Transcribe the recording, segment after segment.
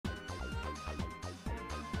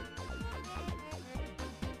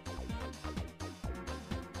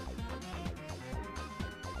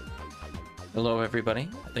Hello everybody,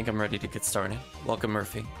 I think I'm ready to get started. Welcome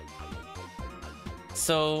Murphy.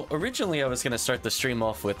 So originally I was going to start the stream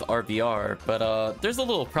off with RBR, but there's a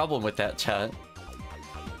little problem with that, chat.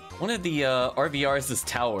 One of the RBRs is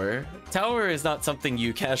Tower. Tower is not something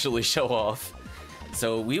you casually show off.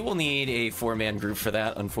 So we will need a 4-man group for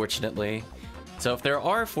that, unfortunately. So if there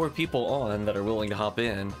are 4 people on that are willing to hop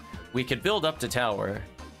in, we could build up to Tower.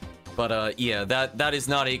 But yeah, that is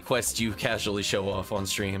not a quest you casually show off on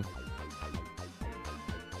stream.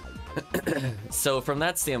 So from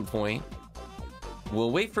that standpoint,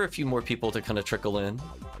 we'll wait for a few more people to kind of trickle in,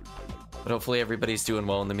 but hopefully everybody's doing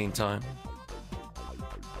well in the meantime.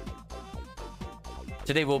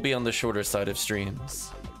 Today we'll be on the shorter side of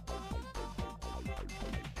streams.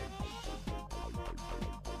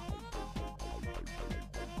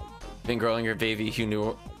 Been growing your baby, you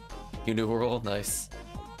knew role? Nice.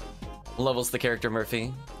 Levels the character,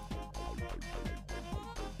 Murphy.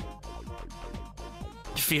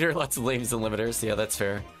 Feed her lots of lames and limiters. Yeah, that's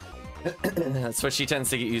fair. That's what she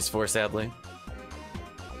tends to get used for, sadly.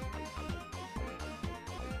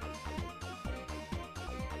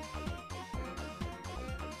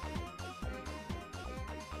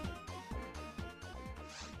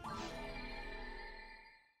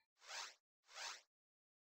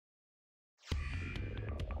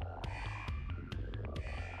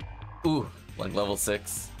 Ooh, like level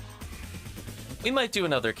 6. We might do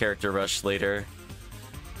another character rush later.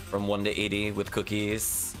 From 1 to 80 with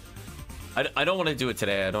cookies. I don't want to do it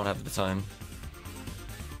today, I don't have the time.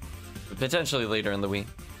 But potentially later in the week.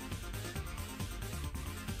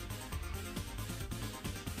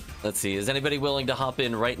 Let's see, is anybody willing to hop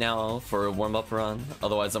in right now for a warm-up run?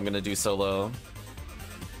 Otherwise I'm gonna do solo.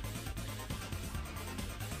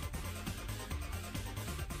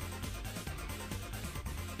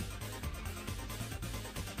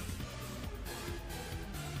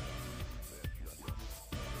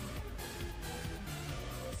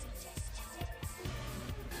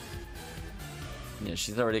 Yeah,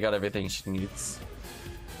 she's already got everything she needs.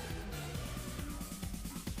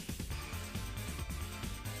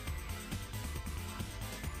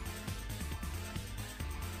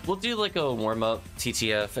 We'll do like a warm-up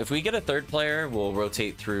TTF. If we get a 3rd player, we'll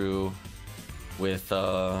rotate through with,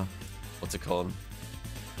 what's it called?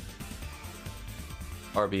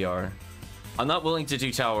 RBR. I'm not willing to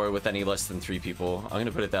do Tower with any less than 3 people. I'm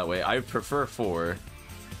gonna put it that way. I prefer 4.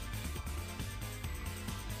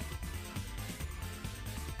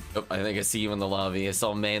 Oh, I think I see you in the lobby. I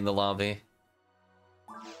saw May in the lobby.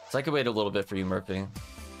 So I could wait a little bit for you, Murphy.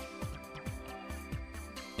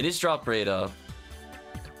 It is drop rate up.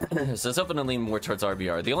 So it's open to lean more towards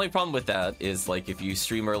RBR. The only problem with that is, like, if you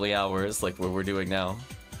stream early hours, like what we're doing now,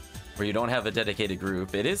 where you don't have a dedicated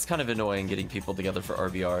group, it is kind of annoying getting people together for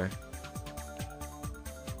RBR.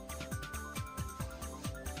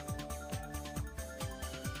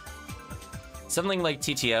 Something like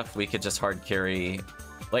TTF, we could just hard carry.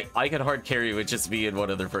 Like, I can hard carry with just me and one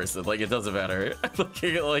other person. Like, it doesn't matter.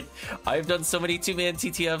 like, I've done so many 2-man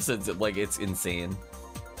TTFs, and, like, it's insane.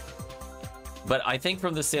 But I think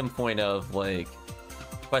from the standpoint of, like,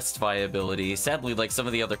 quest viability, sadly, like, some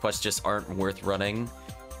of the other quests just aren't worth running.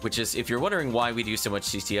 Which is, if you're wondering why we do so much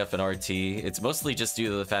TTF and RT, it's mostly just due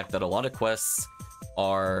to the fact that a lot of quests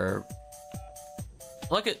are...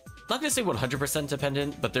 like, not gonna say 100%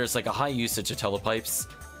 dependent, but there's, like, a high usage of telepipes.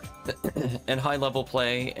 And high level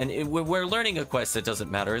play, and we're learning a quest that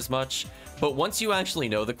doesn't matter as much, but once you actually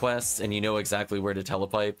know the quests and you know exactly where to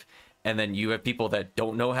telepipe, and then you have people that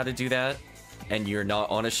don't know how to do that, and you're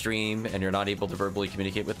not on a stream and you're not able to verbally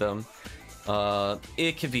communicate with them,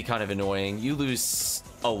 it can be kind of annoying. You lose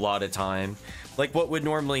a lot of time. Like what would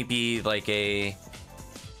normally be like a,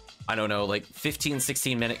 I don't know, like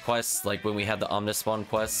 15-16 minute quests, like when we had the Omnispawn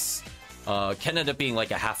quests, can end up being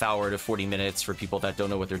like a half hour to 40 minutes for people that don't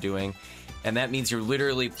know what they're doing. And that means you're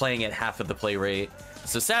literally playing at half of the play rate.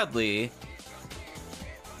 So sadly,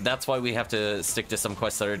 that's why we have to stick to some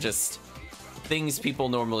quests that are just things people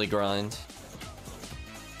normally grind.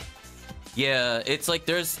 Yeah, it's like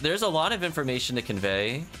there's a lot of information to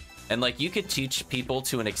convey. And like you could teach people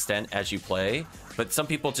to an extent as you play, but some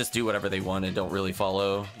people just do whatever they want and don't really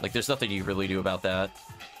follow. Like there's nothing you really do about that.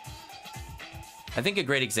 I think a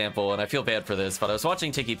great example, and I feel bad for this, but I was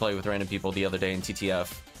watching Tiki play with random people the other day in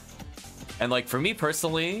TTF. And like, for me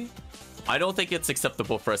personally, I don't think it's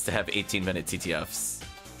acceptable for us to have 18-minute TTFs.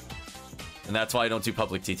 And that's why I don't do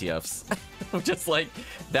public TTFs. I'm just like,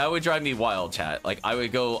 that would drive me wild, chat. Like, I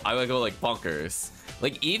would go like bonkers.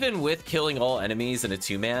 Like, even with killing all enemies in a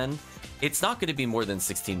 2-man, it's not going to be more than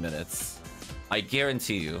 16 minutes. I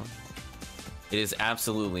guarantee you. It is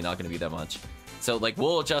absolutely not going to be that much. So like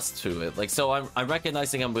we'll adjust to it. Like so I'm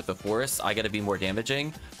recognizing I'm with the force. I gotta be more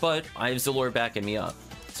damaging, but I have Zalor backing me up.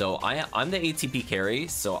 So I'm the ATP carry,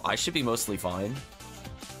 so I should be mostly fine.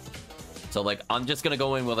 So like I'm just gonna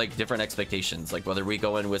go in with like different expectations. Like whether we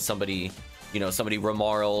go in with somebody, you know, somebody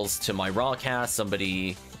Ramarls to my raw cast,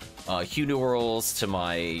 somebody Hunurals to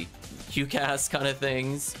my Q cast kind of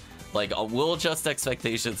things. Like we'll adjust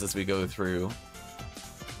expectations as we go through.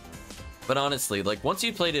 But honestly, like once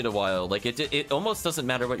you've played it a while, like it almost doesn't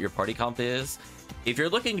matter what your party comp is. If you're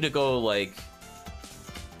looking to go like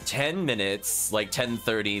 10 minutes, like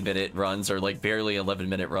 10-30-minute runs or like barely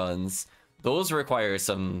 11-minute runs, those require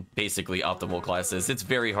some basically optimal classes. It's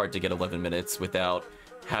very hard to get 11 minutes without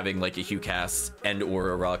having like a Hugh cast and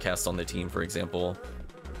or a raw cast on the team, for example.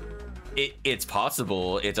 It's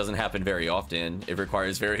possible. It doesn't happen very often. It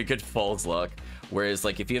requires very good falls luck. Whereas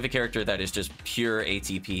like if you have a character that is just pure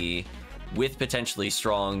ATP with potentially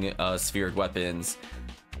strong spheric weapons,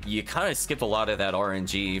 you kind of skip a lot of that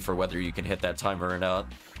RNG for whether you can hit that timer or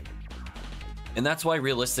not. And that's why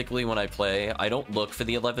realistically when I play, I don't look for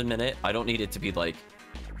the 11-minute. I don't need it to be like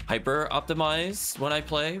hyper optimized when I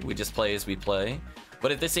play. We just play as we play.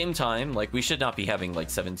 But at the same time, like we should not be having like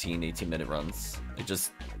 17-18-minute runs. It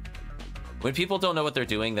just, when people don't know what they're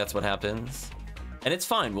doing, that's what happens. And it's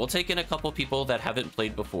fine. We'll take in a couple people that haven't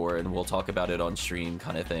played before and we'll talk about it on stream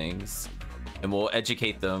kind of things. And we'll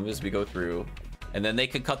educate them as we go through. And then they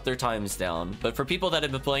can cut their times down. But for people that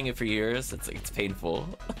have been playing it for years, it's painful.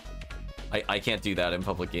 I can't do that in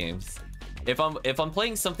public games. If I'm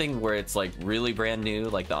playing something where it's like really brand new,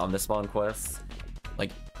 like the Omnispawn quest,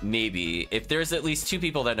 like maybe if there's at least 2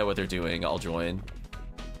 people that know what they're doing, I'll join.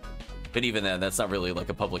 But even then, that's not really like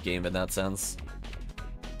a public game in that sense.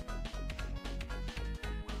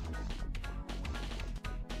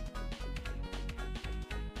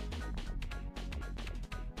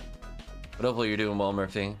 But hopefully you're doing well,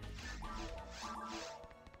 Murphy.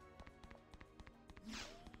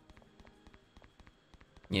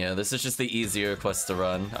 Yeah, this is just the easier quest to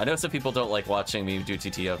run. I know some people don't like watching me do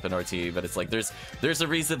TTF and RT, but it's like there's a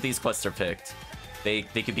reason these quests are picked. They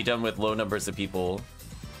can be done with low numbers of people,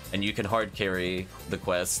 and you can hard carry the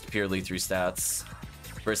quest purely through stats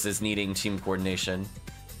versus needing team coordination.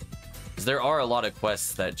 Because there are a lot of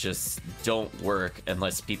quests that just don't work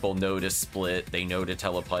unless people know to split, they know to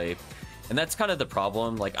telepipe. And that's kind of the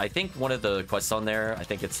problem. Like, I think one of the quests on there, I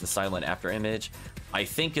think it's the Silent After Image, I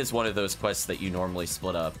think is one of those quests that you normally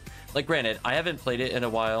split up. Like, granted, I haven't played it in a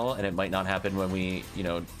while, and it might not happen when we, you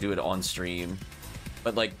know, do it on stream.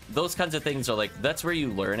 But, like, those kinds of things are, like, that's where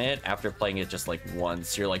you learn it after playing it just, like,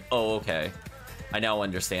 once. You're like, oh, okay. I now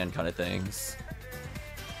understand kind of things.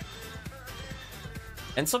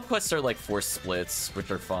 And some quests are, like, force splits, which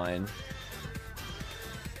are fine.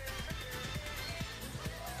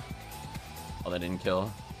 Oh, that didn't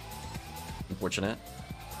kill. Unfortunate.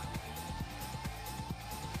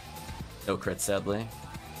 No crit, sadly.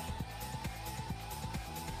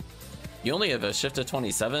 You only have a shift of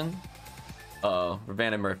 27? Uh-oh,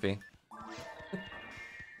 Ravan and Murphy.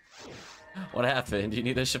 What happened? You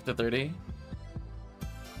need a shift to 30?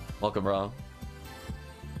 Welcome, Rob.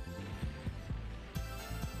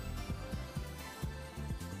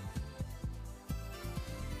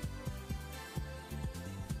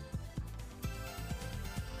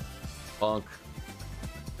 Bonk.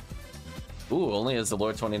 Ooh, only as the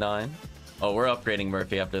Lord 29. Oh, we're upgrading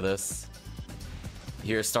Murphy after this.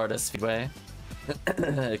 Here's Stardust Speedway.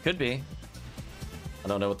 It could be. I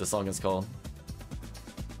don't know what the song is called.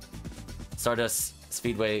 Stardust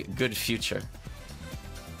Speedway, Good Future.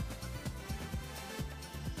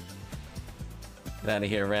 Get out of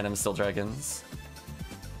here, random Still Dragons.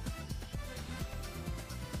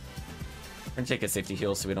 We're gonna take a safety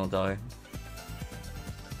heal so we don't die.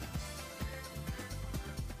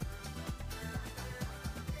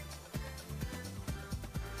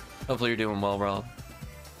 Hopefully you're doing well, Rob.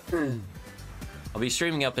 I'll be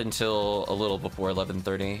streaming up until a little before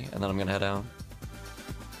 11:30, and then I'm gonna head out.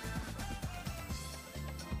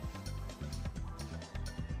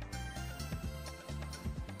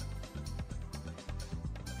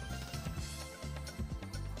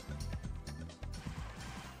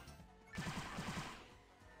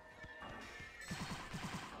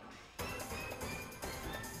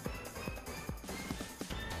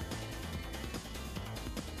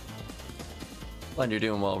 Glad you're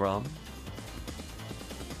doing well, Rob.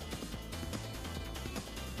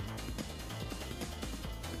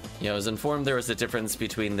 Yeah, I was informed there was a difference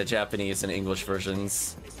between the Japanese and English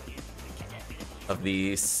versions of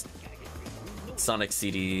the Sonic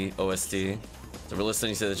CD OST. So we're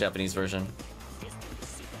listening to the Japanese version.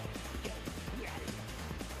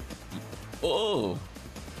 Oh!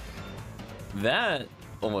 That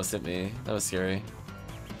almost hit me. That was scary.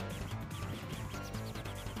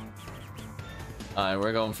 Alright,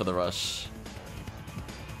 we're going for the rush.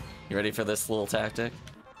 You ready for this little tactic?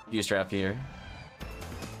 Fuse trap here.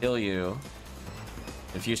 Kill you.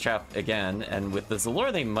 Confuse trap again, and with the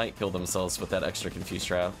Zalor they might kill themselves with that extra confuse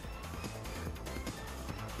trap.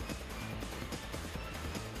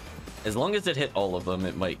 As long as it hit all of them,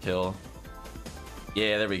 it might kill.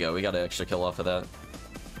 Yeah, there we go. We got an extra kill off of that.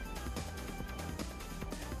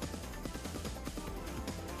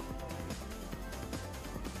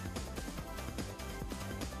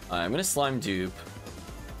 I'm gonna slime dupe.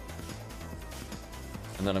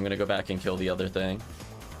 And then I'm gonna go back and kill the other thing.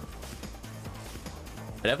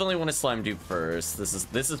 I definitely want to slime dupe first.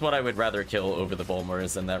 This is what I would rather kill over the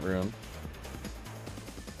Volmers in that room.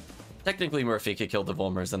 Technically, Murphy could kill the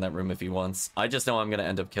Volmers in that room if he wants. I just know I'm gonna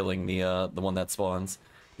end up killing the one that spawns.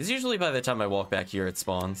 Because usually by the time I walk back here, it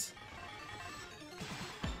spawns.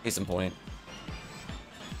 Case in point.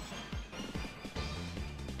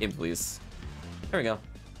 Game, please. There we go.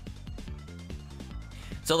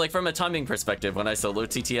 So, like, from a timing perspective, when I solo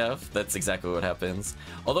TTF, that's exactly what happens.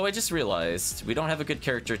 Although I just realized we don't have a good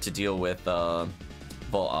character to deal with Vault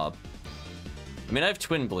Op. I mean, I have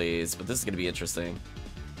Twin Blaze, but this is going to be interesting.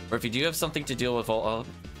 Murphy, do you have something to deal with Vault Op?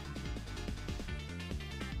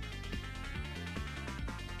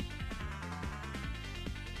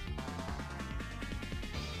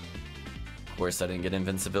 Of course, I didn't get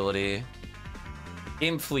invincibility.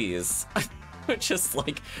 Game, please. Just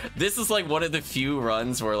like, this is like one of the few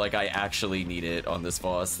runs where like I actually need it on this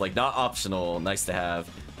boss. Like, not optional, nice to have.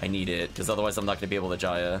 I need it, because otherwise I'm not going to be able to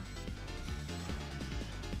Jaya.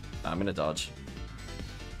 I'm going to dodge.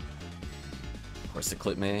 Of course it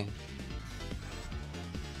clipped me.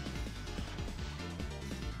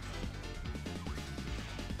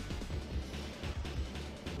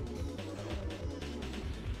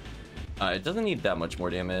 It doesn't need that much more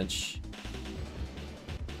damage.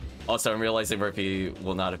 Also, I'm realizing Murphy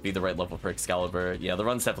will not be the right level for Excalibur. Yeah, the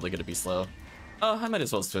run's definitely going to be slow. Oh, I might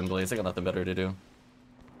as well Twin Blaze. I got nothing better to do.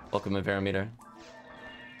 Welcome, Ertamperometer.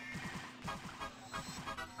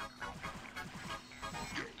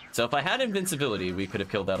 So if I had invincibility, we could have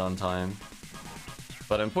killed that on time.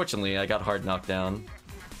 But unfortunately, I got hard knocked down.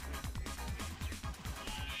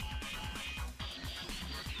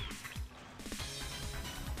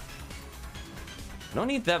 I don't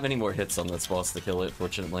need that many more hits on this boss to kill it,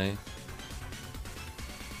 fortunately.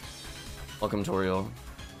 Welcome, Toriel.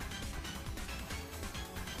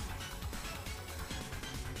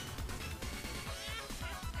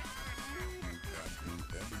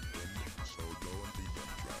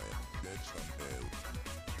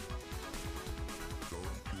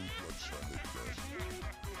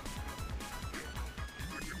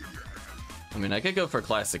 I mean, I could go for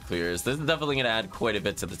classic clears. This is definitely going to add quite a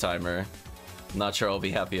bit to the timer. I'm not sure I'll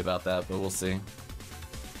be happy about that, but we'll see.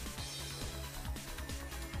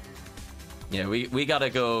 Yeah, we gotta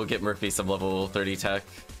go get Murphy some level 30 tech.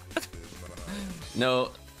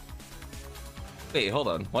 No. Wait, hold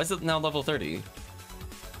on. Why is it now level 30?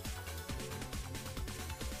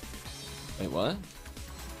 Wait, what?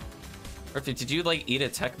 Murphy, did you like eat a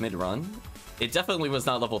tech mid-run? It definitely was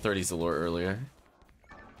not level 30 Zalor earlier.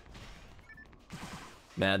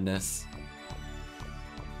 Madness.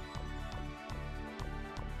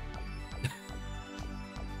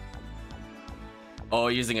 Oh,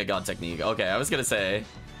 using a god technique. Okay, I was gonna say.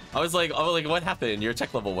 I was like, what happened? Your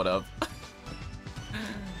tech level went up.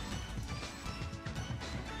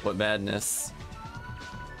 What madness?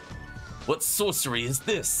 What sorcery is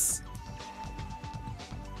this?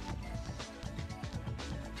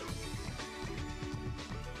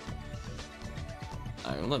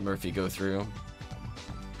 Alright, we'll let Murphy go through.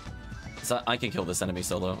 So I can kill this enemy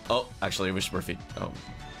solo. Oh, actually, I wish Murphy. Oh,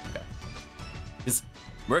 okay.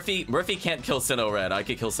 Murphy can't kill Sinnoh Red. I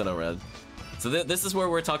could kill Sinnoh Red. So this is where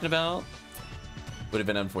we're talking about. Would have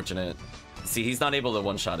been unfortunate. See, he's not able to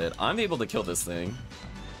one-shot it. I'm able to kill this thing.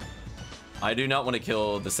 I do not want to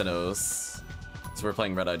kill the Sinnohs. So we're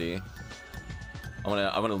playing Red ID. I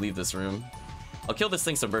wanna leave this room. I'll kill this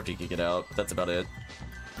thing so Murphy can get out. But that's about it.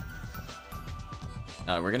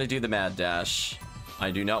 We're gonna do the mad dash.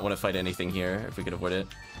 I do not want to fight anything here if we could avoid it.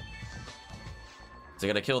 So I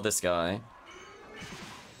gotta kill this guy.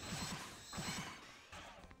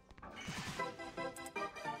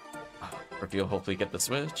 Murphy will hopefully get the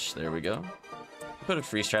switch. There we go. Put a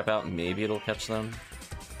freeze trap out, maybe it'll catch them.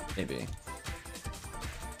 Maybe.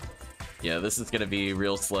 Yeah, this is gonna be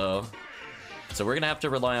real slow. So we're gonna have to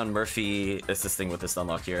rely on Murphy assisting with the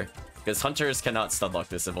stunlock here. Because hunters cannot stunlock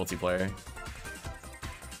this in multiplayer.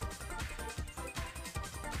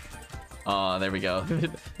 There we go.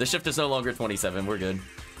 The shift is no longer 27. We're good.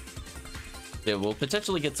 Yeah, we'll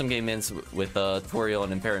potentially get some game ins with Thorial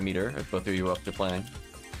and Parameter if both of you are up to playing.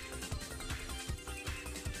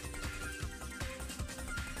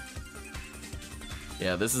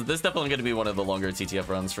 Yeah, this is definitely going to be one of the longer TTF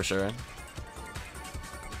runs for sure.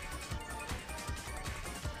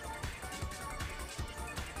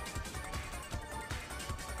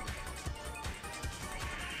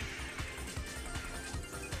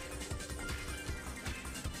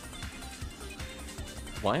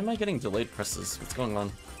 Why am I getting delayed presses? What's going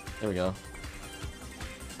on? There we go.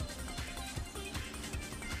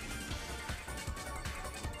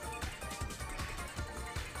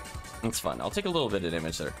 That's fine. I'll take a little bit of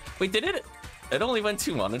damage there. Wait, did it? It only went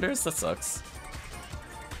 2 monitors? That sucks.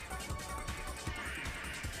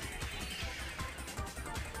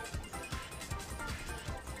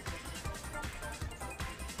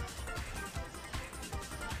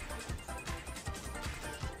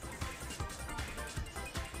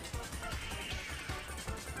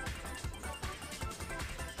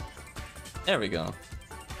 There we go.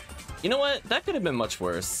 You know what? That could have been much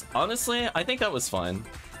worse. Honestly, I think that was fine.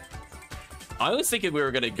 I was thinking we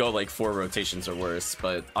were gonna go like 4 rotations or worse,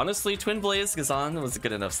 but honestly, Twin Blaze Gazan was a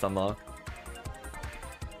good enough stun lock.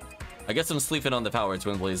 I guess I'm sleeping on the power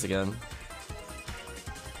Twin Blaze again.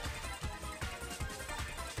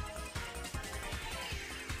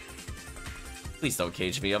 Please don't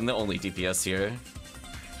cage me. I'm the only DPS here.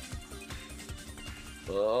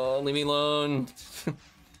 Oh, leave me alone.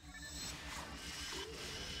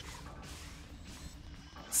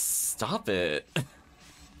 Stop it.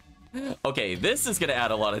 Okay, this is gonna add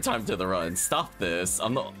a lot of time to the run. Stop this.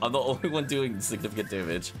 I'm the only one doing significant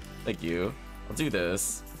damage. Thank you. I'll do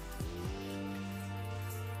this.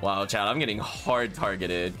 Wow, chat, I'm getting hard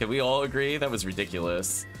targeted. Can we all agree? That was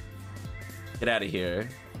ridiculous. Get out of here.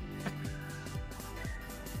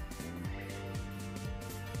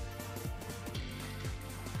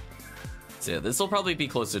 So yeah, this will probably be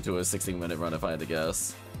closer to a 16-minute run if I had to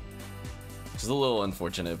guess. Which is a little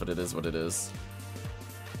unfortunate, but it is what it is.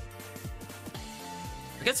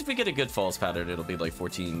 I guess if we get a good falls pattern, it'll be like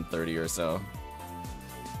 14:30 or so.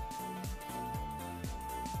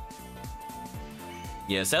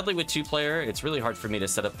 Yeah, sadly with 2-player, it's really hard for me to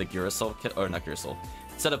set up the Girasol, or not Girasol,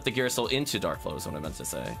 set up the Girasol into Darkflow is what I meant to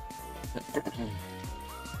say.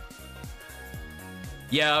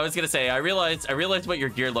 Yeah, I was gonna say, I realized what your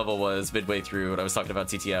gear level was midway through when I was talking about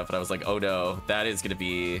TTF, and I was like, oh no, that is gonna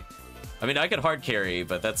be... I mean, I could hard carry,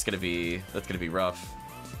 but that's gonna be rough.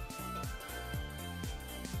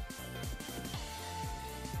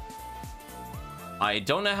 I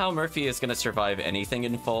don't know how Murphy is gonna survive anything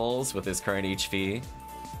in falls with his current HP.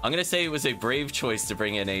 I'm gonna say it was a brave choice to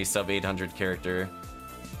bring in a sub 800 character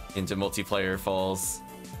into multiplayer falls.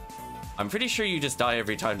 I'm pretty sure you just die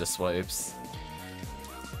every time to swipes.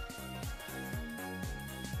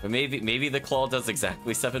 But maybe the claw does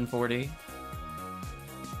exactly 740.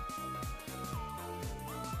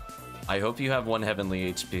 I hope you have 1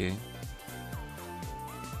 heavenly HP.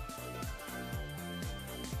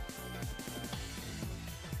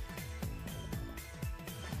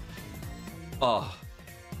 Oh.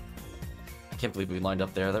 I can't believe we lined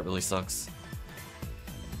up there. That really sucks.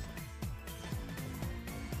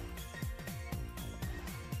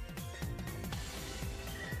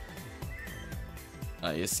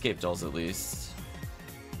 You escaped dolls at least.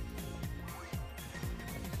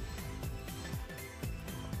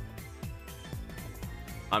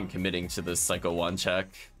 I'm committing to this Psycho 1 check.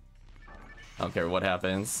 I don't care what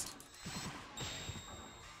happens.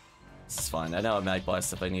 This is fine. I know a Mag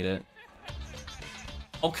Blast if I need it.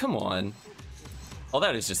 Oh, come on. Oh,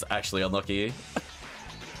 that is just actually unlucky.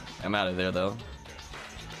 I'm out of there, though.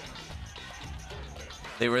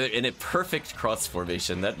 They were in a perfect cross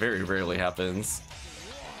formation. That very rarely happens.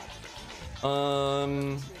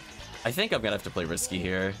 I think I'm gonna have to play risky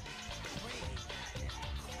here.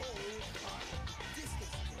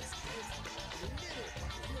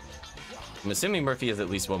 I'm assuming Murphy has at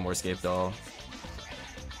least 1 more escape doll.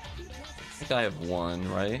 I think I have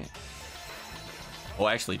 1, right? Oh,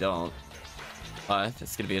 I actually don't.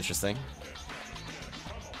 It's gonna be interesting.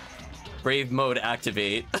 Brave mode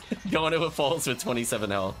activate. Going to a falls with 27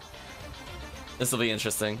 health. This will be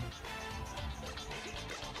interesting.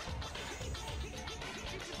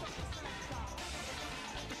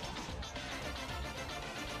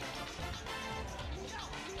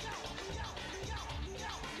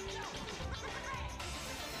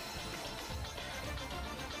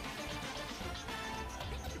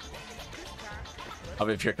 I'm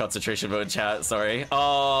in pure concentration mode, chat. Sorry.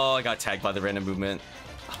 Oh, I got tagged by the random movement.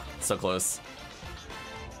 So close.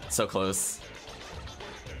 So close.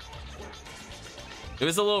 It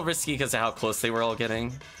was a little risky because of how close they were all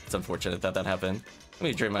getting. It's unfortunate that that happened. Let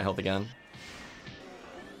me drain my health again.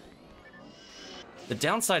 The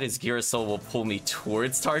downside is Girasol will pull me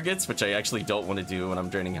towards targets, which I actually don't want to do when I'm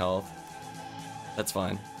draining health. That's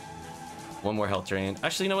fine. One more health drain.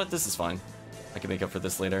 Actually, you know what? This is fine. I can make up for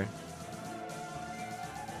this later.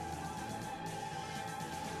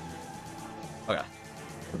 Okay.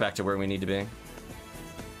 We're back to where we need to be.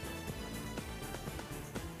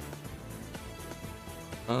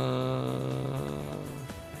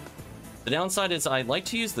 The downside is I like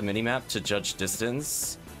to use the minimap to judge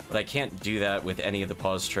distance, but I can't do that with any of the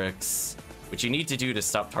pause tricks, which you need to do to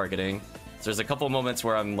stop targeting. So there's a couple moments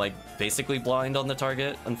where I'm like basically blind on the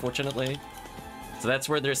target, unfortunately. So that's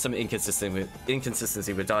where there's some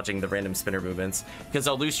inconsistency with dodging the random spinner movements, because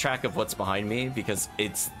I'll lose track of what's behind me because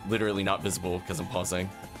it's literally not visible because I'm pausing.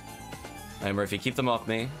 Alright, Murphy, keep them off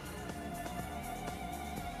me.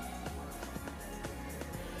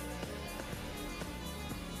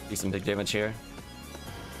 Do some big damage here.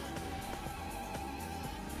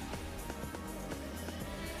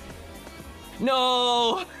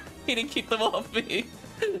 No! He didn't keep them off me.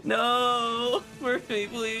 No! Murphy,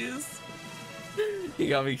 please. He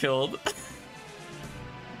got me killed.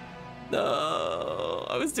 No!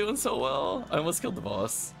 I was doing so well. I almost killed the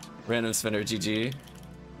boss. Random spinner, GG.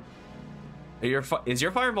 Is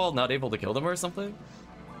your fireball not able to kill them or something?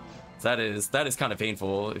 That is kind of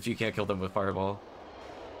painful if you can't kill them with fireball.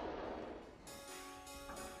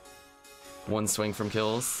 One swing from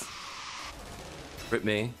kills. Rip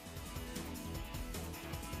me.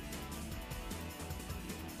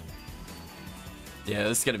 Yeah,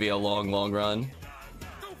 this is gonna be a long, long run.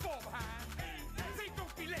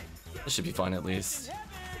 This should be fine at least.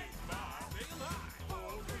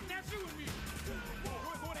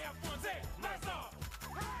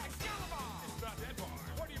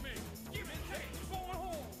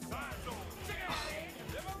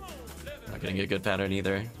 Not getting a good pattern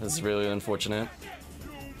either. This is really unfortunate.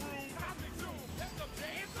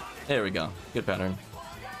 There we go. Good pattern.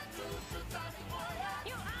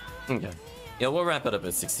 Okay. Yeah, we'll wrap it up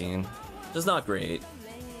at 16. It's not great.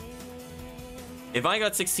 If I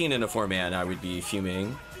got 16 in a 4-man, I would be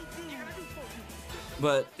fuming.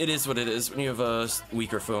 But it is what it is when you have a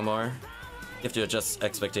weaker Fomar. You have to adjust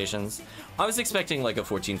expectations. I was expecting like a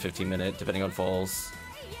 14-15 minute, depending on falls.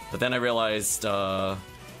 But then I realized no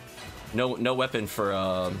weapon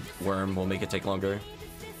for Worm will make it take longer.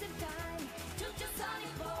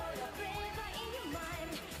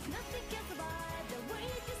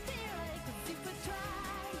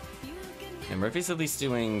 And Murphy's at least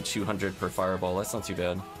doing 200 per fireball. That's not too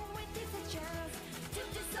bad.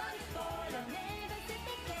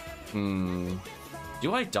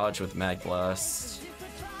 Do I dodge with Mag Blast?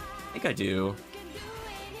 I think I do.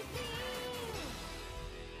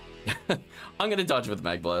 I'm gonna dodge with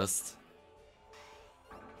Mag Blast.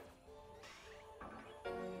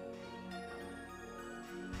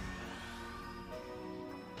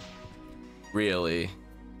 Really?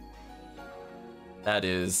 That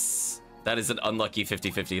is an unlucky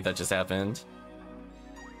 50-50 that just happened.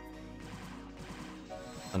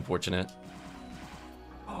 Unfortunate.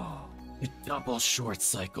 Oh, a double short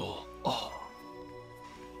cycle. Oh.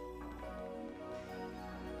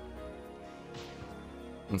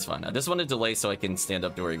 It's fine. I just want to delay so I can stand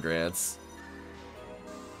up during grants.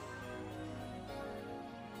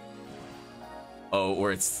 Oh,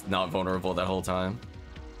 or it's not vulnerable that whole time.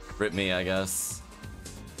 Rip me, I guess.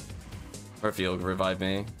 Murphy will revive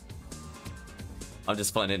me. I'm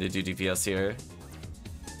just planning to do DPS here.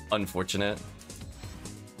 Unfortunate.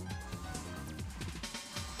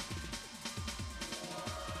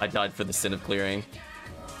 I died for the sin of clearing.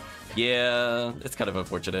 Yeah, it's kind of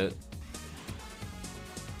unfortunate.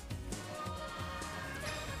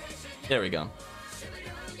 There we go.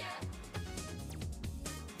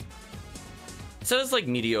 So it's like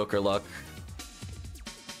mediocre luck.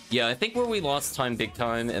 Yeah, I think where we lost time big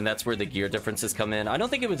time, and that's where the gear differences come in. I don't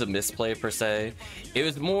think it was a misplay per se. It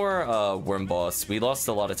was more Worm Boss. We lost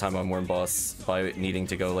a lot of time on Worm Boss by needing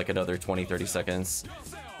to go like another 20-30 seconds.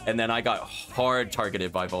 And then I got hard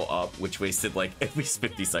targeted by Volt Up, which wasted like at least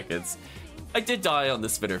 50 seconds. I did die on the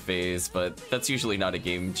spinner phase, but that's usually not a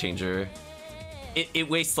game changer. It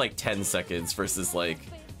wastes like 10 seconds versus like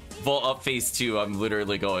Volt Up phase 2, I'm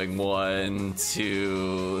literally going 1,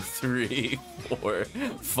 2, 3, 4,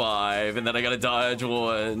 5, and then I gotta dodge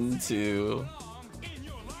 1, 2.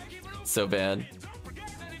 So bad.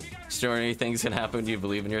 Extraordinary things can happen when you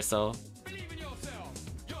believe in yourself.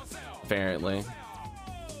 Apparently.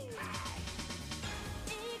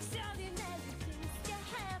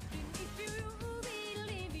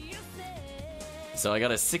 So I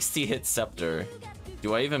got a 60 hit scepter.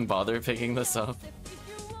 Do I even bother picking this up?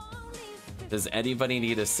 Does anybody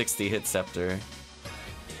need a 60 hit scepter?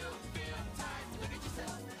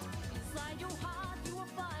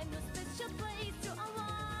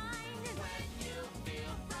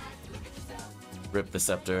 Rip the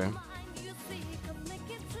scepter.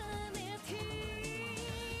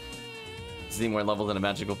 Does he need more level than a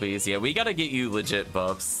magical piece? Yeah, we gotta get you legit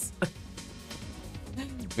buffs.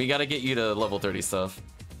 We gotta get you to level 30 stuff.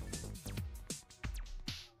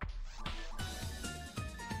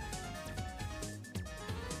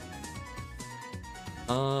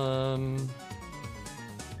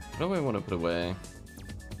 What do I want to put away?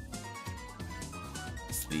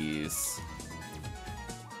 It's these.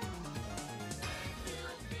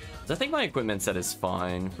 I think my equipment set is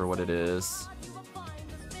fine for what it is.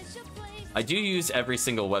 I do use every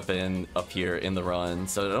single weapon up here in the run,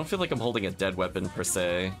 so I don't feel like I'm holding a dead weapon per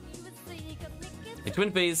se. The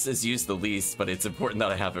twin base is used the least, but it's important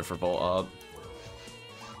that I have it for Vault Up.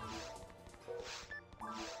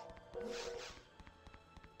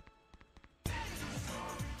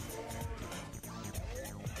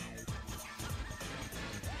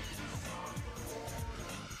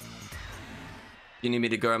 You need me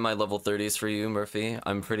to guard my level 30s for you, Murphy?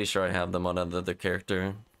 I'm pretty sure I have them on another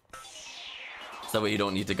character. So that way you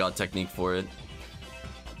don't need to God Technique for it.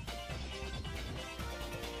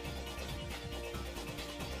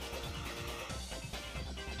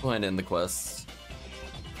 Go ahead and end the quest.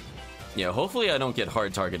 Yeah, hopefully I don't get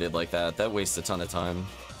hard targeted like that. That wastes a ton of time.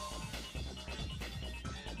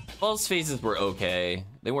 Falls phases were okay.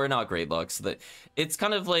 They were not great luck. So it's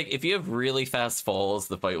kind of like, if you have really fast falls,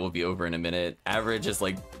 the fight will be over in a minute. Average is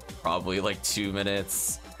like probably like 2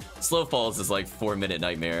 minutes. Slow falls is like 4-minute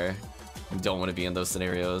nightmare. You don't want to be in those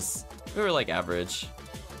scenarios. We were like average.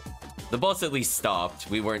 The boss at least stopped.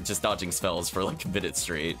 We weren't just dodging spells for like a minute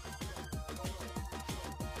straight.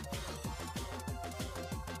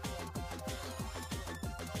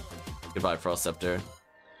 Goodbye, Frost Scepter.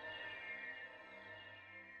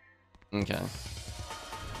 Okay.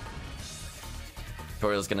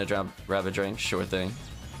 Toriel's gonna grab a drink, sure thing.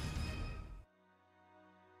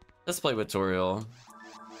 Let's play with Toriel.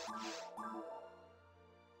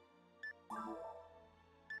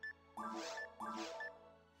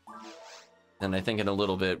 And I think in a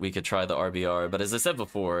little bit we could try the RBR, but as I said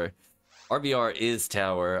before, RBR is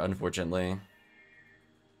tower, unfortunately.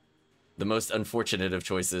 The most unfortunate of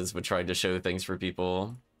choices with trying to show things for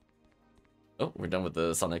people. Oh, we're done with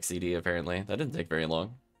the Sonic CD, apparently. That didn't take very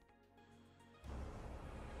long.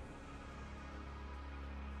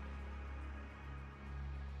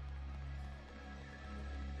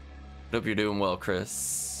 Hope you're doing well,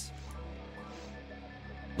 Chris.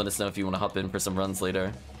 Let us know if you want to hop in for some runs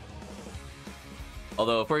later.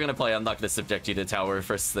 Although, if we're gonna play, I'm not gonna subject you to tower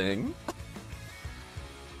first thing.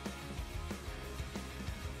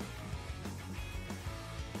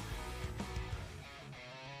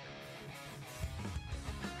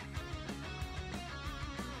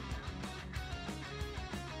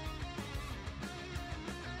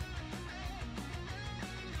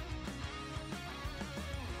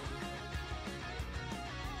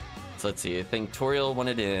 So let's see, I think Toriel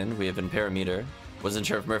wanted in. We have Parameter. Wasn't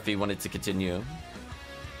sure if Murphy wanted to continue.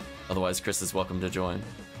 Otherwise, Chris is welcome to join.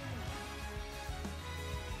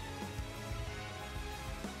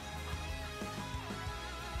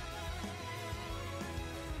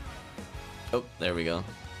 Oh, there we go.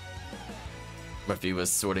 Murphy was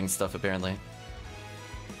sorting stuff, apparently.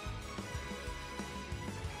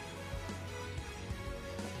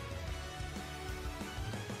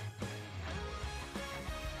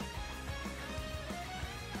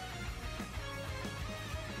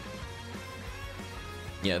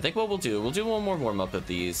 Yeah, I think what we'll do one more warm-up of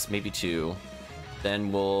these, maybe 2.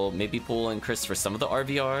 Then we'll maybe pull in Chris for some of the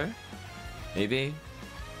RBR. Maybe.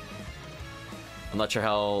 I'm not sure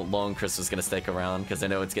how long Chris was gonna stick around, because I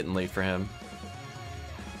know it's getting late for him.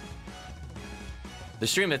 The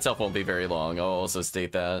stream itself won't be very long, I'll also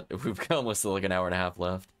state that. We've got almost like an hour and a half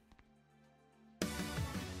left.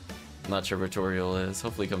 I'm not sure where Toriel is.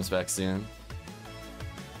 Hopefully he comes back soon,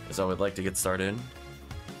 because I would like to get started.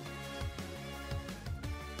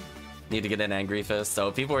 Need to get an Angry Fist.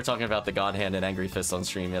 So people were talking about the God Hand and Angry Fist on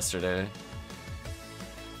stream yesterday.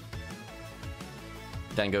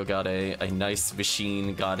 Dango got a nice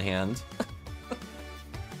machine God Hand.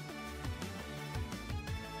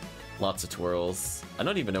 Lots of twirls. I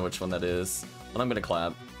don't even know which one that is, but I'm gonna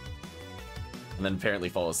clap. And then apparently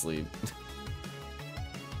fall asleep.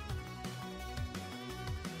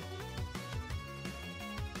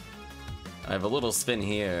 I have a little spin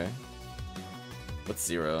here. What's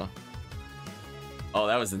 0? Oh,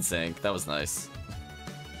 that was in sync. That was nice.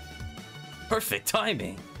 Perfect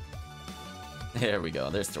timing. There we go.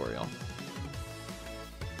 There's Thorial.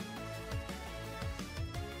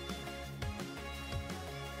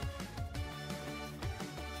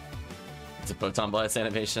 It's a Photon Blast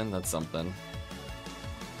animation. That's something.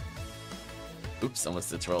 Oops, almost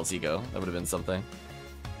did Twirl's ego. That would have been something.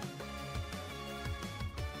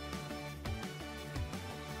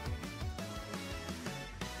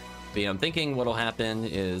 But yeah, I'm thinking what'll happen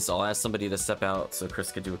is I'll ask somebody to step out so Chris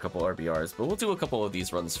could do a couple RBRs, but we'll do a couple of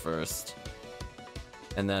these runs first.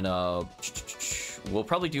 And then we'll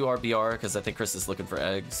probably do RBR because I think Chris is looking for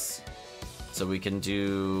eggs. So we can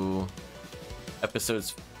do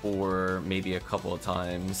episodes 4 maybe a couple of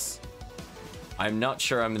times. I'm not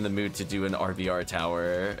sure I'm in the mood to do an RBR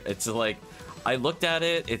tower. It's like, I looked at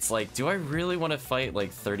it, it's like, do I really want to fight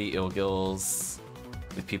like 30 Ilgils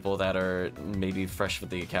with people that are maybe fresh with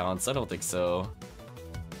the accounts? I don't think so.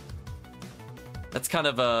 That's kind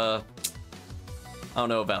of a... I don't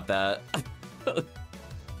know about that.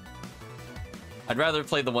 I'd rather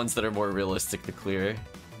play the ones that are more realistic to clear.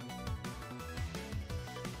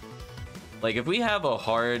 Like, if we have a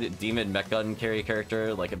hard Demon Mech Gun carry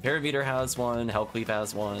character, like Ertamperometer has one, Hellcleave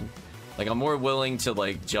has one, like, I'm more willing to,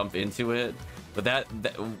 like, jump into it. But that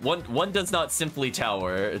one does not simply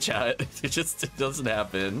tower, chat. It doesn't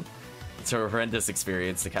happen. It's a horrendous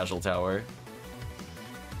experience, the casual tower.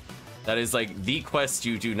 That is, like, the quest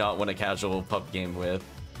you do not want a casual pub game with.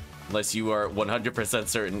 Unless you are 100%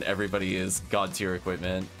 certain everybody is god tier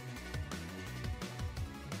equipment.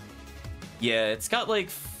 Yeah, it's got like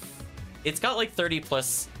 30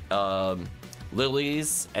 plus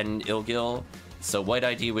lilies and Ilgil, so White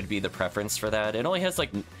ID would be the preference for that. It only has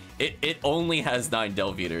like it only has 9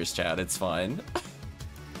 Delveaters, chat. It's fine.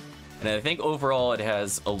 And I think overall it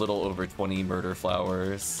has a little over 20 murder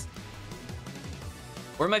flowers.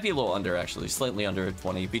 Or it might be a little under, actually, slightly under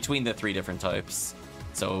 20 between the 3 different types.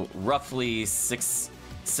 So roughly six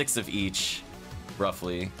of each,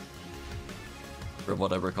 roughly, from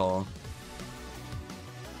what I recall.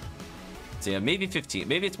 So yeah, maybe 15.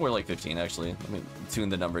 Maybe it's more like 15, actually. Let me tune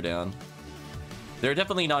the number down. There are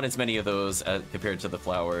definitely not as many of those compared to the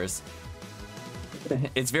flowers.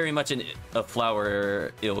 It's very much a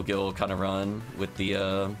flower Ilgil kind of run with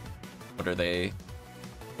the, what are they?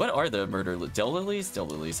 What are the murder Del Lilies? Del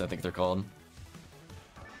Lilies, I think they're called.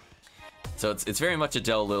 So it's very much a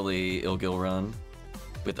Del Lily Ilgil run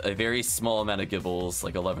with a very small amount of Gibbles,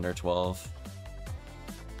 like 11 or 12.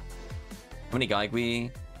 How many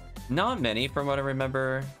Gaigui? Not many from what I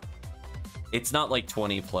remember. It's not like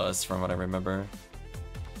 20 plus from what I remember.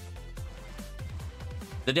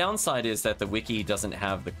 The downside is that the wiki doesn't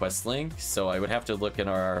have the quest link, so I would have to look in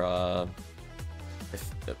our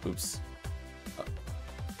oops.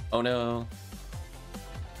 Oh no.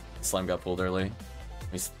 Slime got pulled early.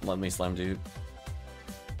 Let me slime dude.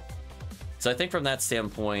 So I think from that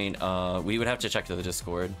standpoint, we would have to check to the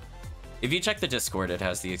Discord. If you check the Discord, it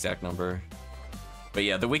has the exact number. But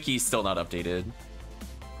yeah, the wiki's still not updated.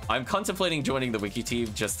 I'm contemplating joining the wiki team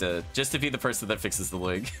just to be the person that fixes the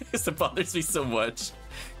link. Because it bothers me so much.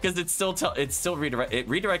 Because it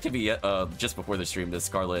redirected me just before the stream to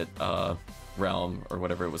Scarlet Realm or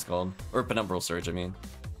whatever it was called, or Penumbral Surge. I mean,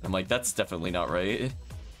 I'm like, that's definitely not right.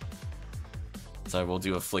 So I will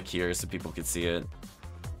do a flick here so people can see it.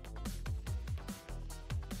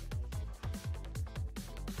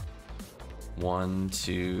 One,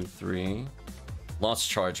 two, three. Lost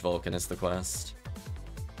Charge Vulcan is the quest.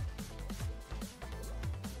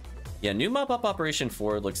 Yeah, new mop-up Operation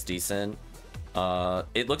 4 looks decent.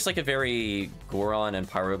 It looks like a very Goron and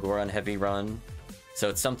Pyrogoron heavy run. So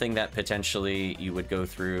it's something that potentially you would go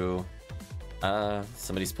through.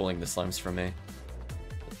 Somebody's pulling the slimes from me.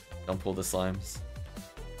 Don't pull the slimes.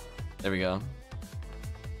 There we go.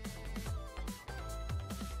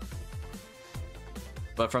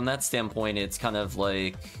 But from that standpoint, it's kind of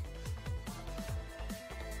like...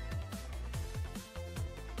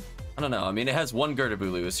 I don't know. I mean, it has one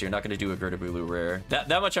Gertabulu, so you're not going to do a Gertabulu rare. That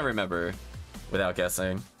much I remember, without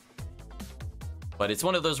guessing. But it's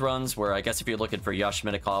one of those runs where I guess if you're looking for Yash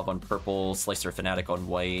Minikov on purple, Slicer Fanatic on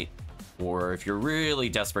white, or if you're really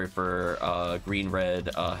desperate for green-red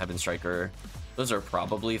Heaven Striker, those are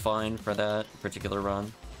probably fine for that particular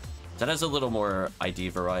run. That has a little more ID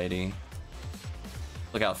variety.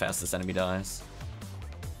 Look how fast this enemy dies.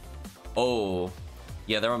 Oh...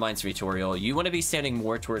 Yeah, that reminds me, Toriel. You want to be standing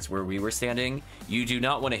more towards where we were standing. You do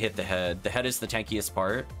not want to hit the head. The head is the tankiest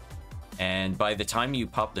part. And by the time you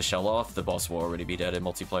pop the shell off, the boss will already be dead in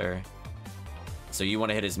multiplayer. So you want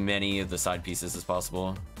to hit as many of the side pieces as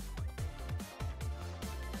possible.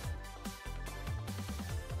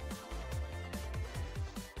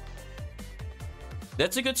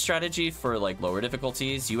 That's a good strategy for like lower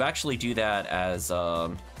difficulties. You actually do that as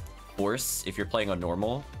force if you're playing on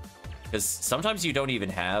normal, because sometimes you don't even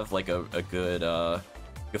have like a good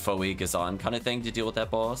Gfoe Gazan kind of thing to deal with that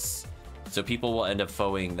boss. So people will end up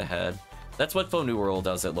foeing the head. That's what Faux New World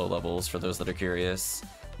does at low levels, for those that are curious.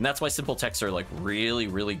 And that's why simple techs are like really,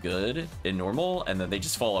 really good in normal, and then they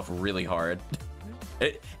just fall off really hard.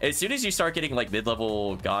 As soon as you start getting like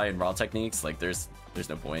mid-level guy and raw techniques, like there's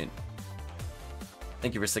no point.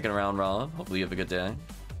 Thank you for sticking around, Raw. Hopefully you have a good day.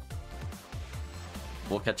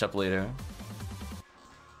 We'll catch up later.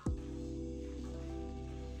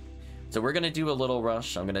 So we're gonna do a little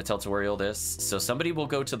rush. I'm gonna tell Toriel this. So somebody will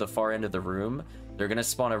go to the far end of the room. They're gonna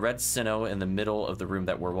spawn a red Sinnoh in the middle of the room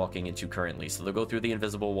that we're walking into currently. So they'll go through the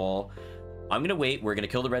invisible wall. I'm gonna wait. We're gonna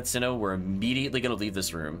kill the red Sinnoh. We're immediately gonna leave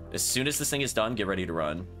this room. As soon as this thing is done, get ready to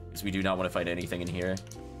run, because we do not want to fight anything in here.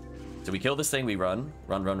 So we kill this thing, we run.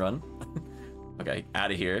 Run. Okay, out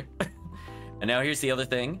of here. And now here's the other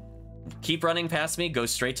thing. Keep running past me, go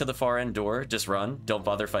straight to the far end door, just run. Don't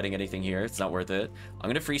bother fighting anything here, it's not worth it. I'm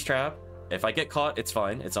gonna freeze trap. If I get caught, it's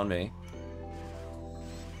fine, it's on me.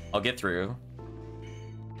 I'll get through.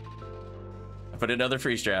 I put another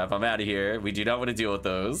freeze trap, I'm out of here. We do not want to deal with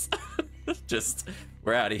those. Just,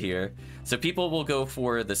 we're out of here. So people will go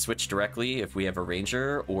for the switch directly if we have a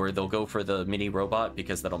ranger, or they'll go for the mini robot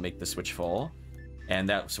because that'll make the switch fall. And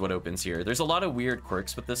that's what opens here. There's a lot of weird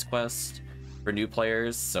quirks with this quest for new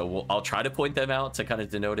players, so I'll try to point them out to kind of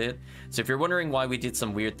denote it. So if you're wondering why we did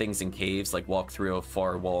some weird things in caves, like walk through a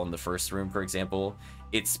far wall in the first room, for example,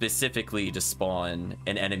 it's specifically to spawn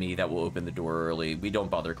an enemy that will open the door early. We don't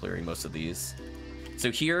bother clearing most of these.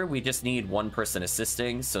 So here we just need one person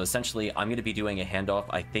assisting. So essentially I'm going to be doing a handoff,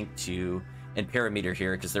 I think, to ertamperometer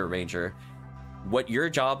here because they're a ranger. What your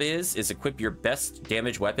job is equip your best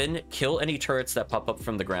damage weapon, kill any turrets that pop up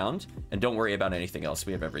from the ground, and don't worry about anything else.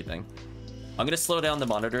 We have everything. I'm going to slow down the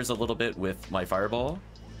monitors a little bit with my fireball,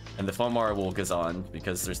 and the Fomar will Gazan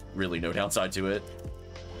because there's really no downside to it.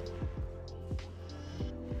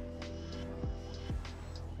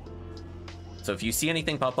 So if you see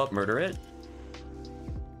anything pop up, murder it.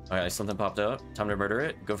 Okay, something popped up. Time to murder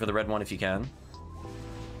it. Go for the red one if you can.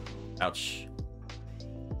 Ouch.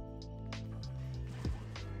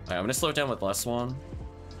 Okay, I'm going to slow it down with less one.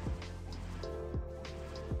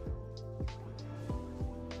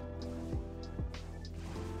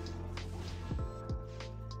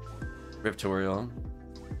 Rip Toriel.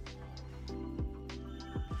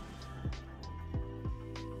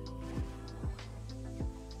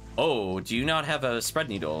 Oh, do you not have a spread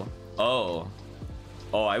needle? Oh,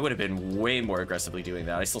 I would have been way more aggressively doing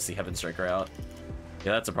that. I still see Heaven Striker out.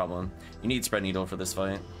 Yeah, that's a problem. You need spread needle for this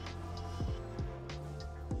fight.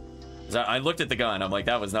 I looked at the gun. I'm like,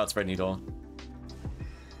 that was not spread needle.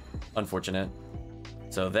 Unfortunate.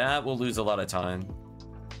 So that will lose a lot of time.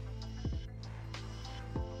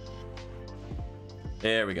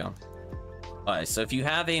 There we go. Alright, so if you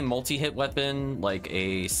have a multi-hit weapon, like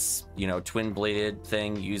a, twin-bladed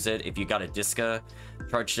thing, use it. If you got a Disca,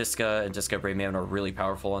 Charge Disca and Disca Brave Man are really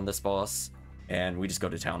powerful on this boss, and we just go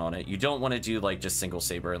to town on it. You don't want to do, like, just single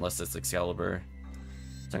Saber unless it's Excalibur.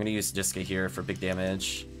 So I'm going to use Disca here for big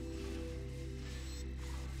damage.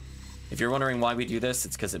 If you're wondering why we do this,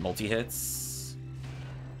 it's because it multi-hits.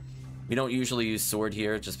 We don't usually use Sword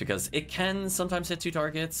here just because it can sometimes hit 2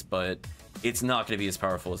 targets, but it's not going to be as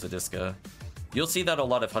powerful as a Disca. You'll see that a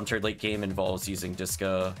lot of Hunter late game involves using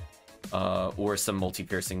Disca or some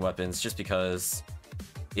multi-piercing weapons just because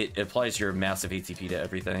it applies your massive ATP to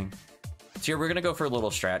everything. So here, we're going to go for a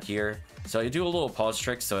little strat here. So I do a little pause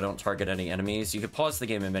trick so I don't target any enemies. You could pause the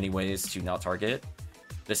game in many ways to not target.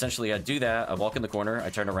 But essentially, I do that. I walk in the corner.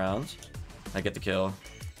 I turn around. I get the kill.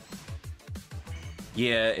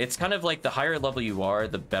 Yeah, it's kind of like the higher level you are,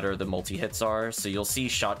 the better the multi-hits are. So you'll see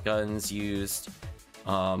shotguns used,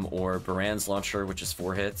 or Baran's launcher, which is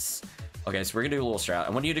 4 hits. Okay, so we're gonna do a little strat.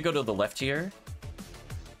 I want you to go to the left here.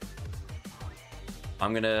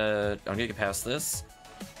 I'm gonna get past this.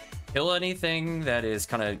 Kill anything that is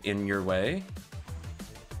kind of in your way.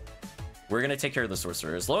 We're gonna take care of the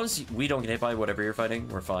sorcerer. As long as we don't get hit by whatever you're fighting,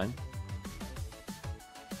 we're fine.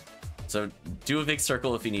 So do a big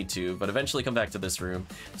circle if you need to, but eventually come back to this room.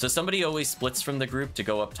 So somebody always splits from the group to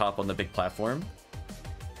go up top on the big platform.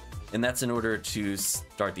 And that's in order to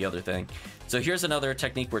start the other thing. So here's another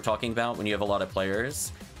technique we're talking about when you have a lot of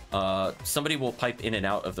players. Somebody will pipe in and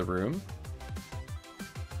out of the room,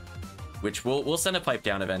 which we'll send a pipe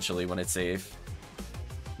down eventually when it's safe.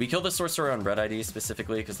 We kill the sorcerer on red ID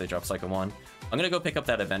specifically because they drop Psycho 1. I'm gonna go pick up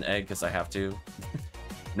that event egg because I have to.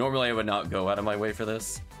 Normally I would not go out of my way for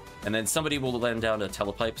this. And then somebody will land down a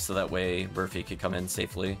telepipe so that way Murphy could come in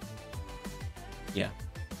safely. Yeah.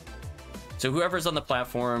 So whoever's on the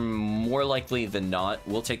platform, more likely than not,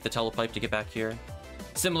 will take the telepipe to get back here.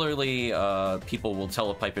 Similarly, people will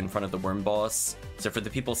telepipe in front of the worm boss. So for the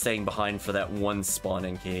people staying behind for that one spawn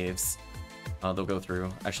in caves, they'll go through.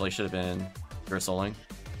 Actually, I should have been Ursoling.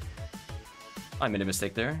 I made a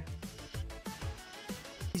mistake there.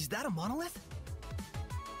 Is that a monolith?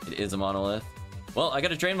 It is a monolith. Well, I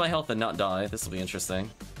gotta drain my health and not die. This will be interesting.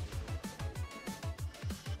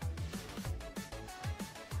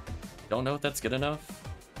 Don't know if that's good enough.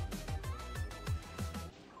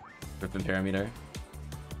 Ertamperometer.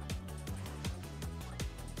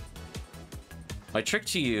 My trick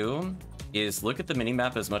to you is look at the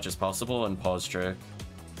minimap as much as possible and pause trick.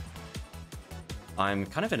 I'm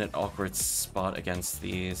kind of in an awkward spot against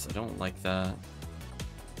these. I don't like that.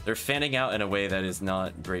 They're fanning out in a way that is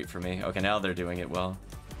not great for me. Okay, now they're doing it well.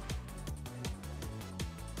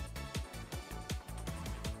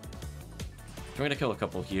 I'm gonna kill a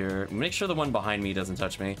couple here. Make sure the one behind me doesn't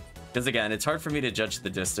touch me. Because again, it's hard for me to judge the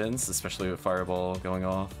distance, especially with Fireball going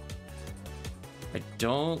off. I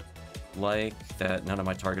don't like that none of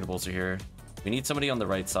my targetables are here. We need somebody on the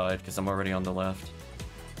right side, because I'm already on the left.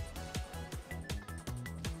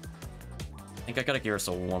 I think I gotta Gear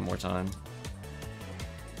Soul one more time.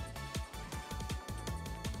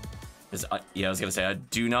 Yeah, I was gonna say, I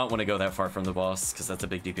do not want to go that far from the boss, because that's a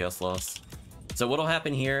big DPS loss. So what'll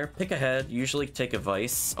happen here, pick ahead, usually take a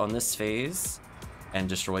Vice on this phase, and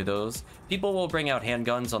destroy those. People will bring out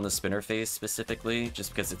handguns on the spinner phase specifically,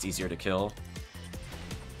 just because it's easier to kill.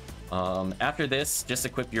 After this, just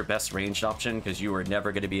equip your best ranged option, because you are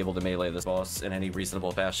never going to be able to melee this boss in any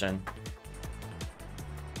reasonable fashion.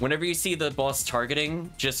 Whenever you see the boss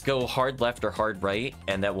targeting, just go hard left or hard right,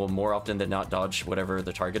 and that will more often than not dodge whatever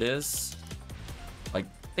the target is. I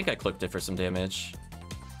think I clicked it for some damage.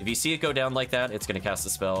 If you see it go down like that, it's going to cast a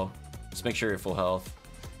spell. Just make sure you're full health.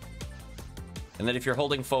 And then if you're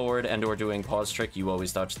holding forward and or doing pause trick, you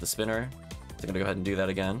always dodge the spinner. So I'm going to go ahead and do that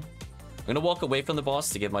again. I'm going to walk away from the boss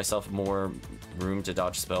to give myself more room to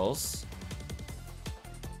dodge spells.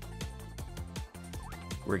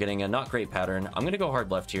 We're getting a not great pattern. I'm going to go hard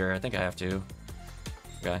left here. I think I have to.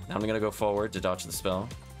 Okay, now I'm going to go forward to dodge the spell.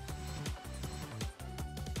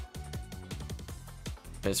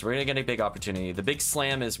 Okay, so we're going to get a big opportunity. The big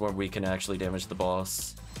slam is where we can actually damage the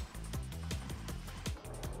boss.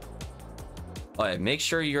 Alright, make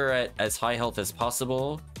sure you're at as high health as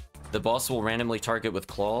possible. The boss will randomly target with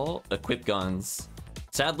claw. Equip guns.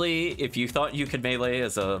 Sadly, if you thought you could melee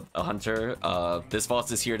as a hunter, this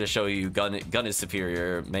boss is here to show you gun is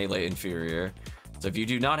superior, melee inferior. So if you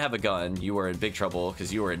do not have a gun, you are in big trouble,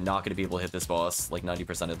 because you are not going to be able to hit this boss like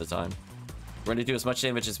 90% of the time. We're going to do as much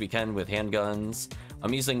damage as we can with handguns.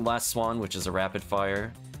 I'm using Last Swan, which is a rapid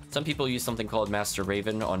fire. Some people use something called Master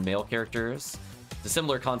Raven on male characters. It's a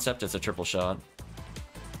similar concept as a triple shot.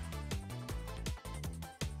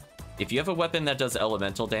 If you have a weapon that does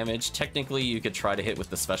elemental damage, technically you could try to hit with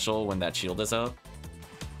the special when that shield is up.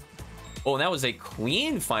 Oh, and that was a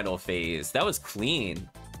clean final phase. That was clean.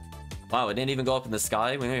 Wow, it didn't even go up in the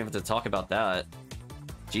sky. We don't even have to talk about that.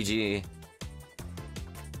 GG.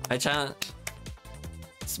 Hi, chat.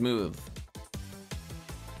 Smooth.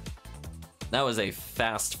 That was a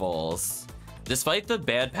fast falls. Despite the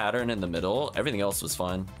bad pattern in the middle, everything else was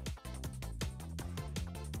fun.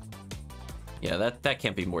 Yeah, that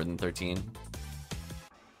can't be more than 13.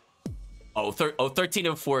 Oh,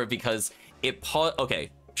 1304 because it paused.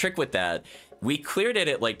 Okay, trick with that. We cleared it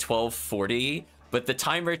at like 1240, but the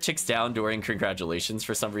timer ticks down during congratulations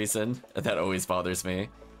for some reason. That always bothers me.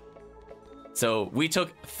 So we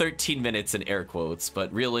took 13 minutes in air quotes,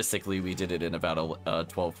 but realistically we did it in about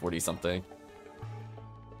 1240 something.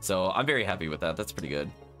 So I'm very happy with that. That's pretty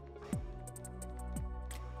good.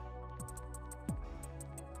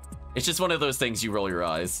 It's just one of those things you roll your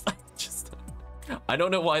eyes. I don't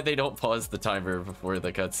know why they don't pause the timer before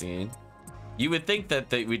the cutscene. You would think that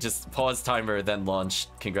we just pause timer then launch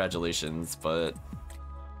congratulations, but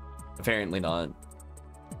apparently not.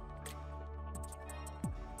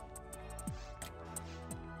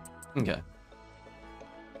 Okay.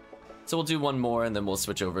 So we'll do one more and then we'll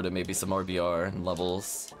switch over to maybe some RBR and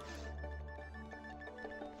levels.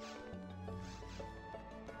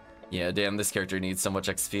 Yeah, damn, this character needs so much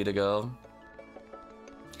XP to go.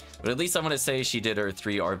 But at least I'm gonna say she did her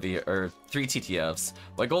 3 TTFs.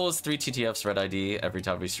 My goal is 3 TTFs red ID every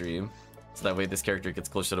time we stream. So that way this character gets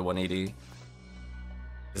closer to 180.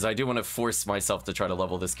 Because I do want to force myself to try to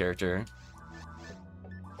level this character.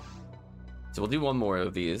 So we'll do one more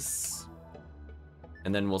of these.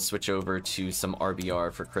 And then we'll switch over to some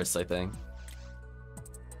RBR for Chris, I think.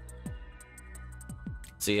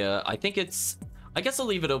 So yeah, I think it's... I guess I'll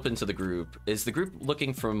leave it open to the group. Is the group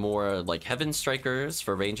looking for more like Heaven Strikers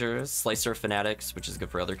for Rangers, Slicer Fanatics, which is good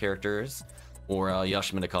for other characters, or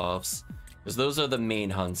Yashmanikovs? Because those are the main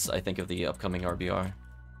hunts, I think, of the upcoming RBR.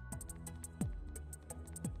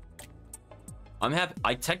 I'm happy.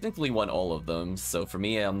 I technically want all of them, so for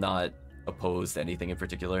me, I'm not opposed to anything in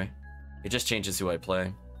particular. It just changes who I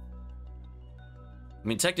play. I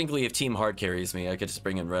mean, technically, if Team Hard carries me, I could just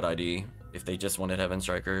bring in Red ID if they just wanted Heaven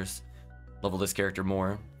Strikers. Level this character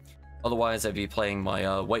more. Otherwise, I'd be playing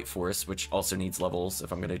my White Force, which also needs levels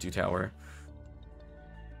if I'm going to do Tower.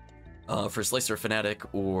 For Slicer Fanatic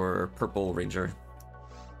or Purple Ranger.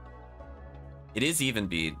 It is even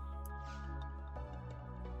beat.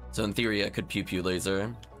 So in theory, I could Pew Pew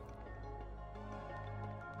Laser.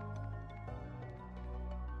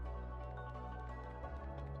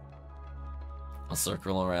 I'll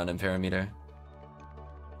circle around in Parameter.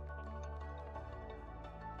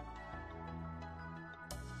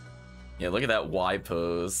 Yeah, look at that Y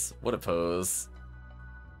pose. What a pose.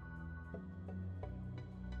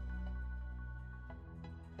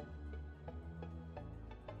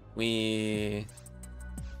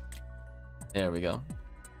 There we go.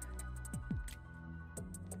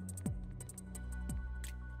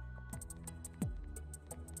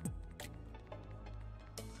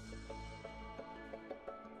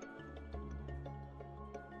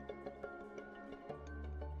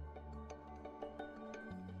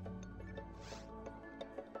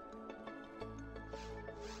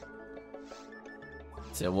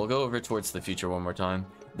 So yeah, we'll go over towards the future one more time.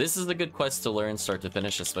 This is a good quest to learn start to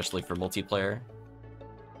finish, especially for multiplayer.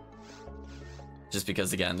 Just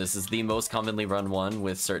because, again, this is the most commonly run one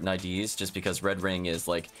with certain IDs, just because Red Ring is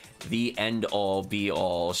like the end-all,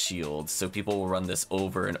 be-all shield. So people will run this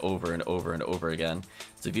over and over and over and over again.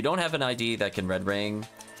 So if you don't have an ID that can Red Ring,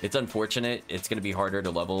 it's unfortunate. It's going to be harder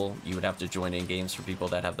to level. You would have to join in games for people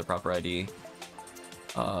that have the proper ID.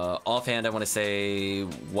 Offhand, I want to say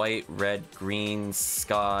white, red, green,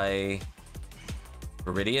 sky,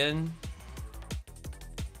 Viridian,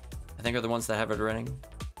 I think are the ones that have it running.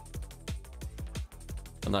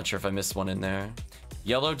 I'm not sure if I missed one in there.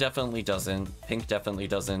 Yellow definitely doesn't. Pink definitely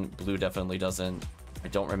doesn't. Blue definitely doesn't. I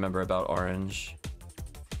don't remember about orange.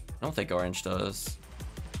 I don't think orange does.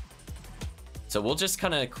 So we'll just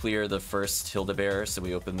kind of clear the first Hilda-Bear so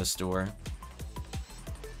we open this door.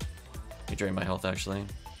 Let me drain my health, actually.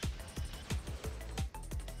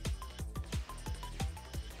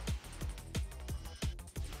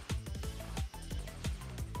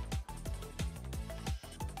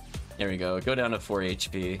 There we go. Go down to 4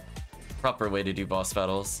 HP. Proper way to do boss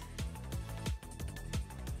battles.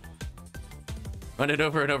 Run it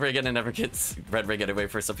over and over again and never gets Red Ring away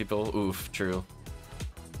for some people. Oof, true.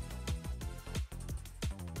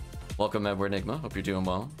 Welcome, Edward Enigma. Hope you're doing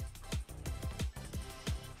well.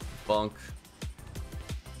 Bonk.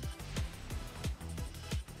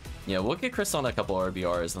 Yeah, we'll get Chris on a couple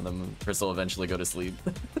RBRs and then Chris will eventually go to sleep.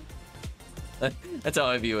 That's how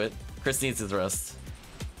I view it. Chris needs his rest.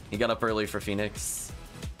 He got up early for Phoenix.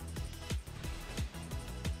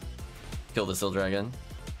 Kill the Seal Dragon.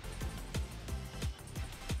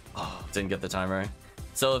 Oh, didn't get the timer.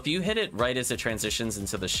 So if you hit it right as it transitions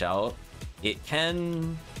into the shout, it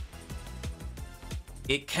can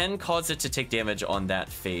cause it to take damage on that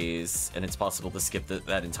phase, and it's possible to skip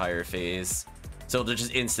that entire phase. So it'll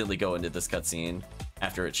just instantly go into this cutscene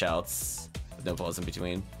after it shouts, with no pause in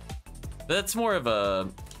between. That's more of a...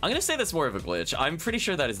 I'm gonna say that's more of a glitch. I'm pretty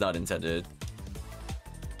sure that is not intended.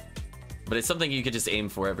 But it's something you could just aim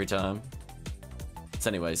for every time. So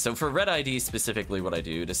anyway, so for Red ID specifically, what I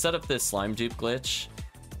do, to set up this slime dupe glitch,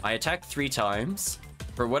 I attack 3 times.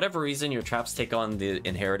 For whatever reason, your traps take on the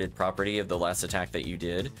inherited property of the last attack that you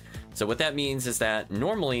did. So what that means is that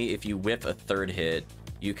normally if you whip a 3rd hit,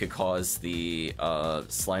 you could cause the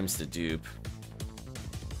slimes to dupe.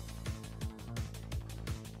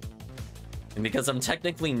 And because I'm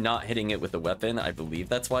technically not hitting it with a weapon, I believe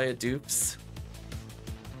that's why it dupes.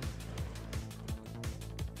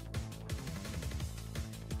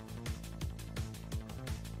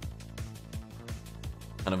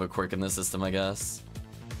 Kind of a quirk in the system, I guess.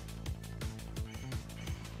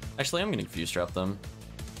 Actually, I'm gonna fuse trap them.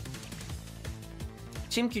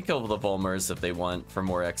 Team can kill the Volmers if they want for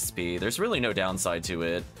more XP. There's really no downside to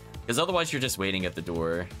it, because otherwise you're just waiting at the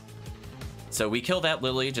door. So we kill that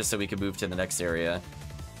Lily just so we can move to the next area.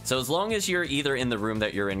 So as long as you're either in the room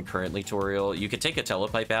that you're in currently, Toriel, you could take a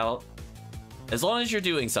telepipe out. As long as you're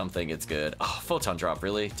doing something, it's good. Oh, photon drop,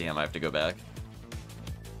 really? Damn, I have to go back.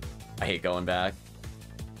 I hate going back.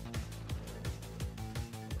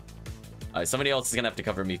 Somebody else is gonna have to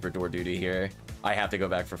cover me for door duty here. I have to go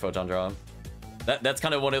back for photon drop. That's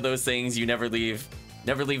kind of one of those things you never leave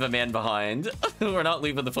a man behind. We're not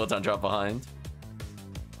leaving the photon drop behind.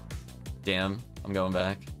 Damn, I'm going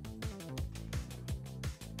back.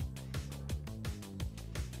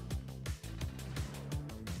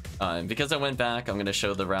 Because I went back, I'm gonna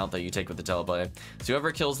show the route that you take with the telepipe. So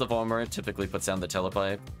whoever kills the Volmer typically puts down the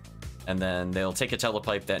telepipe, and then they'll take a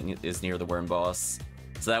telepipe that is near the worm boss.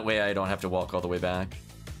 So that way I don't have to walk all the way back.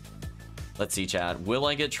 Let's see, chat. Will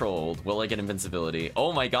I get trolled? Will I get invincibility?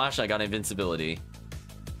 Oh my gosh, I got invincibility.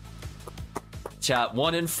 Chat,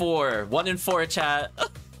 1 in 4. 1 in 4, chat.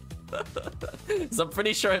 So I'm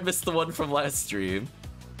pretty sure I missed the one from last stream.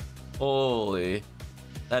 Holy.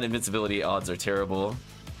 That invincibility odds are terrible.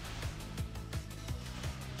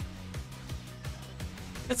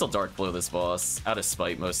 I guess I'll dark blow this boss, out of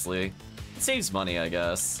spite mostly. It saves money, I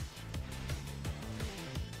guess.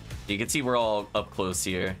 You can see we're all up close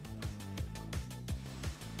here.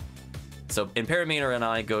 So Imperameter and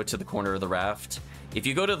I go to the corner of the raft. If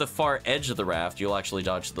you go to the far edge of the raft, you'll actually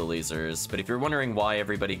dodge the lasers. But if you're wondering why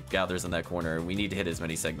everybody gathers in that corner, we need to hit as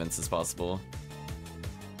many segments as possible.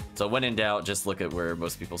 So when in doubt, just look at where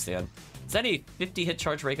most people stand. Is that a 50 hit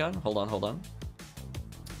charge ray gun? Hold on, hold on.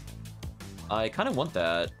 I kind of want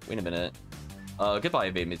that. Wait a minute. Goodbye,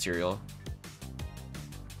 evade material.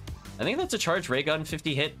 I think that's a charge ray gun,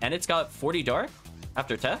 50 hit, and it's got 40 dark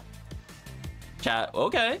after tech. Chat,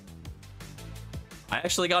 okay. I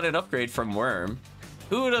actually got an upgrade from Worm.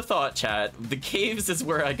 Who would have thought, chat? The caves is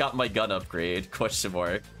where I got my gun upgrade, question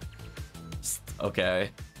mark. Okay.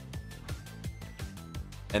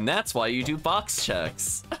 And that's why you do box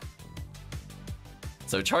checks.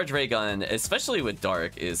 So charge ray gun, especially with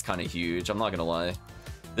dark, is kind of huge, I'm not gonna lie.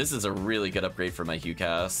 This is a really good upgrade for my Hue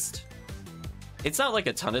cast. It's not like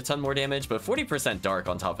a ton more damage, but 40% dark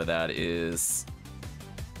on top of that is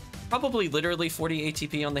probably literally 40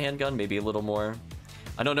 ATP on the handgun, maybe a little more.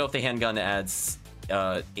 I don't know if the handgun adds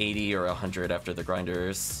 80 or 100 after the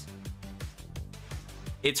grinders.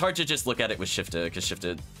 It's hard to just look at it with shifted, because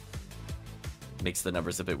shifted makes the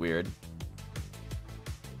numbers a bit weird.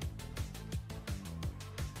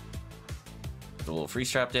 Put a little free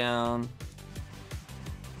strap down.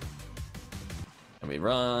 And we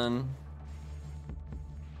run.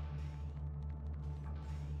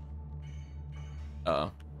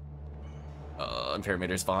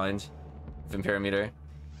 Imperameter's fine. Imperameter.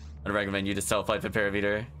 I'd recommend you to self-fight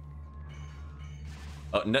Imperameter.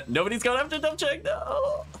 Oh, no, nobody's going after dump check,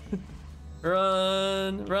 no!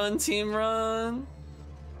 Run, run, team, run.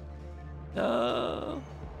 No.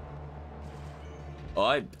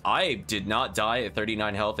 Oh, I did not die at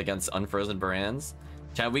 39 health against unfrozen Barans.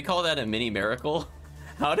 Chat, we call that a mini miracle.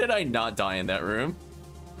 How did I not die in that room?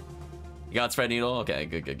 You got spread needle? Okay,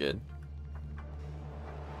 good.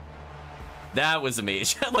 That was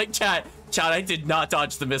amazing. Like, chat, I did not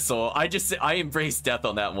dodge the missile. I embraced death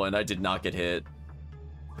on that one. I did not get hit.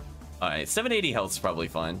 Alright, 780 health is probably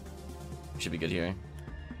fine. Should be good here.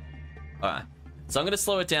 Alright, so I'm gonna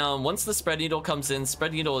slow it down. Once the spread needle comes in,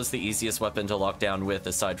 spread needle is the easiest weapon to lock down with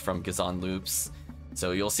aside from Gazan loops.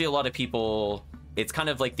 So you'll see a lot of people, it's kind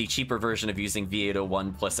of like the cheaper version of using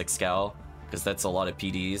V801 plus Excal, because that's a lot of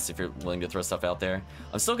PDs if you're willing to throw stuff out there.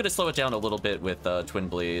 I'm still gonna slow it down a little bit with Twin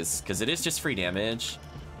Blaze, because it is just free damage.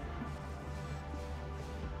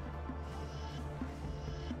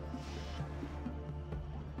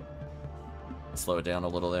 Slow it down a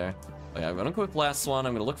little there. Okay, I'm gonna quick last one.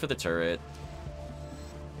 I'm gonna look for the turret.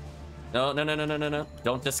 No.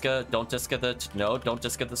 Don't disca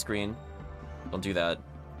the screen. Don't do that.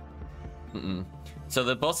 So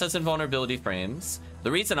the boss has invulnerability frames. The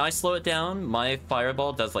reason I slow it down, my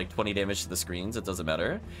fireball does like 20 damage to the screens. It doesn't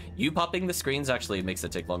matter. You popping the screens actually makes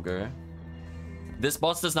it take longer. This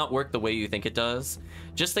boss does not work the way you think it does.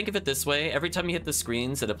 Just think of it this way. Every time you hit the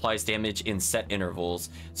screens, it applies damage in set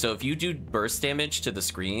intervals. So if you do burst damage to the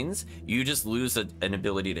screens, you just lose an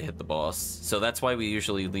ability to hit the boss. So that's why we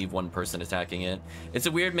usually leave one person attacking it. It's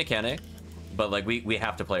a weird mechanic, but like we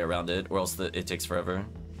have to play around it or else it takes forever.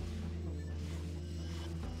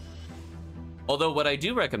 Although what I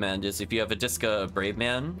do recommend is if you have a Disca Brave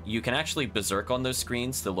Man, you can actually berserk on those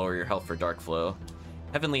screens to lower your health for Dark Flow.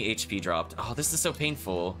 Heavenly HP dropped. Oh, this is so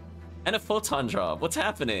painful. And a photon drop. What's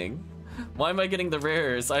happening? Why am I getting the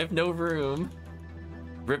rares? I have no room.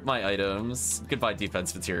 Rip my items. Goodbye,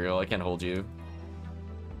 defense material. I can't hold you.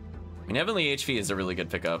 I mean, Heavenly HP is a really good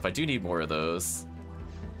pickup. I do need more of those.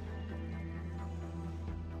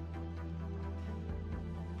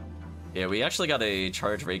 Yeah, we actually got a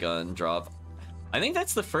charge ray gun drop. I think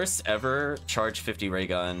that's the first ever charge 50 ray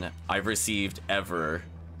gun I've received ever.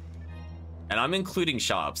 And I'm including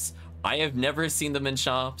shops. I have never seen them in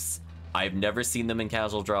shops. I've never seen them in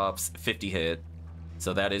casual drops. 50 hit.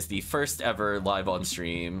 So that is the first ever live on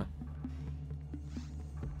stream.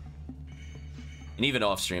 And even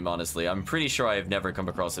off stream, honestly. I'm pretty sure I have never come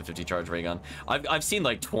across a 50 charge ray gun. I've seen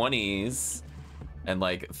like 20s and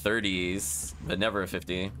like 30s, but never a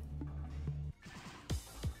 50.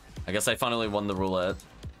 I guess I finally won the roulette.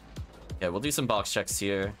 Yeah, we'll do some box checks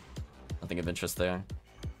here. Nothing of interest there.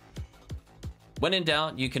 When in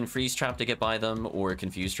doubt, you can freeze trap to get by them or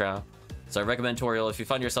confuse trap. So I recommend Toriel, if you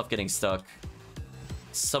find yourself getting stuck,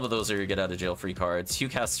 some of those are your get out of jail free cards.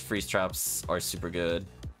 Hucast freeze traps are super good.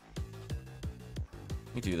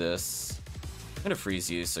 Let me do this. I'm gonna freeze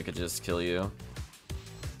you so I could just kill you.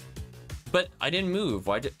 But I didn't move.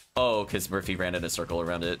 Why did... Oh, because Murphy ran in a circle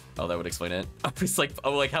around it. Oh, that would explain it. I was like,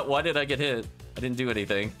 oh, like, how, why did I get hit? I didn't do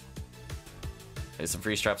anything. Okay, some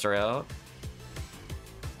freeze traps are out.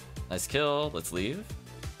 Nice kill. Let's leave.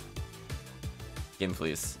 Game,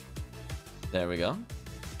 please. There we go.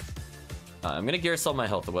 I'm gonna gear sell my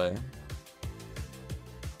health away.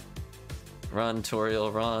 Run,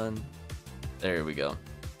 Toriel, run. There we go.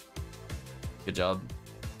 Good job.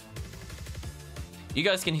 You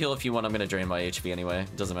guys can heal if you want. I'm gonna drain my HP anyway.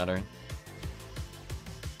 Doesn't matter.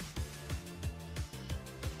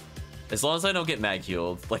 As long as I don't get mag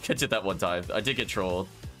healed, like I did that one time. I did get trolled.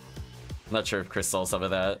 I'm not sure if Chris saw some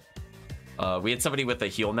of that. We had somebody with a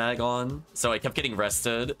heal mag on, so I kept getting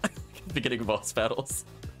rested at the beginning of boss battles.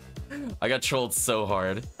 I got trolled so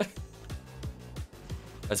hard.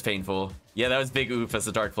 That's painful. Yeah, that was big oof as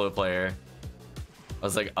a Dark Flow player. I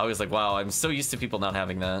was like, wow, I'm so used to people not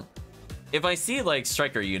having that. If I see like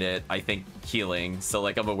striker unit, I think healing, so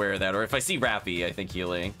like I'm aware of that. Or if I see Rappy, I think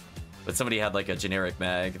healing. But somebody had like a generic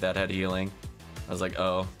mag that had healing. I was like,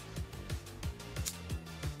 oh.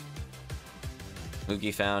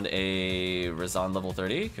 Moogie found a Razan level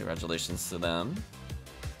 30. Congratulations to them.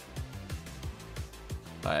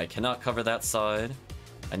 I cannot cover that side.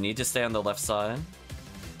 I need to stay on the left side.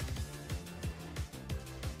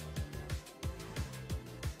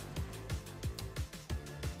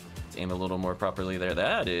 Let's aim a little more properly there.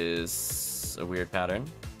 That is a weird pattern.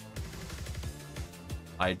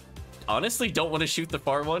 I honestly don't want to shoot the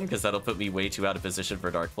far one because that'll put me way too out of position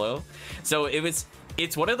for Dark Flow. So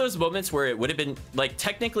it's one of those moments where it would have been like,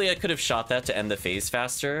 technically I could have shot that to end the phase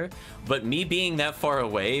faster, but me being that far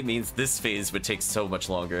away means this phase would take so much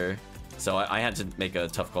longer. So I had to make a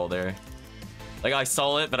tough call there. Like I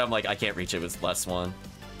saw it, but I'm like, I can't reach it with less one.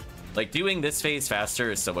 Like doing this phase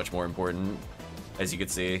faster is so much more important, as you can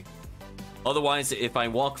see. Otherwise, if I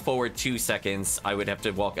walk forward 2 seconds, I would have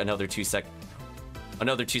to walk another 2 seconds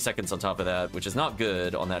on top of that, which is not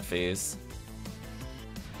good on that phase.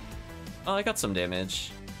 Oh, I got some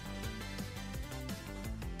damage.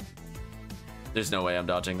 There's no way I'm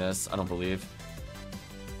dodging this. I don't believe.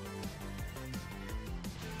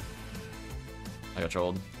 I got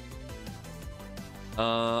trolled.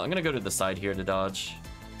 I'm gonna go to the side here to dodge.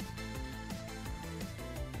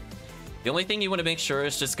 The only thing you want to make sure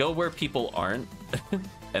is just go where people aren't.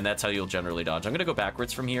 And that's how you'll generally dodge. I'm gonna go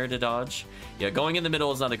backwards from here to dodge. Yeah, going in the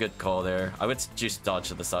middle is not a good call there. I would just dodge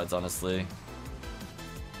to the sides, honestly.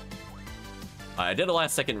 I did a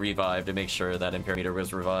last second revive to make sure that Imperator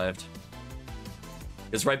was revived.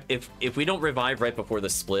 Because if we don't revive right before the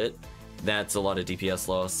split, that's a lot of DPS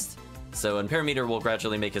lost. So Imperator will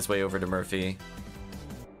gradually make his way over to Murphy.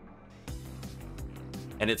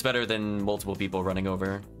 And it's better than multiple people running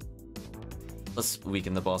over. Let's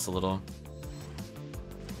weaken the boss a little.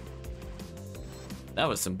 That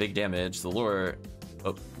was some big damage. The lure...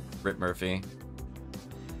 Oh, rip Murphy.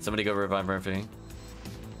 Somebody go revive Murphy.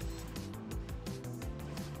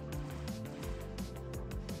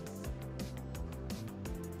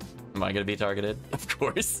 Am I gonna be targeted? Of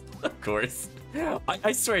course. Of course.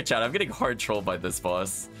 I swear, chat, I'm getting hard trolled by this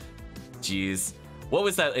boss. Jeez. What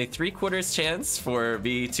was that? A 3/4 chance for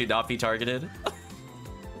me to not be targeted?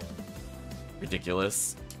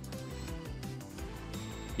 Ridiculous.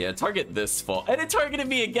 Yeah, target this fall. And it targeted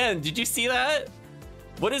me again. Did you see that?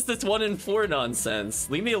 What is this 1 in 4 nonsense?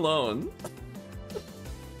 Leave me alone.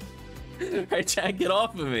 Alright, chat, get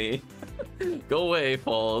off of me. Go away,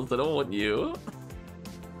 Falls. I don't want you.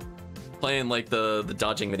 Playing like the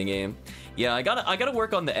dodging minigame. Yeah, I gotta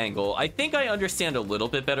work on the angle. I think I understand a little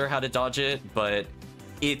bit better how to dodge it, but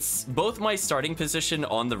it's both my starting position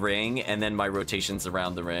on the ring and then my rotations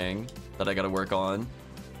around the ring that I gotta work on.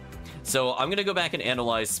 So I'm gonna go back and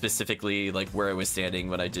analyze specifically like where I was standing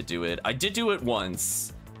when I did do it. I did do it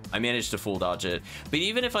once. I managed to full dodge it. But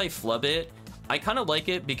even if I flub it, I kind of like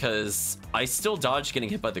it because I still dodge getting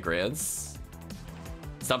hit by the Grants.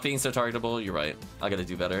 Stop being so targetable. You're right. I gotta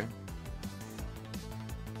do better.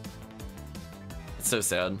 It's so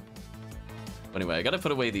sad. Anyway, I gotta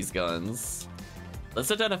put away these guns. Let's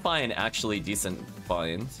identify an actually decent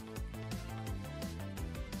find.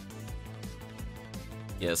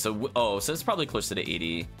 Yeah, so... Oh, so it's probably closer to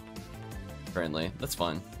 80 currently. That's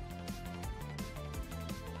fine.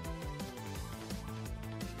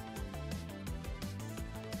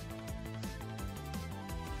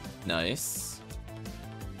 Nice.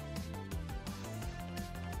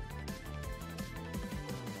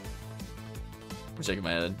 I'm shaking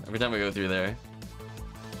my head every time I go through there.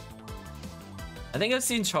 I think I've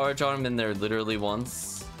seen Charge Arm in there literally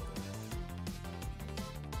once.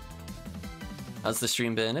 How's the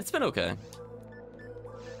stream been? It's been okay.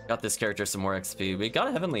 Got this character some more XP. We got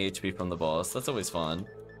a heavenly HP from the boss. That's always fun.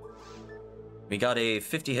 We got a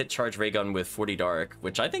 50 hit charge ray gun with 40 dark,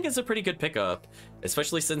 which I think is a pretty good pickup,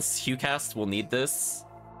 especially since Huecast will need this.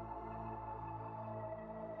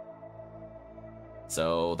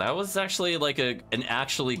 So that was actually like an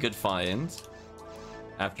actually good find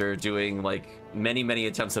after doing like many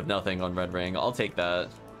attempts of nothing on Red Ring. I'll take that.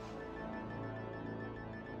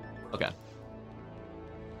 Okay.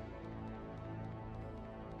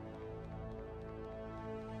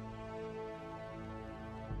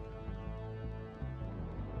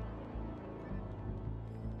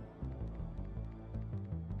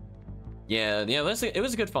 Yeah, it was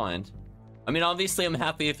a good find. I mean, obviously I'm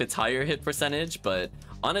happy if it's higher hit percentage, but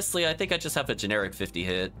honestly, I think I just have a generic 50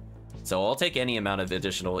 hit. So I'll take any amount of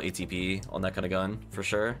additional ATP on that kind of gun for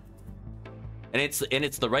sure. And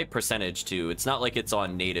it's the right percentage too. It's not like it's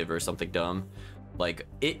on native or something dumb. Like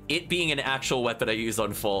it being an actual weapon I use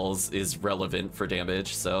on falls is relevant for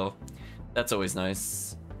damage, so that's always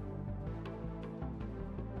nice.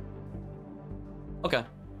 Okay.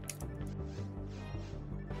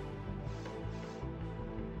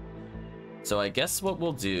 So I guess what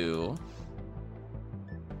we'll do...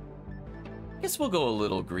 I guess we'll go a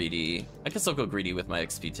little greedy. I guess I'll go greedy with my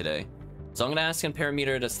XP today. So I'm gonna ask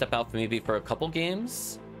Parameter to step out maybe for a couple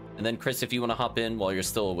games. And then Chris, if you want to hop in while you're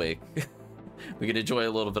still awake, we can enjoy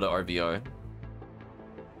a little bit of RBR.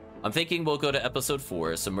 I'm thinking we'll go to episode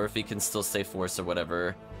 4, so Murphy can still stay force or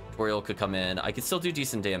whatever. Toriel could come in. I could still do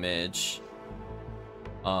decent damage.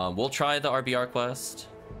 We'll try the RBR quest.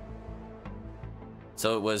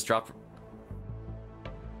 So it was drop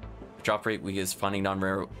rate week is finding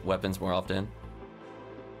non-rare weapons more often.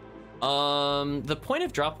 The point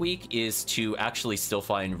of drop week is to actually still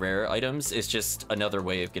find rare items. It's just another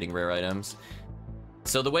way of getting rare items.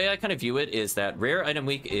 So the way I kind of view it is that rare item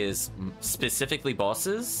week is specifically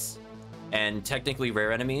bosses and technically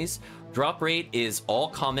rare enemies. Drop rate is all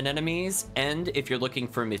common enemies, and if you're looking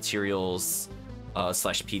for materials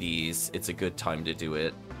slash PDs, it's a good time to do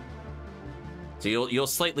it. So you'll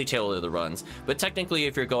slightly tailor the runs, but technically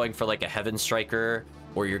if you're going for like a Heaven Striker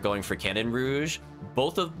or you're going for Cannon Rouge,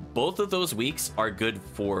 both of those weeks are good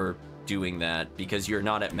for doing that because you're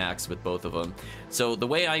not at max with both of them. So the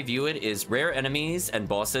way I view it is rare enemies and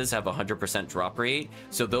bosses have 100% drop rate,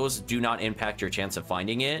 so those do not impact your chance of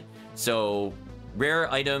finding it. So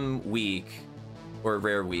rare item week or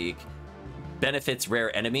rare week benefits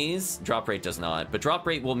rare enemies, drop rate does not, but drop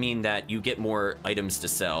rate will mean that you get more items to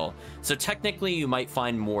sell. So technically you might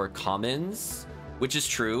find more commons, which is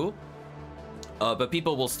true, but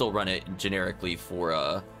people will still run it generically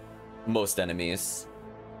for most enemies.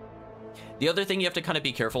 The other thing you have to kind of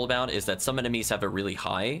be careful about is that some enemies have a really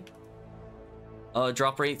high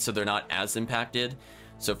drop rate, so they're not as impacted.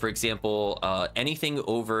 So for example, anything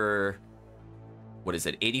over, what is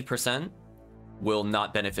it, 80%? Will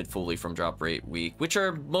not benefit fully from drop rate week, which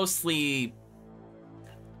are mostly,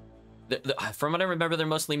 from what I remember, they're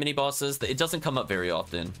mostly mini bosses. It doesn't come up very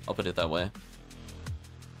often, I'll put it that way.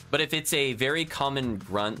 But if it's a very common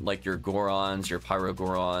grunt, like your Gorons, your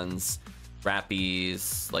Pyrogorons,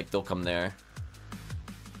 Rappies, like they'll come there.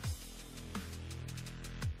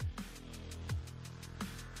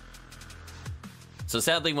 So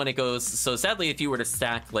sadly, when it goes, sadly, if you were to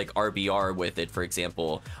stack like RBR with it, for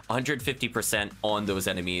example, 150% on those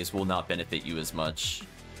enemies will not benefit you as much.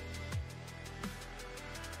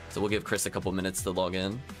 So we'll give Chris a couple minutes to log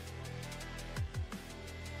in.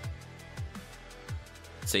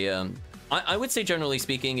 So yeah, I would say generally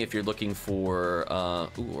speaking, if you're looking for,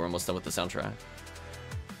 ooh, we're almost done with the soundtrack.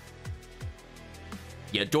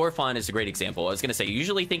 Yeah, Dorfon is a great example. I was gonna say,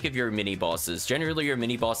 usually think of your mini bosses. Generally, your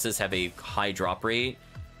mini bosses have a high drop rate,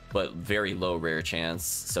 but very low rare chance.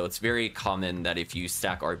 So it's very common that if you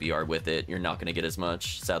stack RBR with it, you're not gonna get as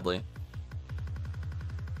much, sadly.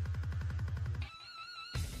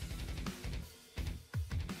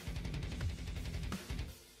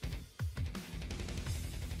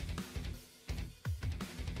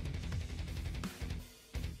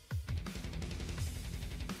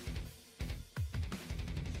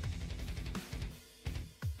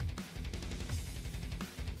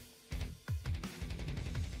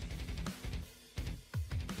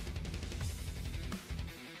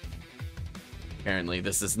 Apparently,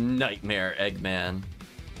 this is Nightmare Eggman.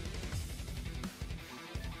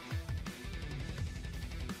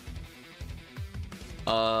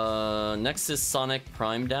 Next is Sonic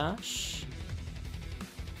Prime Dash.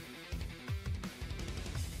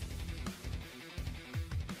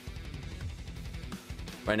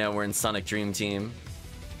 Right now, we're in Sonic Dream Team.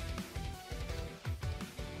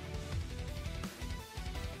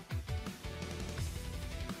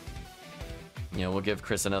 Yeah, we'll give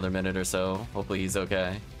Chris another minute or so. Hopefully he's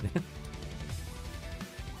okay.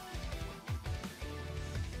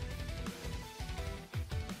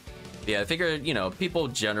 Yeah, I figured, you know, people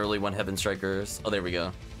generally want Heaven Strikers. Oh, there we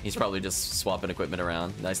go. He's probably just swapping equipment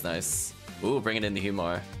around. Nice, nice. Ooh, bringing in the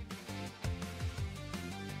Humor.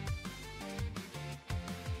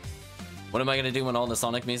 What am I gonna do when all the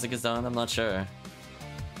Sonic music is done? I'm not sure.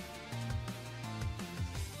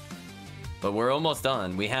 But we're almost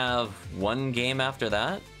done. We have one game after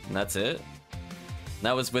that, and that's it. And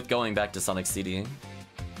that was with going back to Sonic CD.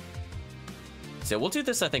 So we'll do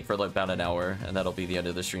this, I think, for like about an hour, and that'll be the end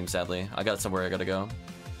of the stream, sadly. I got somewhere I gotta go.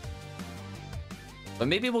 But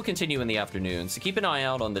maybe we'll continue in the afternoon, so keep an eye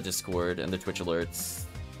out on the Discord and the Twitch alerts.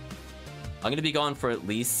 I'm gonna be gone for at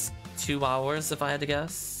least 2 hours, if I had to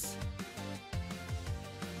guess.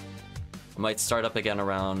 I might start up again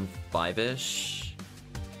around 5-ish.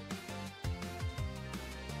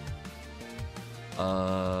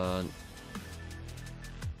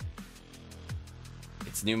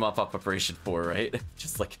 It's new mop-up operation 4, right?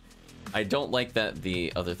 Just like, I don't like that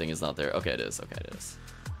the other thing is not there. Okay, it is. Okay, it is.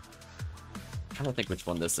 I'm trying to think which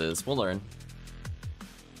one this is. We'll learn.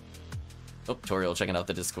 Oh, Toriel checking out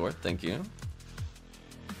the Discord. Thank you.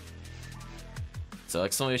 So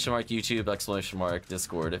exclamation mark YouTube, exclamation mark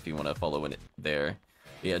Discord if you want to follow it there.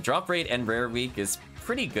 Yeah, drop rate and rare week is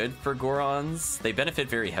pretty good for Gorons. They benefit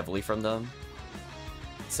very heavily from them.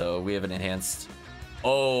 So we have an enhanced...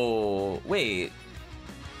 Oh, wait.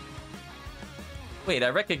 Wait, I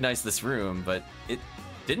recognize this room, but it...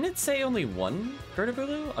 Didn't it say only one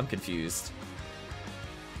Gertabulu? I'm confused.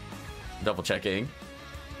 Double checking.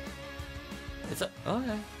 It's a...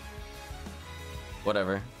 Okay.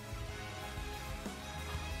 Whatever.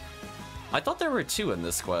 I thought there were 2 in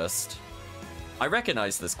this quest. I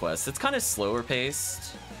recognize this quest. It's kind of slower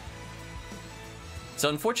paced. So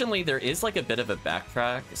unfortunately, there is like a bit of a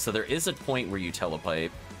backtrack. So there is a point where you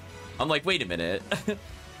telepipe. I'm like, wait a minute.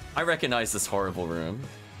 I recognize this horrible room.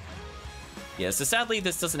 Yeah, so sadly,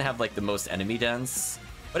 this doesn't have like the most enemy dense.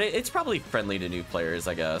 But it's probably friendly to new players,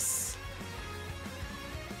 I guess.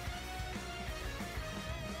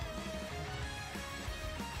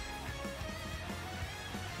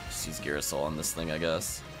 Just use Girasol on this thing, I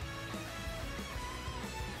guess.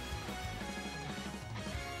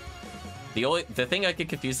 The thing I get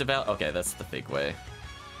confused about... Okay, that's the fake way.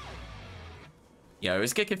 Yeah, I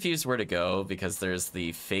always get confused where to go because there's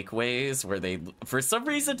the fake ways where they, for some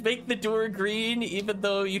reason, make the door green even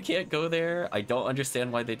though you can't go there. I don't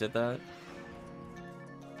understand why they did that.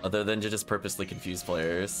 Other than to just purposely confuse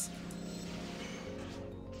players.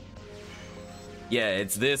 Yeah,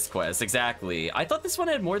 it's this quest, exactly. I thought this one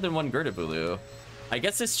had more than one Gertabulu. I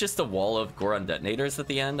guess it's just a wall of Goron detonators at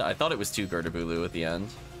the end. I thought it was 2 Gertabulu at the end.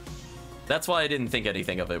 That's why I didn't think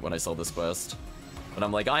anything of it when I saw this quest. But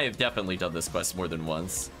I'm like, I have definitely done this quest more than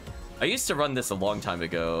once. I used to run this a long time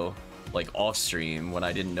ago, like off stream, when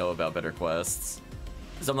I didn't know about better quests.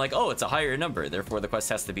 Because I'm like, oh, it's a higher number, therefore the quest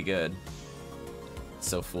has to be good.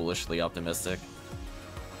 So foolishly optimistic.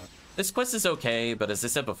 This quest is okay, but as I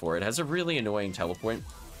said before, it has a really annoying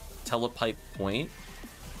telepipe point.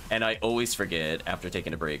 And I always forget after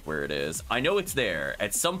taking a break where it is. I know it's there.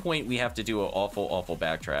 At some point, we have to do an awful, awful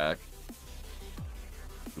backtrack.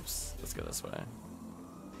 Oops, let's go this way.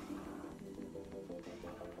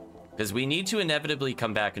 Because we need to inevitably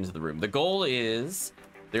come back into the room. The goal is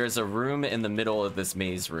there's a room in the middle of this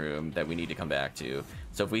maze room that we need to come back to.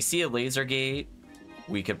 So if we see a laser gate,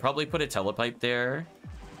 we could probably put a telepipe there,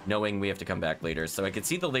 knowing we have to come back later. So I can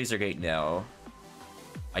see the laser gate now.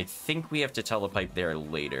 I think we have to telepipe there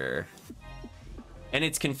later. And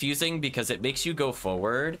it's confusing because it makes you go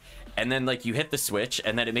forward and then like you hit the switch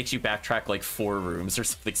and then it makes you backtrack like 4 rooms or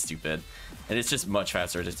something stupid. And it's just much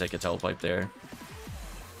faster to take a telepipe there.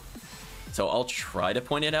 So I'll try to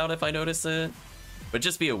point it out if I notice it, but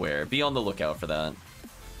just be aware, be on the lookout for that.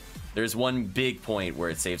 There's one big point where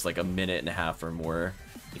it saves like a minute and a half or more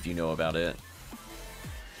if you know about it.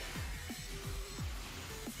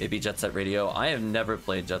 Maybe Jet Set Radio. I have never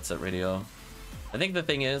played Jet Set Radio. I think the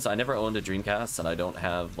thing is, I never owned a Dreamcast, and I don't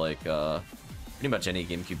have, like, pretty much any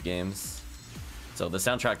GameCube games. So the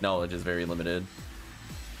soundtrack knowledge is very limited.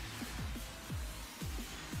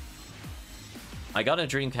 I got a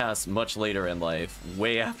Dreamcast much later in life,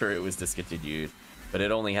 way after it was discontinued, but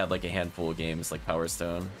it only had like a handful of games like Power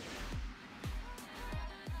Stone.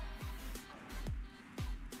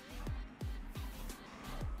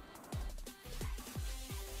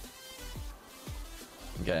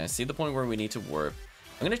 Okay, I see the point where we need to warp.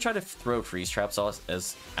 I'm gonna try to throw freeze traps out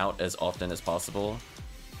as often as possible,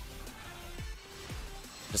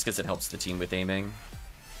 just because it helps the team with aiming.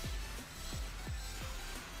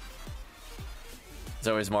 It's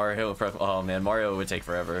always Mario. Oh man, Mario would take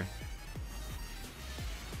forever.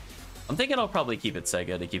 I'm thinking I'll probably keep it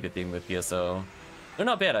Sega to keep it themed with PSO. They're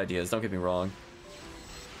not bad ideas, don't get me wrong.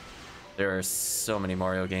 There are so many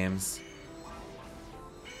Mario games.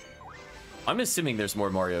 I'm assuming there's more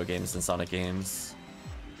Mario games than Sonic games.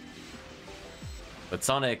 But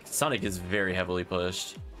Sonic is very heavily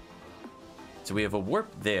pushed. So we have a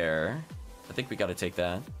warp there. I think we gotta take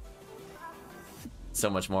that. So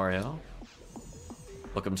much Mario.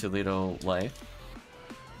 Welcome to Little Life.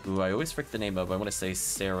 Ooh, I always frick the name of. I want to say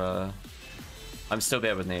Sarah. I'm so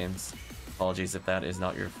bad with names. Apologies if that is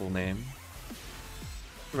not your full name.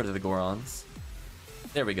 Get rid of the Gorons.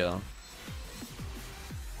 There we go.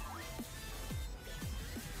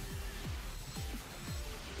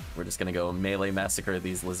 We're just gonna go melee massacre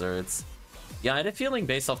these lizards. Yeah, I had a feeling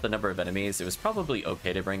based off the number of enemies, it was probably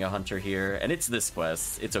okay to bring a hunter here. And it's this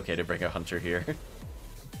quest. It's okay to bring a hunter here.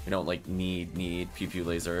 We don't like need pew pew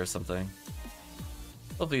laser or something.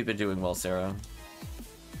 Hopefully you've been doing well, Sarah.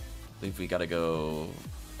 I believe we gotta go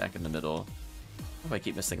back in the middle. Oh, I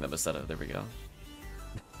keep missing the Masetta. There we go.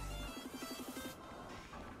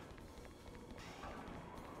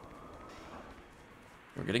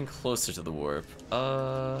 We're getting closer to the warp.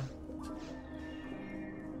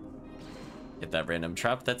 Get that random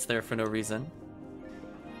trap that's there for no reason.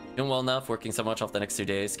 Doing well enough, working so much off the next 2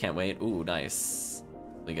 days. Can't wait. Ooh, nice.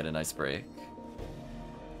 We get a nice break.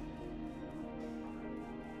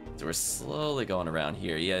 So we're slowly going around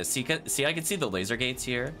here. Yeah, see, I can see the laser gates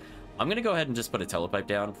here. I'm gonna go ahead and just put a telepipe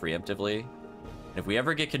down preemptively. And if we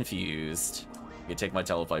ever get confused, we can take my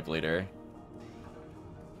telepipe later.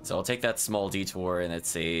 So I'll take that small detour and it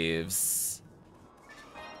saves...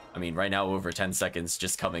 I mean, right now over 10 seconds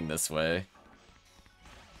just coming this way.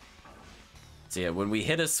 So yeah, when we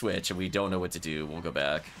hit a switch and we don't know what to do, we'll go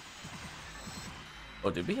back. Oh,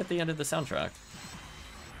 did we hit the end of the soundtrack?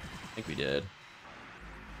 I think we did.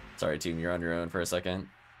 Sorry, team, you're on your own for a second.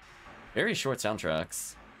 Very short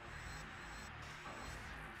soundtracks.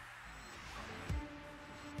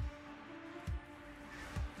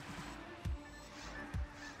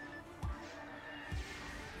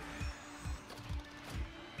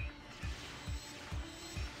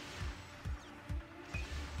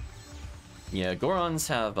 Yeah, Gorons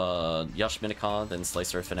have Yash Minikon, then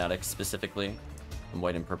Slicer Fanatic specifically. And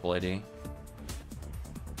white and purple ID.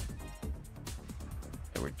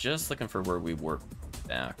 And we're just looking for where we work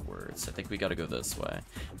backwards. I think we gotta go this way.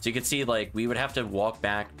 So you can see, like, we would have to walk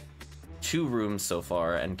back 2 rooms so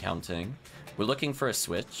far and counting. We're looking for a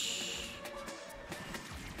switch.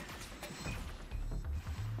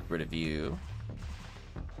 Rid of view.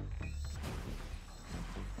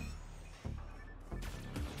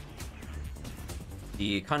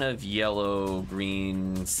 The kind of yellow,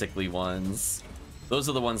 green, sickly ones. Those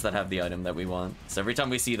are the ones that have the item that we want. So every time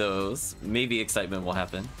we see those, maybe excitement will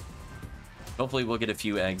happen. Hopefully we'll get a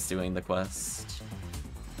few eggs doing the quest.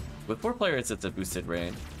 With 4 players, it's a boosted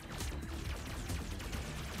range.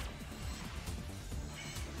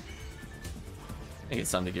 I think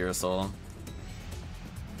it's time to Girasol.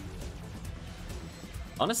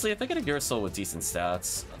 Honestly, if I get a Girasol with decent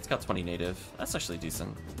stats, it's got 20 native. That's actually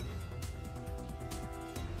decent.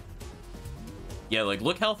 Yeah, like,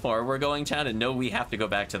 look how far we're going, chat, and know we have to go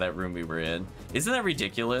back to that room we were in. Isn't that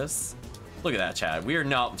ridiculous? Look at that, chat. We are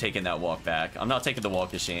not taking that walk back. I'm not taking the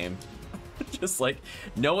walk of shame. Just, like,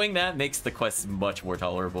 knowing that makes the quest much more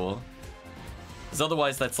tolerable. Because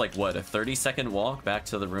otherwise, that's, like, what, a 30-second walk back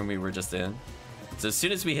to the room we were just in? So as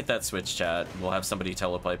soon as we hit that switch, chat, we'll have somebody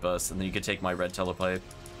telepipe us, and then you could take my red telepipe.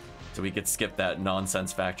 So we could skip that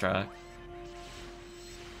nonsense backtrack.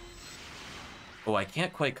 Oh, I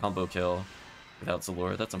can't quite combo kill without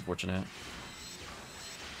Zalor. That's unfortunate.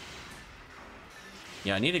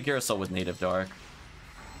 Yeah, I need a Girasol with native dark.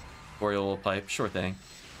 Boreal pipe, sure thing.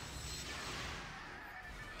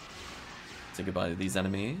 Say goodbye to these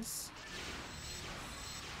enemies.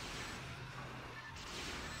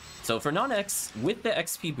 So for non-X, with the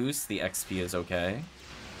XP boost, the XP is okay.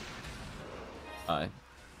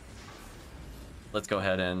 Let's go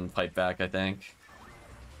ahead and pipe back, I think.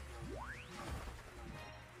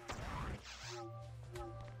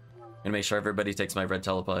 Gonna make sure everybody takes my red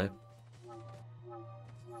telepipe.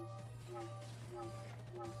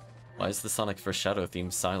 Why is the Sonic for Shadow theme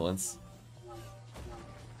silence?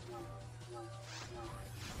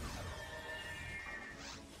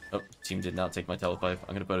 Oh, team did not take my telepipe.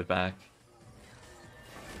 I'm gonna put it back.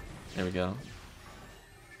 There we go.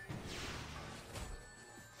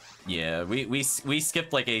 Yeah, we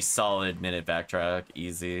skipped like a solid minute backtrack,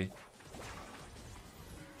 easy.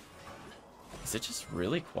 Is it just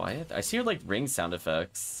really quiet? I hear like ring sound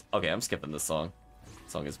effects. Okay, I'm skipping this song.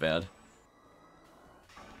 This song is bad.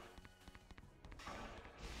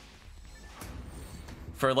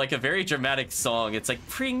 For like a very dramatic song, it's like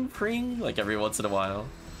pring pring like every once in a while.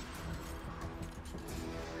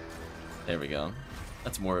 There we go.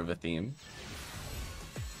 That's more of a theme.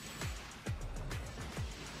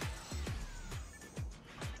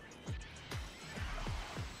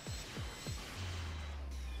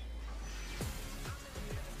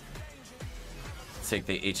 Take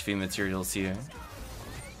the HV materials here.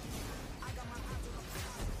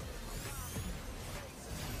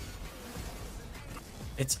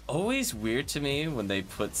 It's always weird to me when they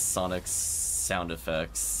put Sonic's sound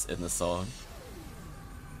effects in the song.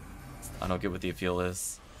 I don't get what the appeal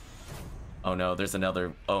is. Oh no, there's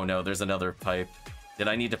another. Oh no, there's another pipe. Did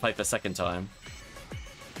I need to pipe a second time?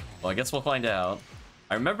 Well, I guess we'll find out.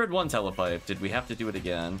 I remembered one telepipe. Did we have to do it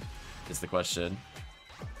again? Is the question.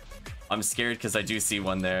 I'm scared because I do see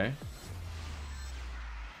one there.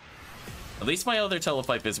 At least my other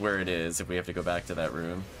telepipe is where it is if we have to go back to that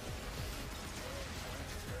room.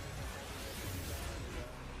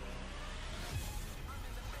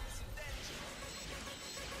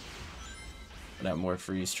 Put out more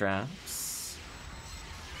freeze traps.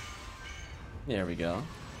 There we go.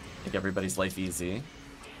 Make everybody's life easy.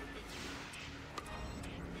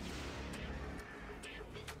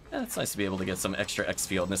 Yeah, it's nice to be able to get some extra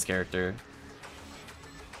XP on this character.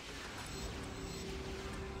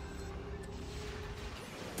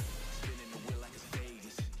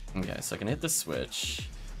 Okay, so I can hit the switch.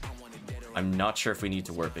 I'm not sure if we need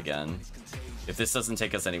to warp again. If this doesn't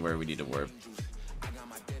take us anywhere, we need to warp.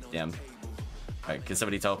 Damn. Alright, can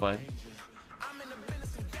somebody teleport?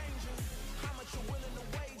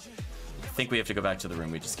 I think we have to go back to the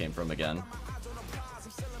room we just came from again.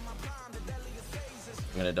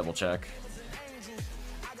 I'm gonna double check.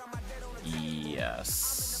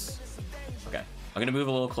 Yes. Okay. I'm gonna move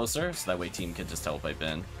a little closer so that way team can just telepipe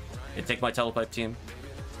in. Okay, take my telepipe, team.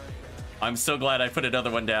 I'm so glad I put another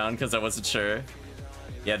one down because I wasn't sure.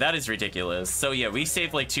 Yeah, that is ridiculous. So yeah, we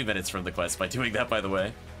saved like 2 minutes from the quest by doing that, by the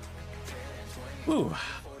way. Whew.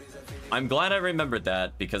 I'm glad I remembered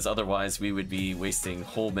that because otherwise we would be wasting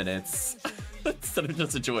whole minutes instead of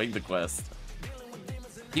just enjoying the quest.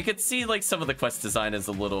 You could see like some of the quest design is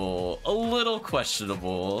a little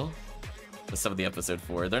questionable with some of the episode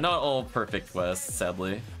 4. They're not all perfect quests,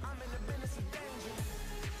 sadly.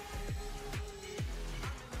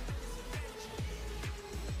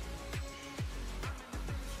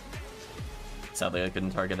 Sadly, I couldn't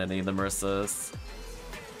target any of the Marissa's.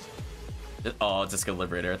 Oh, Disco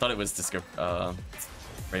Liberator. I thought it was Disco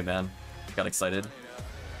Rayman. Got excited.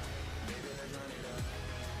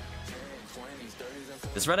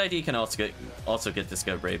 This red ID can also get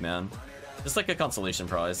Disco Rayman. Just like a consolation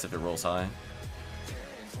prize if it rolls high.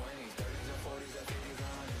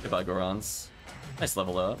 Goodbye, Gorons. Nice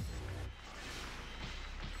level up.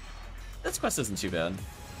 This quest isn't too bad.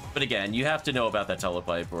 But again, you have to know about that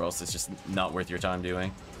telepipe or else it's just not worth your time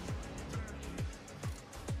doing.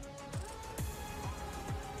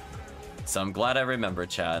 So I'm glad I remembered,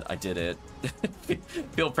 chat. I did it.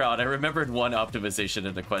 Feel proud. I remembered one optimization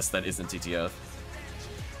in a quest that isn't TTF.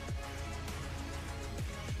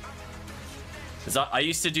 Because I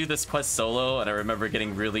used to do this quest solo, and I remember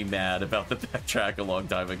getting really mad about the backtrack a long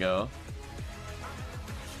time ago.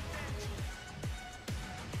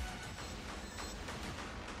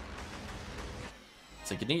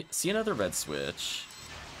 So can you see another red switch?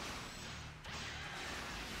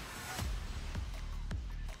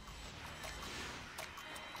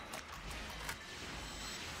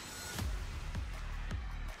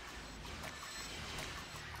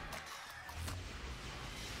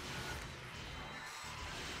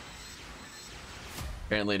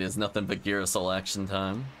 Apparently it is nothing but Girasol action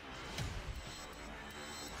time.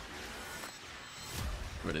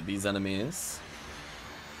 Get rid of these enemies.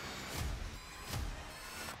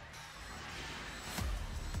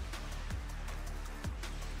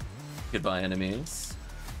 Goodbye, enemies.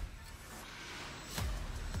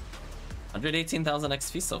 118,000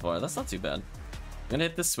 XP so far. That's not too bad. I'm gonna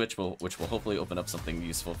hit this switch, which will hopefully open up something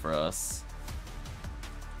useful for us.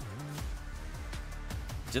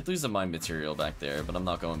 Did lose a mine material back there, but I'm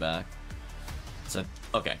not going back. So,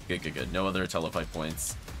 okay, good. No other telepipe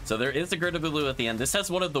points. So there is a Gertabulu at the end. This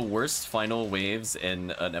has one of the worst final waves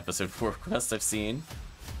in an episode 4 quest I've seen.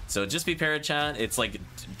 So just be prepared, chat. It's like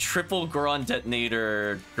triple Goron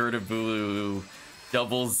detonator, Gertabulu,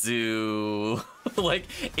 double zoo. Like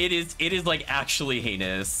it is like actually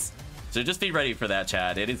heinous. So just be ready for that,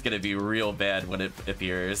 chat. It is gonna be real bad when it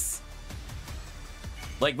appears.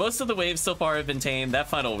 Like most of the waves so far have been tame. That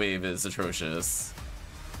final wave is atrocious.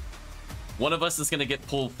 One of us is gonna get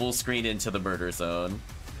pulled full screen into the murder zone.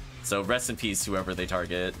 So rest in peace, whoever they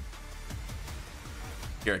target.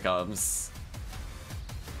 Here it comes.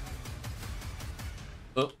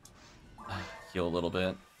 Oh, heal a little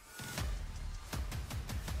bit.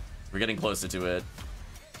 We're getting closer to it.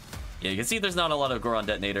 Yeah, you can see there's not a lot of Goron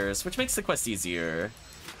detonators, which makes the quest easier.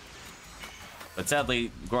 But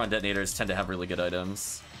sadly, Goron detonators tend to have really good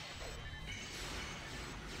items.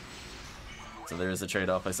 So there is a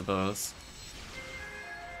trade-off, I suppose.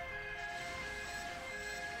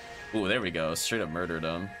 Ooh, there we go. Straight up murdered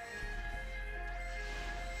him.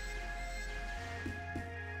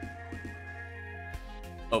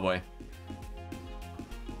 Oh boy.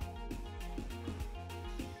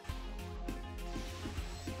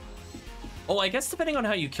 Oh, I guess depending on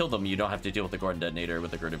how you kill them, you don't have to deal with the Goron detonator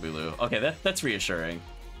with the Gertabulu. Okay, that's reassuring.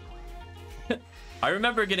 I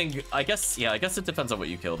remember getting... I guess it depends on what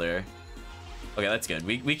you kill there. Okay, that's good.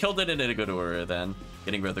 We killed it in a good order then.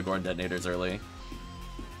 Getting rid of the Goron detonators early.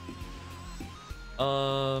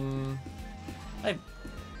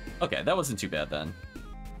 Okay, that wasn't too bad then.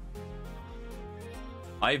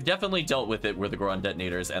 I've definitely dealt with it where the Goron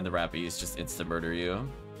detonators and the Rappies just instant murder you.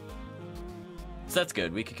 So that's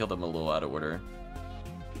good. We could kill them a little out of order.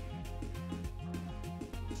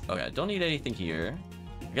 Okay, don't need anything here.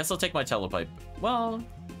 I guess I'll take my telepipe. Well,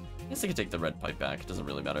 I guess I could take the red pipe back. It doesn't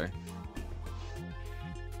really matter.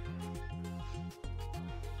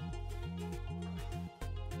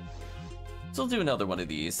 So we'll do another one of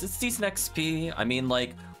these. It's decent XP. I mean,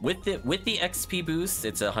 like, with the XP boost,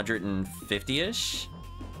 it's 150-ish.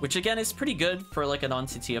 Which, again, is pretty good for, like, a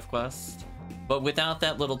non-TTF quest. But without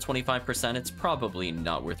that little 25%, it's probably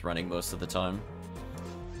not worth running most of the time.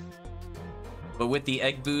 But with the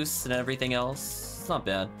egg boost and everything else, it's not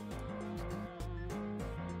bad.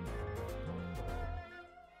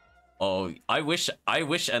 Oh, I wish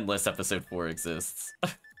Endless Episode 4 exists.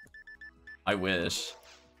 I wish.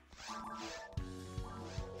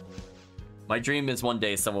 My dream is one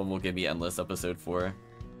day someone will give me Endless Episode 4.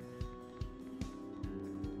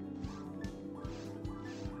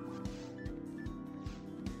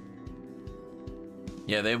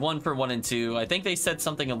 Yeah, they have one for 1 and 2. I think they said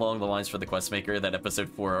something along the lines for the quest maker that episode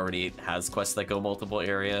 4 already has quests that go multiple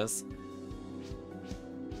areas.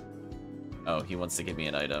 Oh, he wants to give me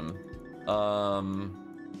an item. Oh,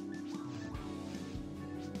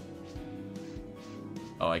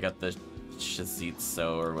 I got the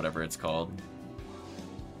Shizitsu or whatever it's called.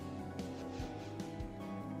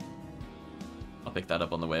 I'll pick that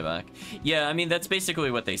up on the way back. Yeah, I mean, that's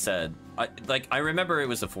basically what they said. I remember it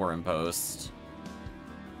was a forum post.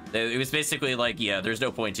 It was basically like, yeah, there's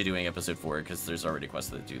no point to doing episode 4 because there's already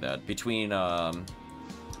quests that do that. Between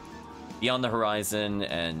Beyond the Horizon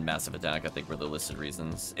and Massive Attack, I think were the listed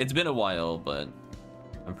reasons. It's been a while, but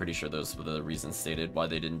I'm pretty sure those were the reasons stated why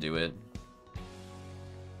they didn't do it.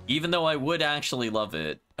 Even though I would actually love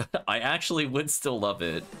it. I actually would still love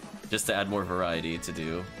it, just to add more variety to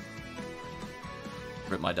do.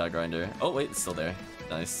 Rip my die grinder. Oh wait, it's still there.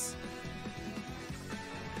 Nice.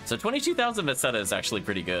 So 22,000 Meseta is actually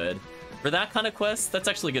pretty good. For that kind of quest, that's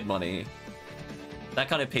actually good money. That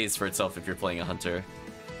kind of pays for itself if you're playing a hunter.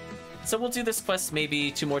 So we'll do this quest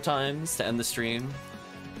maybe 2 more times to end the stream.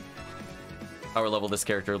 Power level this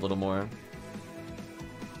character a little more.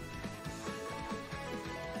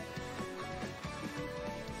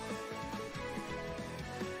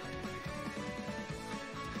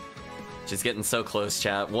 She's getting so close,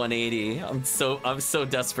 chat. 180. I'm so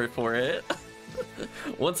desperate for it.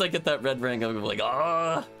 Once I get that red ring, I'm gonna be like,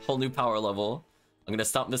 ah, whole new power level. I'm gonna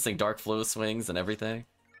stop missing dark flow swings and everything.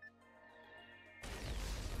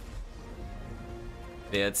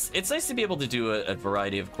 Yeah, it's nice to be able to do a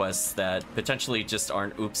variety of quests that potentially just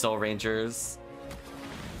aren't Oops-all Rangers.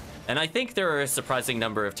 And I think there are a surprising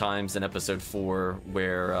number of times in episode 4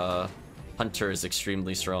 where Hunter is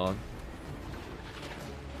extremely strong.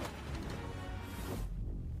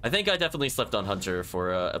 I think I definitely slept on Hunter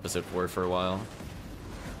for episode 4 for a while.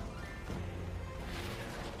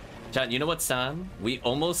 Chat, you know what's sad? We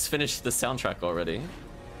almost finished the soundtrack already.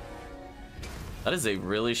 That is a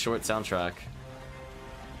really short soundtrack.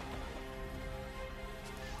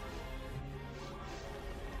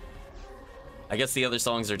 I guess the other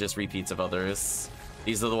songs are just repeats of others.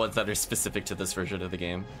 These are the ones that are specific to this version of the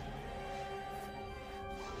game.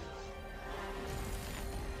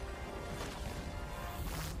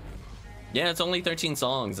 Yeah, it's only 13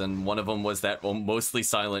 songs, and one of them was that mostly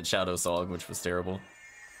silent Shadow song, which was terrible.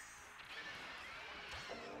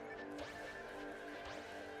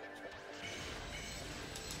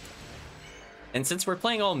 And since we're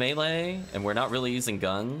playing all melee, and we're not really using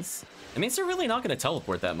guns, it means they're really not going to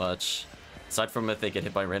teleport that much, aside from if they get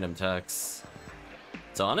hit by random attacks.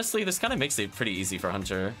 So honestly, this kind of makes it pretty easy for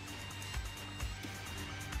Hunter.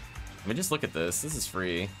 I mean, just look at this. This is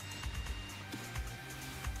free.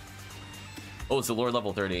 Oh, it's a lore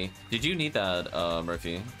level 30. Did you need that,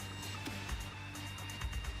 Murphy?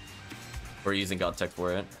 Or using God Tech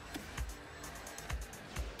for it?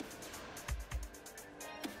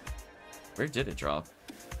 Where did it drop?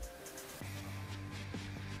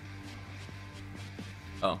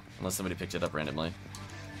 Oh, unless somebody picked it up randomly.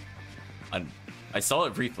 I saw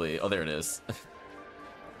it briefly. Oh, there it is. I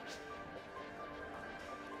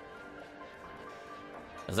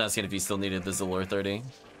was asking if you still needed the Zalor 30.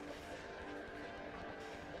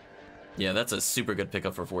 Yeah, that's a super good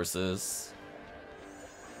pickup for forces.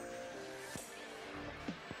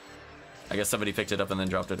 I guess somebody picked it up and then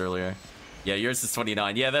dropped it earlier. Yeah, yours is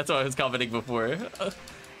 29. Yeah, that's what I was commenting before.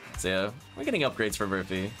 So yeah, we're getting upgrades for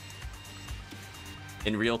Murphy.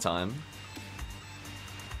 In real time.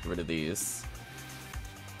 Get rid of these.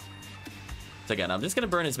 So again, I'm just gonna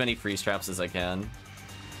burn as many freeze traps as I can.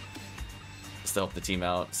 Just to help the team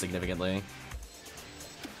out significantly.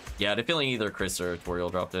 Yeah, I had a feeling either Chris or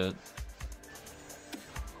Toriel dropped it.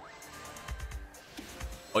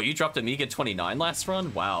 Oh, you dropped a Meek at 29 last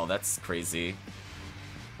run? Wow, that's crazy.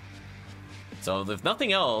 So if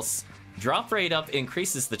nothing else, drop rate up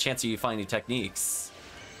increases the chance of you finding techniques.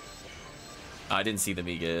 I didn't see the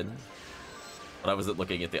Meegid, but I wasn't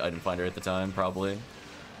looking at the item finder at the time, probably.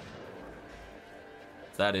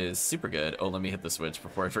 That is super good. Oh, let me hit the switch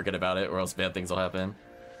before I forget about it, or else bad things will happen.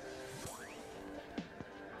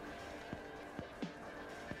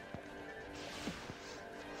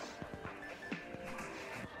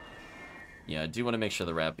 Yeah, I do want to make sure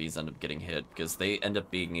the rat bees end up getting hit, because they end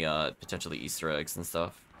up being potentially Easter eggs and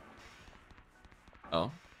stuff.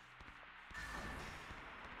 Oh.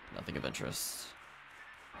 Nothing of interest.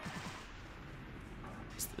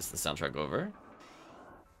 Is the soundtrack over?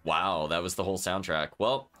 Wow, that was the whole soundtrack.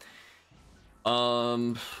 Well,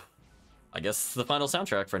 I guess it's the final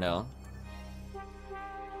soundtrack for now.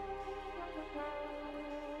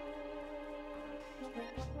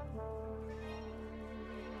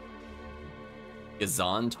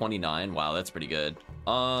 Gazan 29. Wow, that's pretty good.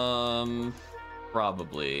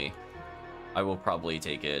 Probably. I will probably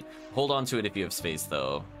take it. Hold on to it if you have space,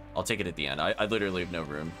 though. I'll take it at the end. I literally have no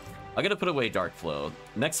room. I'm gonna put away Dark Flow.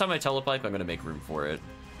 Next time I telepipe, I'm gonna make room for it.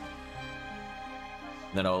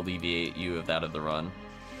 Then I'll alleviate you of that of the run.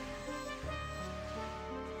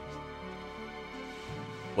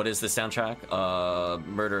 What is the soundtrack?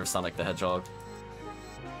 Murder of Sonic the Hedgehog.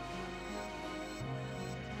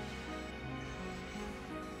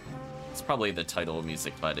 It's probably the title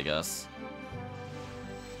music fight, I guess.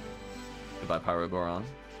 Goodbye, Pyrogoron.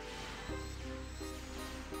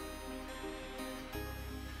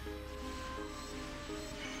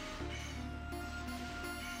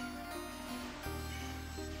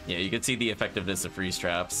 Yeah, you can see the effectiveness of freeze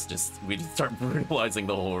traps. We just start brutalizing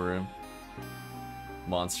the whole room.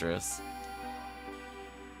 Monstrous.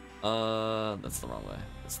 That's the wrong way.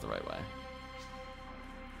 That's the right way.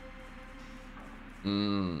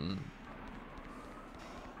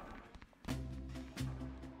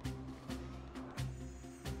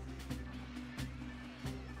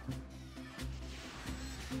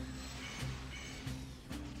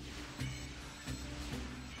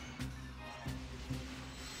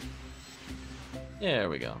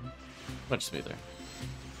 There we go. Much smoother.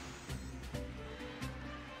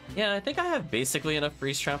 Yeah, I think I have basically enough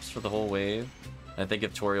freeze traps for the whole wave. I think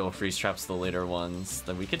if Toriel freeze traps the later ones,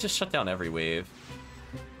 then we could just shut down every wave.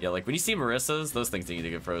 Yeah, like when you see Marissa's, those things need to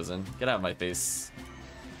get frozen. Get out of my face.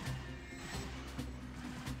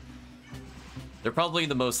 They're probably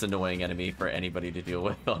the most annoying enemy for anybody to deal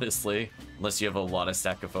with, honestly. Unless you have a lot of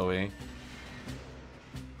Stackophoi.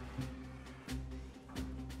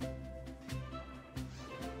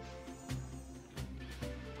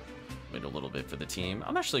 Wait a little bit for the team.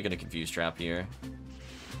 I'm actually going to confuse trap here.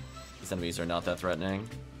 These enemies are not that threatening.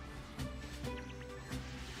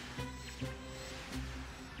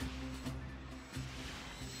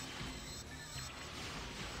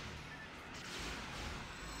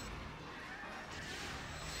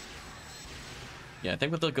 Yeah, I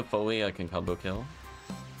think with the Gafoli I can combo kill.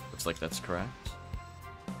 Looks like that's correct.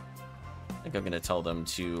 I think I'm gonna tell them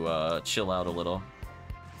to chill out a little.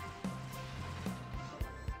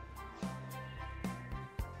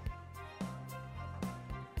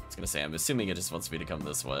 I was gonna say, I'm assuming it just wants me to come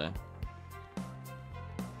this way.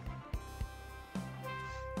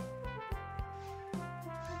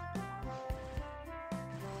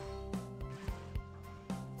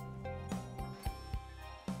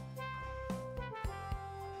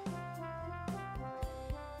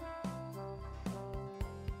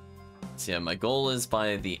 So yeah, my goal is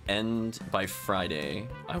by Friday,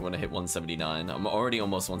 I want to hit 179. I'm already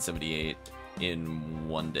almost 178 in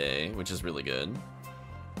one day, which is really good.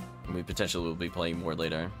 And we potentially will be playing more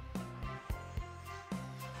later.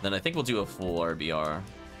 Then I think we'll do a full RBR.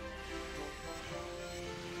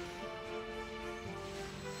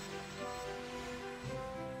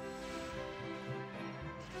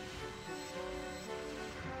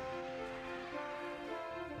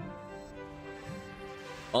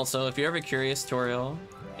 Also, if you're ever curious, Toriel,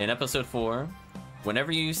 in episode 4,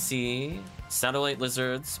 whenever you see satellite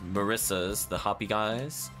lizards, Marissas, the hoppy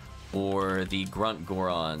guys, or the grunt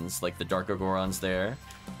Gorons, like the darker Gorons there,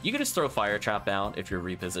 you can just throw Fire Trap out if you're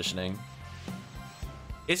repositioning.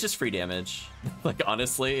 It's just free damage. Like,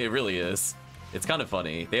 honestly, it really is. It's kind of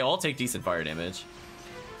funny. They all take decent fire damage.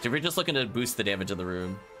 So if you're just looking to boost the damage in the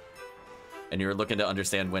room, and you're looking to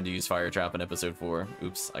understand when to use Fire Trap in episode 4,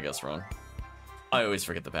 oops, I guess wrong. I always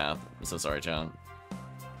forget the path. I'm so sorry, John.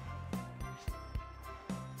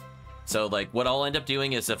 So, like, what I'll end up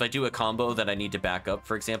doing is if I do a combo that I need to back up,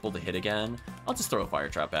 for example, to hit again, I'll just throw a Fire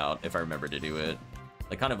Trap out if I remember to do it.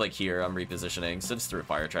 Like, kind of like here, I'm repositioning, so just throw a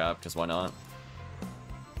Fire Trap, because why not?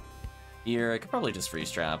 Here, I could probably just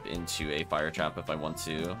Freeze Trap into a Fire Trap if I want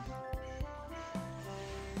to.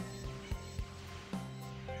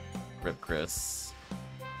 Rip Chris.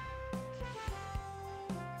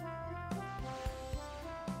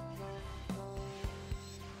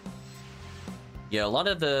 Yeah, a lot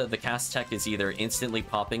of the cast tech is either instantly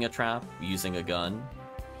popping a trap using a gun,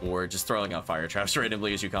 or just throwing out fire traps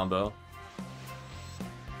randomly as you combo.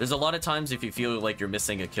 There's a lot of times if you feel like you're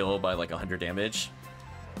missing a kill by like 100 damage,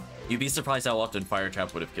 you'd be surprised how often fire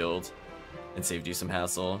trap would have killed and saved you some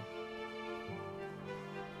hassle.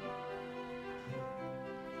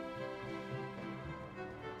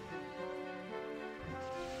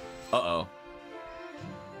 Uh-oh.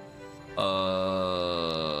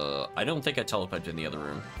 I don't think I telepiped in the other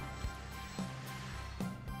room.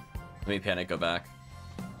 Let me panic, go back.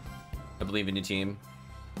 I believe in your team.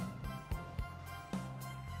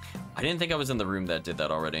 I didn't think I was in the room that did that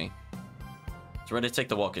already. So ready to take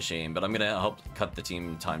the walk of shame, but I'm gonna help cut the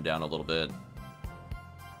team time down a little bit.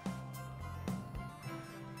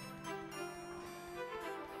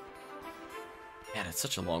 Man, it's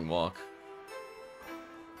such a long walk.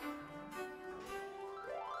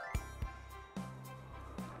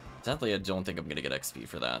 Sadly, I don't think I'm gonna get XP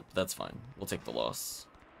for that. That's fine. We'll take the loss.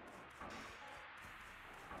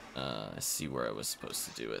 I see where I was supposed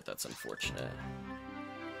to do it. That's unfortunate.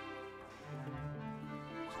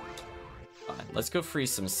 Fine. Let's go free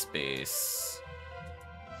some space.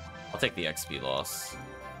 I'll take the XP loss.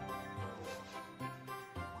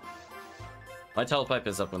 My telepipe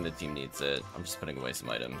is up when the team needs it. I'm just putting away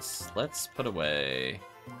some items. Let's put away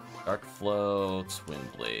Dark Flow, Twin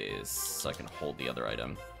Blaze, so I can hold the other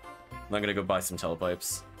item. I'm gonna go buy some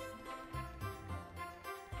telepipes.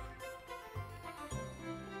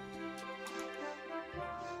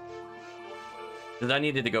 Because I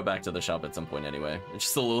needed to go back to the shop at some point anyway. It's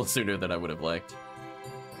just a little sooner than I would have liked.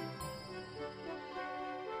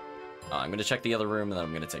 I'm gonna check the other room and then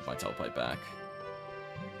I'm gonna take my telepipe back.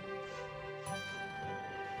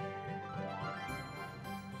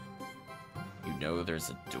 You know there's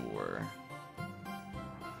a door.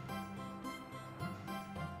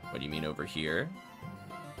 What do you mean over here?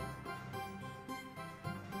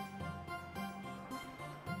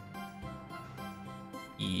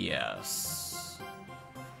 Yes.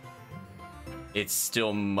 It's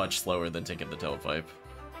still much slower than taking the telepipe.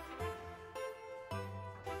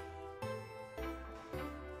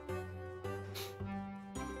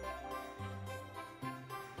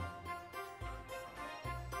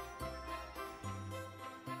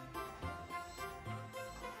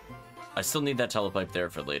 I still need that telepipe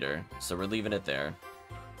there for later, so we're leaving it there.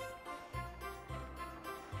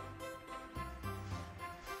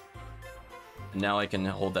 Now I can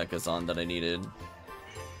hold that Gazan that I needed.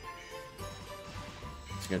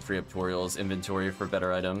 It's gonna free up Toriel's inventory for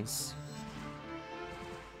better items.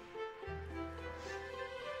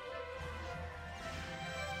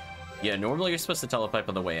 Yeah, normally you're supposed to telepipe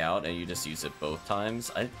on the way out, and you just use it both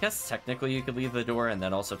times. I guess technically you could leave the door and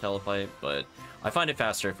then also telepipe, but I find it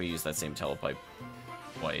faster if we use that same telepipe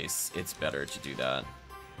twice. It's better to do that.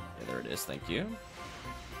 Okay, there it is, thank you. And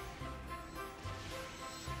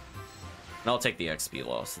I'll take the XP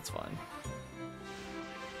loss, it's fine.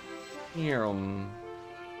 Here,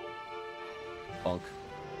 bonk.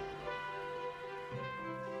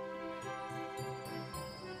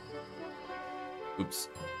 Oops.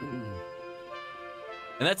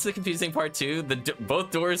 And that's the confusing part too.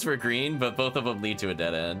 Both doors were green, but both of them lead to a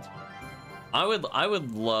dead end. I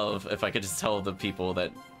would love if I could just tell the people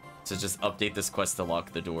that to just update this quest to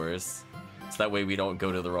lock the doors, so that way we don't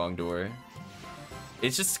go to the wrong door.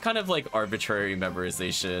 It's just kind of like arbitrary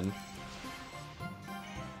memorization.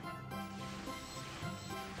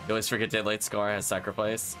 You always forget Deadlight Scar has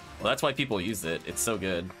sacrifice. Well, that's why people use it. It's so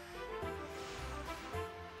good.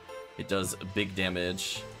 It does big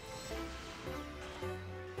damage.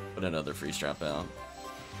 Put another freeze trap out.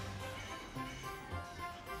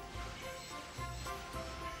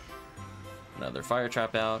 Another fire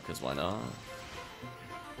trap out, because why not?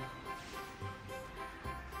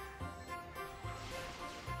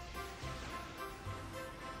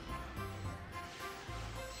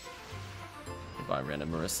 Goodbye,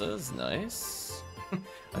 random Marissa's. Nice.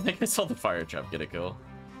 I think I saw the fire trap get a kill.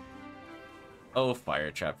 Oh,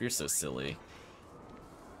 fire trap, you're so silly.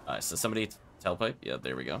 Alright, so somebody telepipe. Yeah,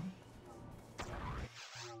 there we go.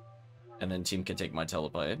 And then team can take my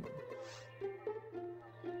telepipe.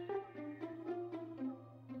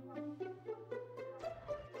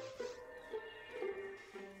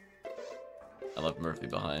 I left Murphy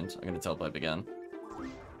behind. I'm gonna telepipe again.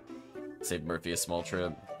 Save Murphy a small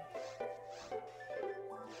trip.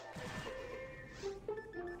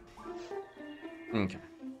 Okay.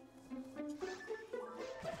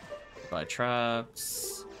 By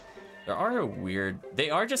traps. There are they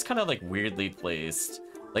are just kind of like weirdly placed.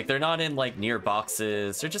 Like they're not in like near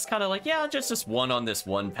boxes. They're just kind of like, yeah, just one on this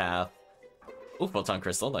one path. Ooh, Photon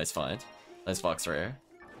Crystal, nice find. Nice box rare.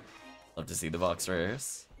 Love to see the box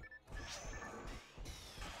rares.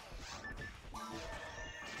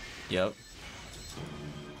 Yep.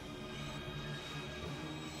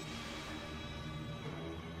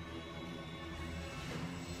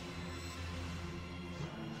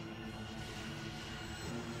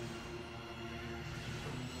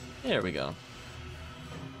 There we go.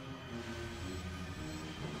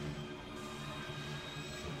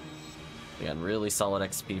 Again, really solid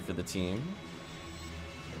XP for the team.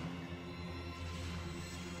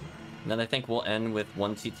 And then I think we'll end with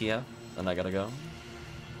 1 TTF, and I gotta go.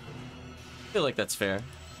 I feel like that's fair.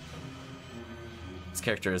 This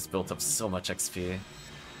character has built up so much XP.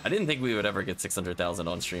 I didn't think we would ever get 600,000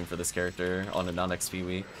 on stream for this character on a non-XP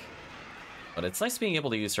week. But it's nice being able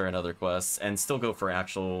to use her in other quests and still go for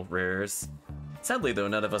actual rares. Sadly though,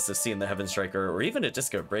 none of us have seen the Heaven Striker or even a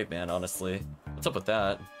Disco Brave Man, honestly. What's up with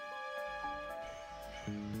that?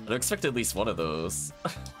 I'd expect at least one of those.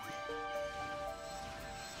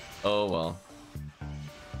 Oh well.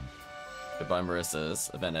 Goodbye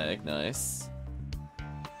Marissa's. Event egg, nice.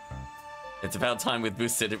 It's about time with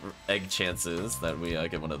boosted egg chances that we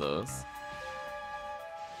get one of those.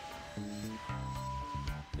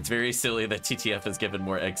 It's very silly that TTF has given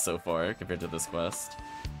more eggs so far compared to this quest,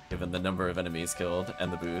 given the number of enemies killed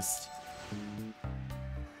and the boost.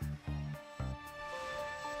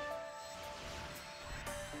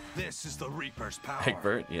 This is the Reaper's power.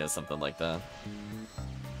 Egbert? Yeah, something like that.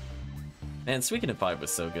 Man, Suikoden in 5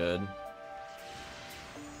 was so good.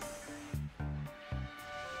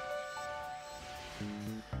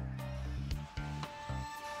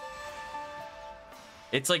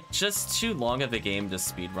 It's like just too long of a game to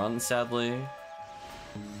speedrun, sadly.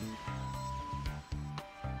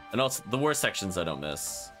 And also, the war sections I don't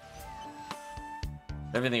miss.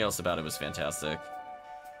 Everything else about it was fantastic.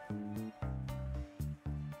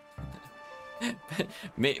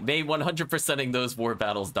 May 100%ing those war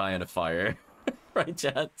battles die in a fire. Right,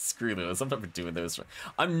 chat? Screw those. I'm never doing those.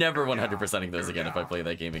 I'm never 100%ing those again if I play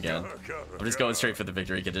that game again. I'm just going straight for the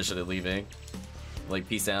victory condition and leaving. Like,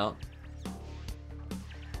 peace out.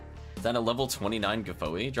 Is that a level 29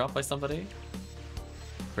 Gafoi drop by somebody?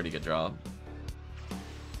 Pretty good drop.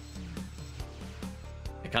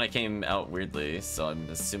 It kind of came out weirdly, so I'm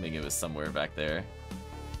assuming it was somewhere back there.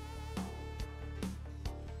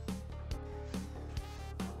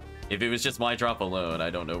 If it was just my drop alone, I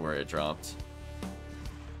don't know where it dropped.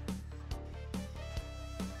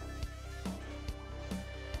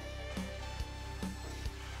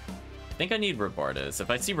 I think I need Rabardas.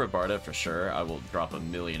 If I see Rabarda for sure, I will drop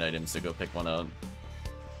 1,000,000 items to go pick one up.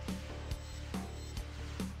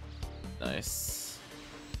 Nice.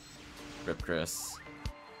 Rip Chris.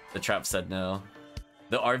 The trap said no.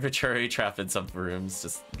 The arbitrary trap in some rooms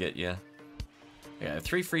just get you. Yeah,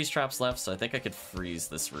 3 freeze traps left, so I think I could freeze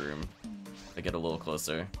this room if I get a little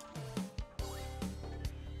closer.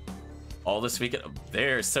 All this weekend, they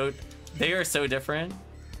are so different.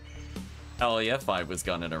 Oh yeah, 5 was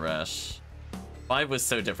gone in a rush. 5 was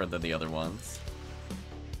so different than the other ones.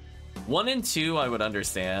 1 and 2 I would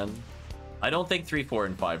understand. I don't think 3, 4,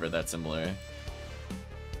 and 5 are that similar.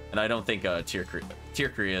 And I don't think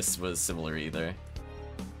Tyrcreus was similar either.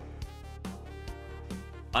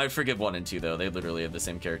 I'd forgive 1 and 2 though, they literally have the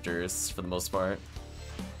same characters for the most part.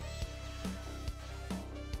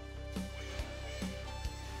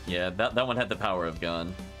 Yeah, that one had the power of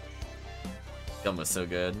Gun. Gun was so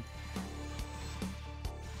good.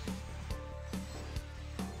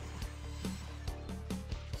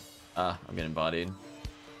 Ah, I'm getting bodied.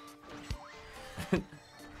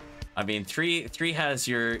 I mean, 3 has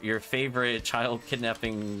your favorite child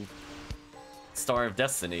kidnapping Star of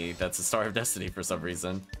Destiny. That's a Star of Destiny for some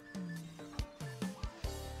reason.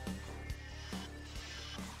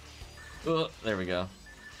 Oh, there we go.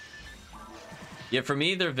 Yeah, for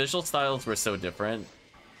me, their visual styles were so different.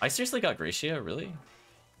 I seriously got Gracia, really?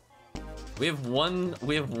 We have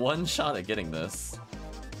one shot at getting this.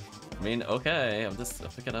 I mean, okay, I'm just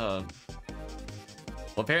picking up.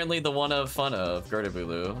 Well, apparently the one of fun of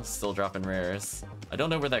Gertabulu still dropping rares. I don't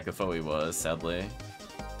know where that Gafoi was, sadly.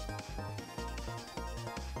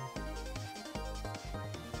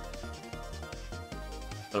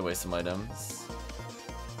 Put away some items.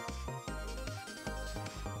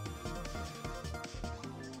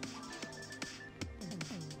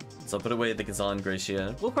 So I'll put away the Gazan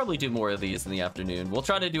Gracia. We'll probably do more of these in the afternoon. We'll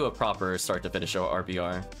try to do a proper start to finish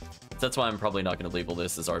RBR. That's why I'm probably not going to label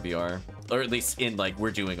this as RBR. Or at least in, like, we're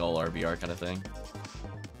doing all RBR kind of thing.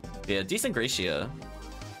 Yeah, decent Gracia.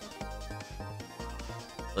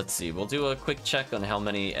 Let's see, we'll do a quick check on how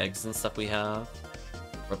many eggs and stuff we have.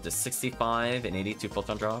 We're up to 65 and 82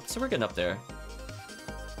 Photon drops, so we're getting up there.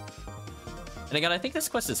 And again, I think this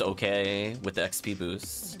quest is okay with the XP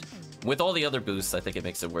boost. With all the other boosts, I think it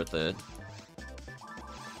makes it worth it.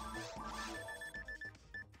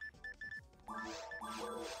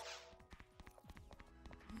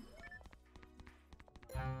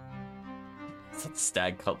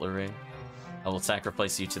 Stag Cutlery. I will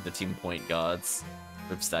sacrifice you to the team point gods.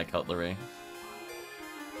 Rip Stag Cutlery.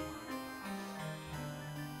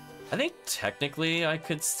 I think technically I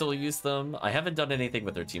could still use them. I haven't done anything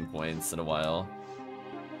with their team points in a while.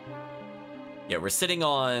 Yeah, we're sitting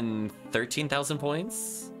on 13,000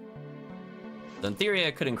 points. So in theory,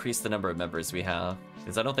 I could increase the number of members we have,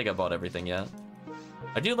 because I don't think I bought everything yet.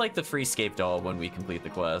 I do like the free scape doll when we complete the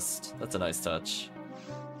quest. That's a nice touch.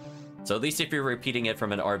 So at least if you're repeating it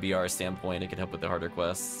from an RBR standpoint, it can help with the harder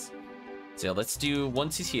quests. So yeah, let's do 1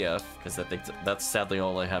 TTF, because I think that's sadly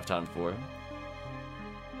all I have time for.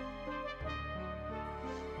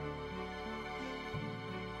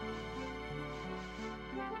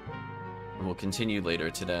 And we'll continue later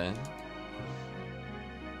today.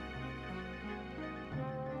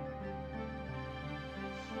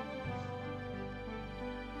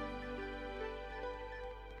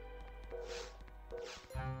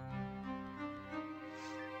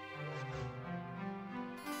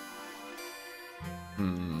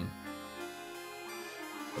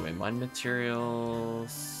 Away mine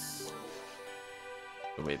materials.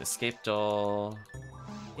 Away the scape doll.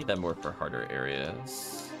 Need that more for harder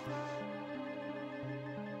areas.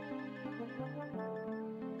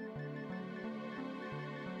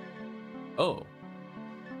 Oh.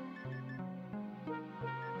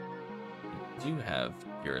 I do have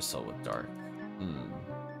Urusol with Dark.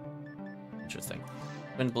 Interesting.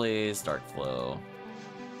 Wind Blaze, Dark Flow.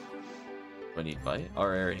 Do I need Vice?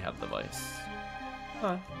 Or I already have the Vice.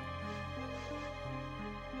 Huh.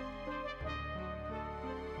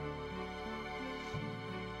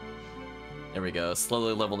 There we go.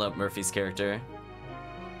 Slowly leveled up Murphy's character.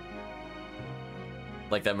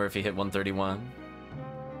 Like that Murphy hit 131.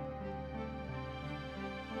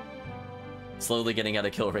 Slowly getting out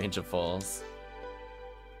of kill range of falls.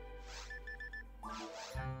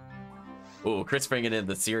 Ooh, Chris bringing in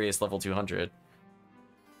the serious level 200.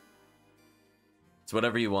 It's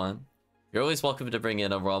whatever you want. You're always welcome to bring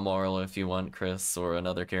in a raw moral if you want, Chris, or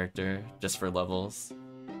another character, just for levels.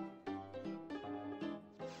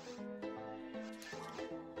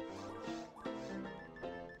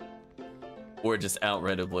 Or just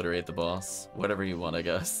outright obliterate the boss. Whatever you want, I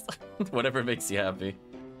guess. Whatever makes you happy.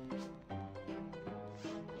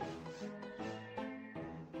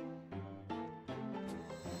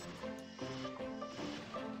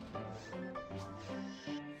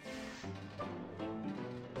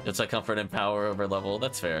 It's like comfort and power over level.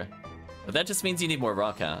 That's fair. But that just means you need more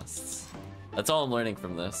raw casts. That's all I'm learning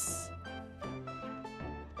from this.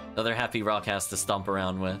 Another happy raw cast to stomp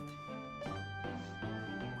around with.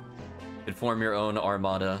 You could form your own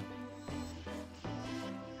armada.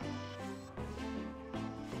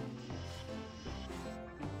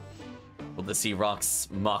 We'll see Rock's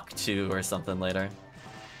Mach 2 or something later.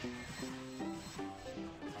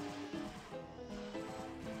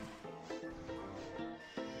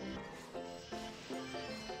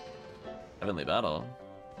 Heavenly Battle.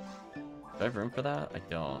 Do I have room for that? I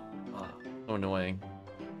don't. Oh, so annoying.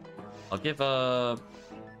 I'll give a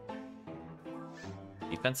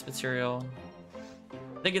defense material.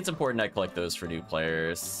 I think it's important I collect those for new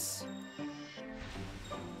players.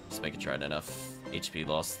 Just make it try enough HP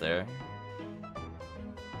loss there.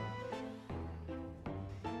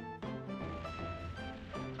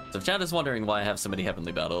 So if chat is wondering why I have so many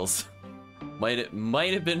Heavenly Battles, might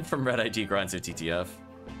have been from Red ID grinds or TTF.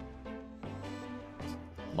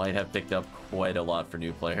 Might have picked up quite a lot for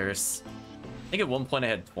new players. I think at one point I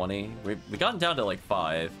had 20. We gotten down to like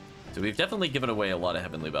 5, so we've definitely given away a lot of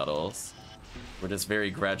Heavenly Battles. We're just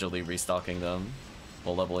very gradually restocking them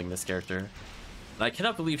while leveling this character. And I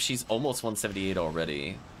cannot believe she's almost 178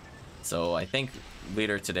 already. So I think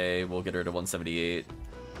later today we'll get her to 178.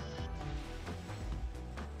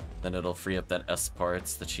 Then it'll free up that S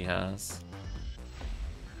parts that she has.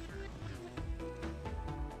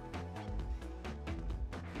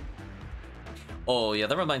 Oh yeah,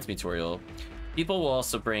 that reminds me, Toriel. People will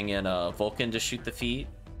also bring in Vulcan to shoot the feet.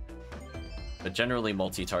 But generally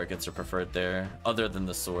multi-targets are preferred there, other than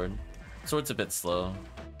the sword. Sword's a bit slow.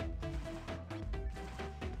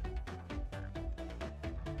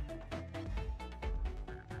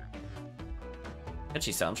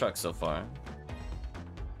 Catchy soundtrack so far.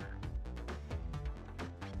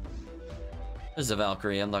 There's a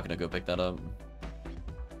Valkyrie, I'm not gonna go pick that up.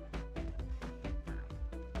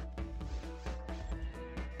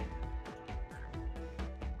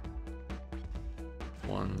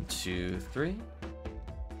 One, two, three.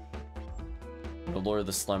 I'm gonna lure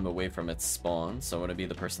the slime away from its spawn, so I'm gonna be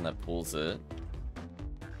the person that pulls it.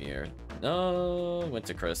 Here. No, went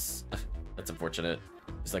to Chris. That's unfortunate.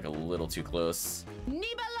 He's like a little too close.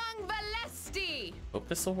 Nibalang Valesti! Hope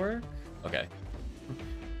this will work. Okay.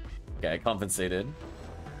 Okay, I compensated.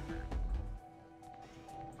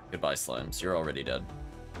 Goodbye, slimes. You're already dead.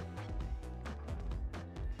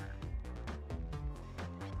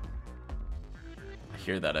 I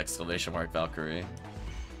hear that exclamation mark, Valkyrie.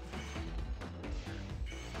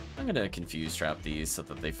 I'm gonna confuse trap these so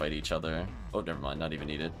that they fight each other. Oh, never mind. Not even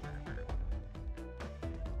needed.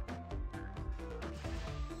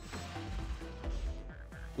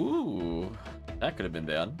 Ooh, that could have been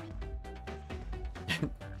bad.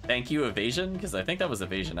 Thank you, evasion, because I think that was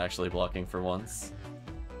evasion actually blocking for once.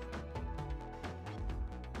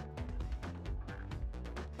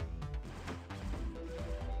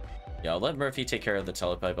 Yeah, I'll let Murphy take care of the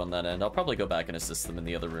telepipe on that end. I'll probably go back and assist them in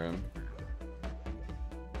the other room.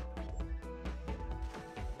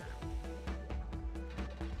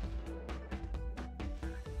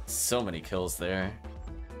 So many kills there.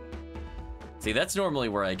 See, that's normally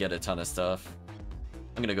where I get a ton of stuff.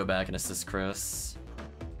 I'm gonna go back and assist Chris.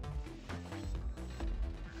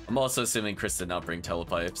 I'm also assuming Chris did not bring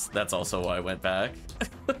telepipes. That's also why I went back.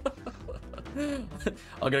 I'm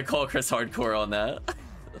gonna call Chris hardcore on that.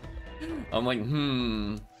 I'm like,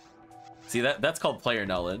 See, that's called player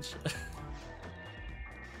knowledge.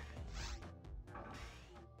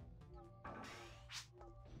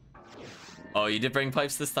 Oh, you did bring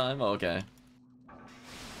pipes this time? Oh, okay.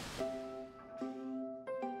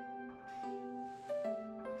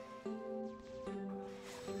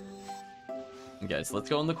 Okay, so let's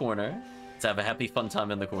go in the corner. Let's have a happy fun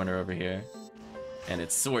time in the corner over here. And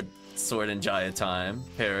it's sword and Jaya time.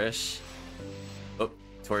 Perish. Oh,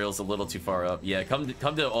 Toriel's a little too far up. Yeah, come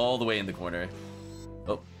to all the way in the corner.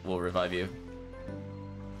 Oh, we'll revive you.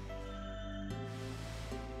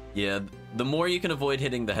 Yeah, the more you can avoid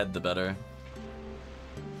hitting the head, the better.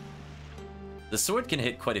 The sword can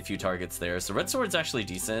hit quite a few targets there, so red sword's actually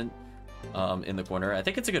decent in the corner. I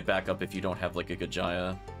think it's a good backup if you don't have like a good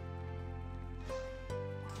Jaya.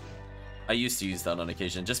 I used to use that on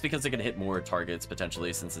occasion, just because it can hit more targets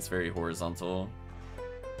potentially since it's very horizontal.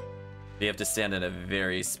 You have to stand in a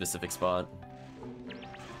very specific spot.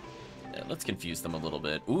 Yeah, let's confuse them a little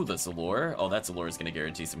bit. Ooh, the Zalor. Oh, that Zalor is going to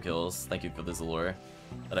guarantee some kills. Thank you for the Zalor.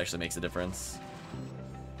 That actually makes a difference.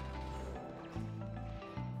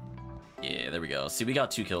 Yeah, there we go. See, we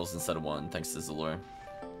got 2 kills instead of 1, thanks to Zalor.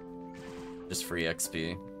 Just free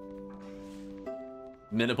XP.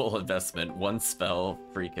 Minimal investment, one spell,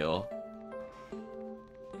 free kill.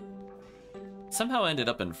 Somehow ended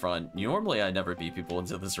up in front. Normally I never beat people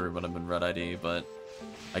into this room when I'm in red ID, but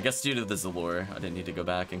I guess due to the Zalor, I didn't need to go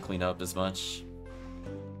back and clean up as much.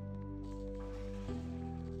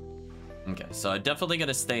 Okay, so I'm definitely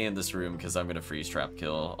gonna stay in this room because I'm gonna freeze trap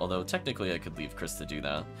kill, although technically I could leave Chris to do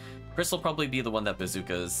that. Chris will probably be the one that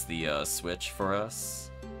bazookas the switch for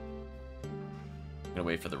us. I'm gonna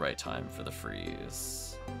wait for the right time for the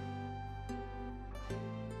freeze.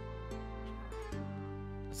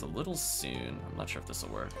 It's a little soon. I'm not sure if this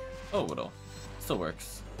will work. Oh, it'll. Still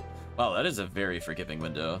works. Wow, that is a very forgiving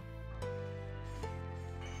window.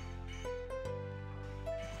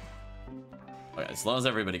 Okay, as long as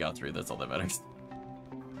everybody got through, that's all that matters.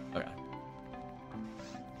 Okay.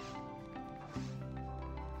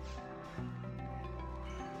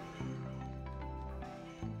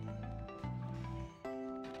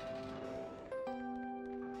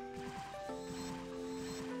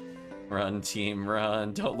 Run, team,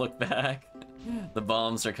 run. Don't look back. The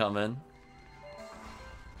bombs are coming.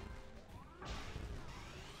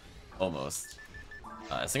 Almost.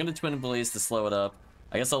 So I'm gonna Twin Blaze to slow it up.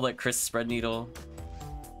 I guess I'll let Chris spread needle.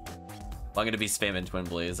 I'm gonna be spamming Twin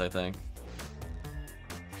Blaze, I think.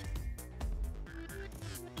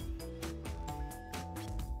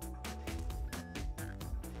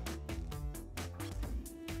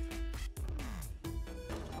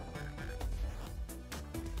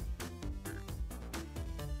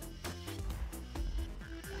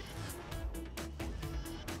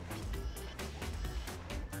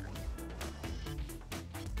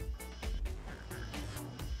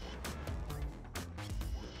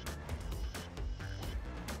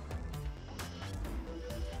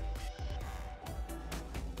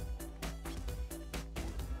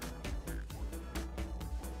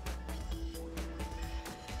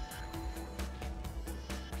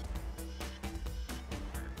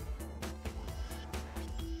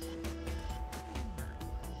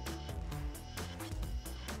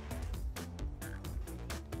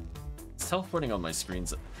 Teleporting on my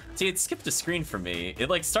screens. See, it skipped a screen for me. It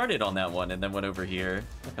like started on that one and then went over here.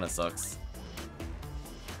 That kind of sucks.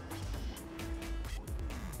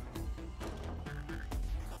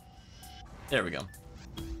 There we go.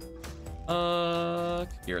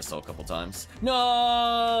 Carousel a couple times.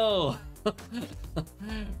 No!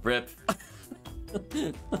 Rip.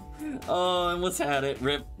 Oh, I almost had it.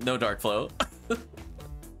 Rip. No dark flow.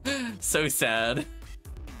 So sad.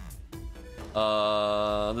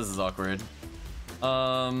 This is awkward.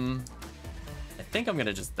 I think I'm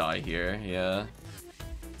gonna just die here, yeah.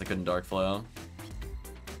 I couldn't dark flow.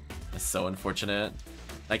 It's so unfortunate.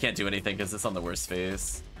 I can't do anything because it's on the worst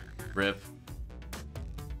phase. Rip.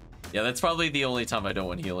 Yeah, that's probably the only time I don't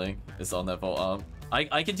want healing, is on that vault.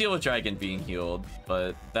 I can deal with Dragon being healed,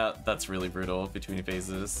 but that's really brutal between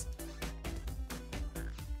phases.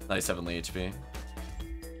 Nice heavenly HP.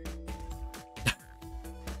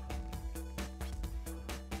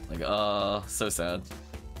 Like, so sad.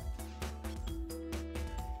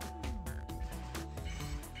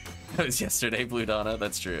 That was yesterday, Blue Donna,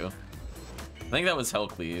 that's true. I think that was Hell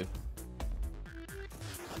Cleave.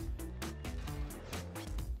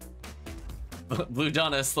 Blue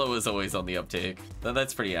Donna slow is always on the uptake.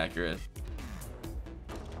 That's pretty accurate.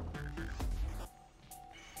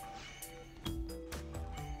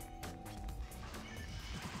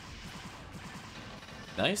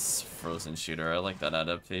 Nice frozen shooter. I like that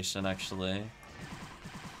adaptation actually.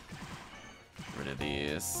 Get rid of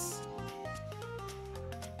these.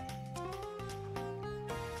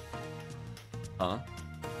 Huh?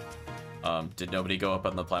 Did nobody go up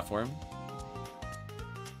on the platform?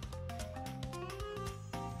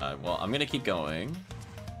 Well, I'm gonna keep going.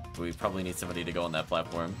 We probably need somebody to go on that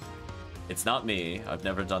platform. It's not me. I've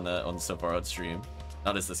never done that on so far on stream.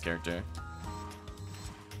 Not as this character.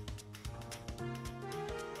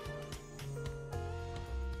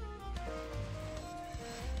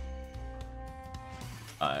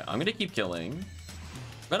 I'm gonna keep killing.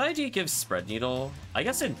 Red ID gives spread needle. I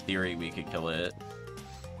guess in theory we could kill it.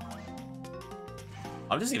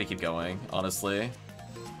 I'm just gonna keep going, honestly.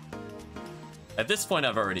 At this point,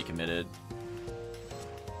 I've already committed.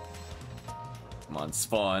 Come on,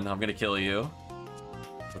 spawn. I'm gonna kill you.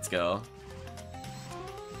 Let's go.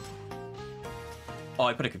 Oh,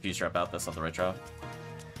 I put a confuse trap out. That's not the right trap.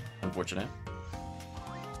 Unfortunate.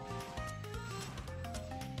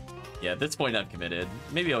 Yeah, at this point, I've committed.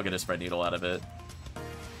 Maybe I'll get a spread needle out of it.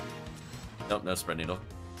 Nope, no spread needle.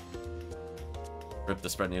 Rip the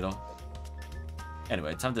spread needle.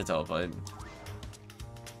 Anyway, time to telepipe.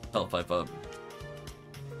 Telepipe up.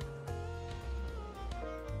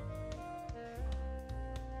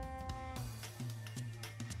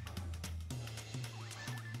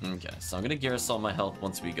 Okay, so I'm gonna Gear Assault my health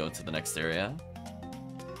once we go to the next area.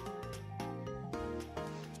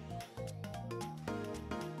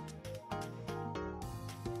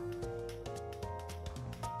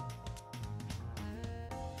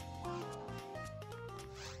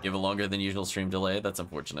 You have a longer than usual stream delay? That's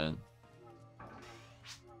unfortunate.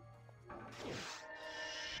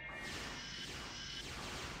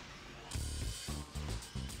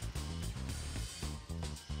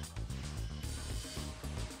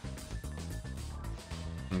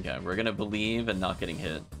 Okay, we're gonna believe and not getting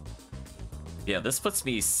hit. Yeah, this puts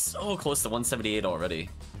me so close to 178 already.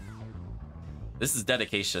 This is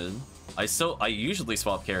dedication. I usually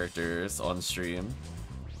swap characters on stream,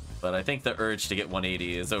 but I think the urge to get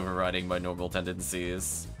 180 is overriding my normal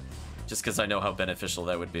tendencies, just because I know how beneficial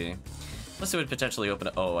that would be. Plus it would potentially open...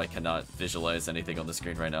 Oh, I cannot visualize anything on the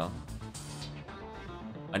screen right now.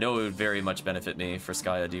 I know it would very much benefit me for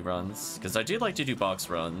Sky ID runs, because I do like to do box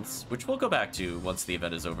runs, which we'll go back to once the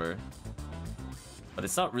event is over. But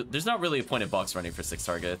it's not there's not really a point in box running for 6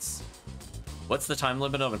 targets. What's the time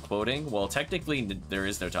limit on quoting? Well, technically there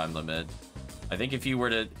is no time limit. I think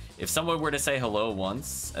if someone were to say hello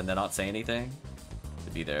once and then not say anything,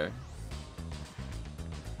 it'd be there.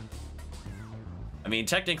 I mean,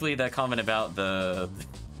 technically that comment about that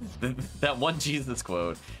one Jesus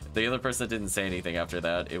quote, if the other person didn't say anything after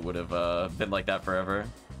that, it would have been like that forever.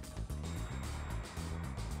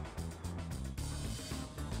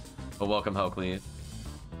 But welcome, Hellcleave.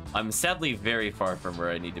 I'm sadly very far from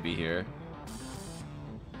where I need to be here.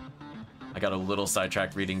 I got a little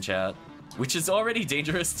sidetracked reading chat, which is already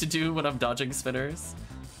dangerous to do when I'm dodging spinners,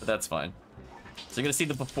 but that's fine. So you're gonna see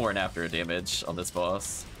the before and after damage on this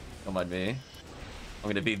boss. Don't mind me. I'm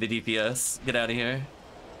gonna be the DPS. Get out of here.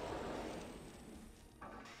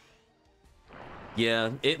 Yeah,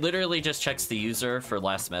 it literally just checks the user for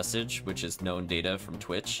last message, which is known data from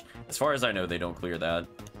Twitch. As far as I know, they don't clear that.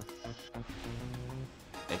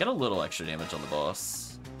 I got a little extra damage on the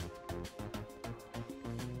boss.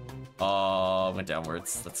 Oh, went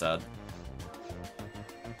downwards. That's sad.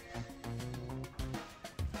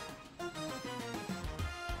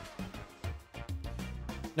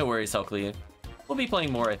 No worries, Hellcleave. We'll be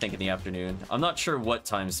playing more, I think, in the afternoon. I'm not sure what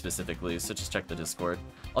time specifically, so just check the Discord.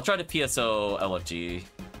 I'll try to PSO LFG.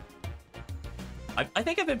 I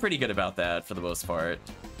think I've been pretty good about that for the most part.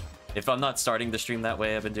 If I'm not starting the stream that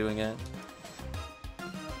way, I've been doing it.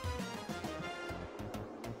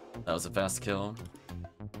 That was a fast kill.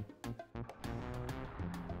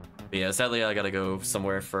 But yeah, sadly I gotta go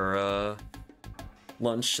somewhere for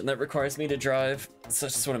lunch, and that requires me to drive. So I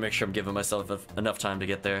just want to make sure I'm giving myself enough time to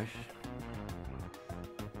get there.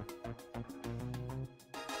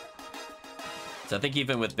 So I think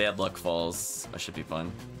even with bad luck falls, I should be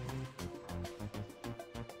fine.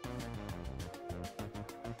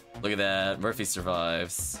 Look at that, Murphy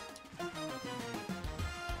survives.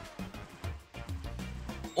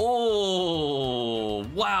 Oh,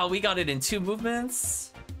 wow, we got it in 2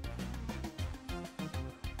 movements.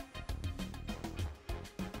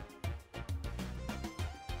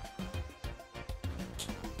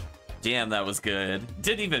 Damn, that was good.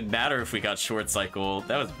 Didn't even matter if we got short cycle.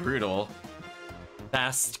 That was brutal.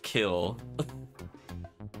 Fast kill.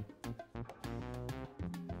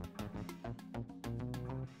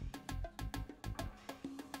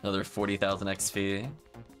 Another 40,000 XP.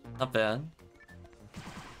 Not bad.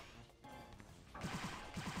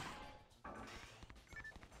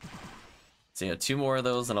 So yeah, 2 more of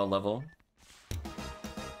those and I'll level.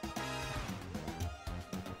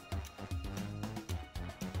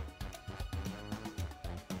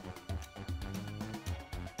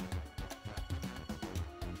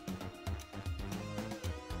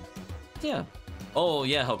 Yeah. Oh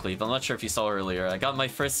yeah, Hellcleave. I'm not sure if you saw earlier. I got my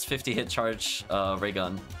first 50 hit charge ray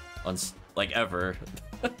gun on like ever.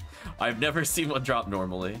 I've never seen one drop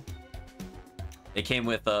normally. It came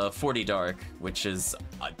with 40 dark, which is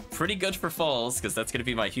pretty good for falls, because that's gonna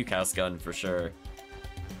be my Hugh House gun for sure.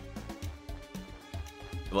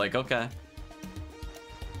 Like, okay.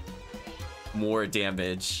 More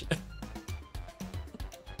damage.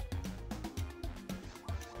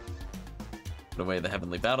 Put away the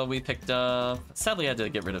Heavenly Battle we picked up. Sadly, I had to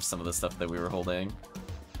get rid of some of the stuff that we were holding.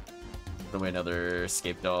 Put away another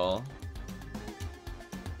Escape Doll.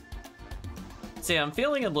 So yeah, I'm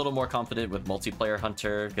feeling a little more confident with multiplayer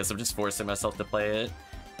Hunter because I'm just forcing myself to play it.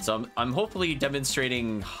 So I'm hopefully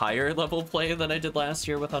demonstrating higher level play than I did last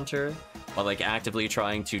year with Hunter, while like actively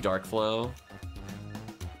trying to Dark Flow.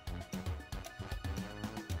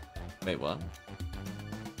 Wait, what?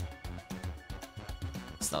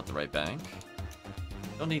 It's not the right bank.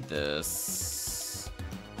 Don't need this.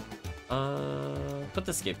 Put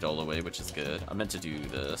the escape doll away, which is good. I meant to do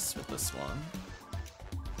this with this one.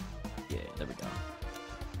 Yeah, there we go.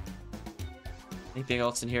 Anything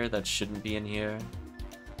else in here that shouldn't be in here?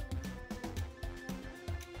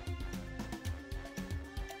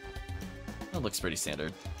 That looks pretty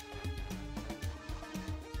standard.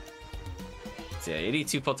 So yeah,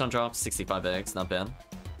 82 photon drops, 65 eggs, not bad.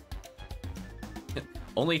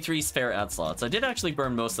 Only 3 spare ad slots. I did actually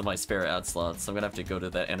burn most of my spare ad slots, so I'm gonna have to go to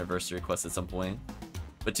that anniversary quest at some point.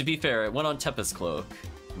 But to be fair, it went on Tempest Cloak.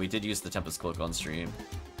 We did use the Tempest Cloak on stream.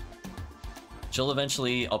 She'll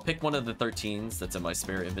eventually... I'll pick one of the 13s that's in my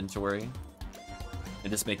spare inventory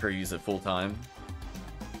and just make her use it full time.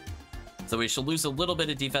 So she'll lose a little bit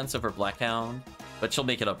of defense over Blackhound, but she'll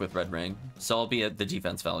make it up with Red Ring. So I'll be at the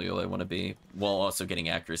defense value I want to be, while also getting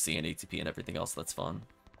accuracy and ATP and everything else that's fun.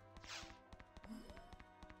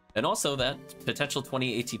 And also that potential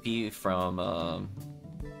 20 ATP from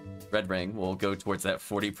Red Ring will go towards that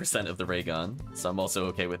 40% of the ray gun, so I'm also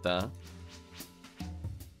okay with that.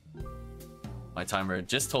 My timer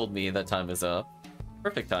just told me that time is up.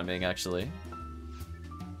 Perfect timing, actually.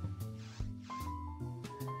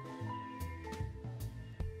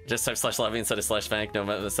 Just type /lobby instead of /bank.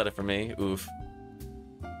 No, set it for me. Oof.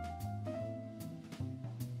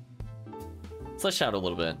 Let's shout a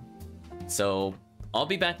little bit. So I'll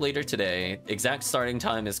be back later today. Exact starting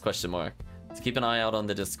time is question mark. So keep an eye out on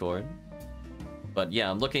the Discord. But yeah,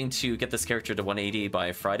 I'm looking to get this character to 180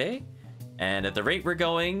 by Friday. And at the rate we're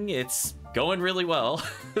going, it's going really well.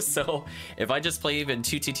 So if I just play even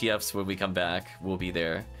 2 TTFs when we come back, we'll be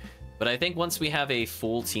there. But I think once we have a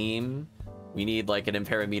full team, we need like an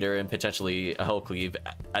ertamperometer and potentially a Hell Cleave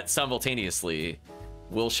simultaneously.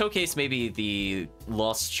 We'll showcase maybe the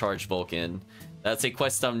Lost Charge Vulcan. That's a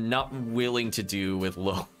quest I'm not willing to do with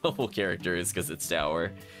low-level characters because it's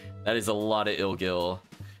Tower. That is a lot of Ilgil.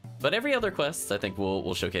 But every other quest, I think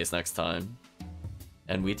we'll showcase next time.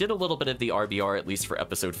 And we did a little bit of the RBR, at least for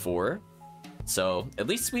episode 4. So at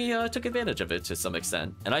least we took advantage of it to some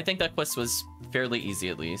extent. And I think that quest was fairly easy,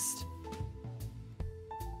 at least.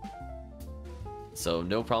 So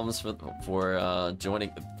no problems for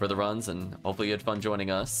joining for the runs, and hopefully you had fun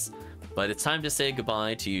joining us. But it's time to say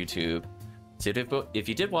goodbye to YouTube. So if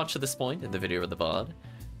you did watch to this point in the video or the VOD,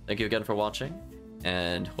 thank you again for watching,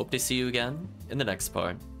 and hope to see you again in the next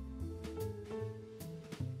part.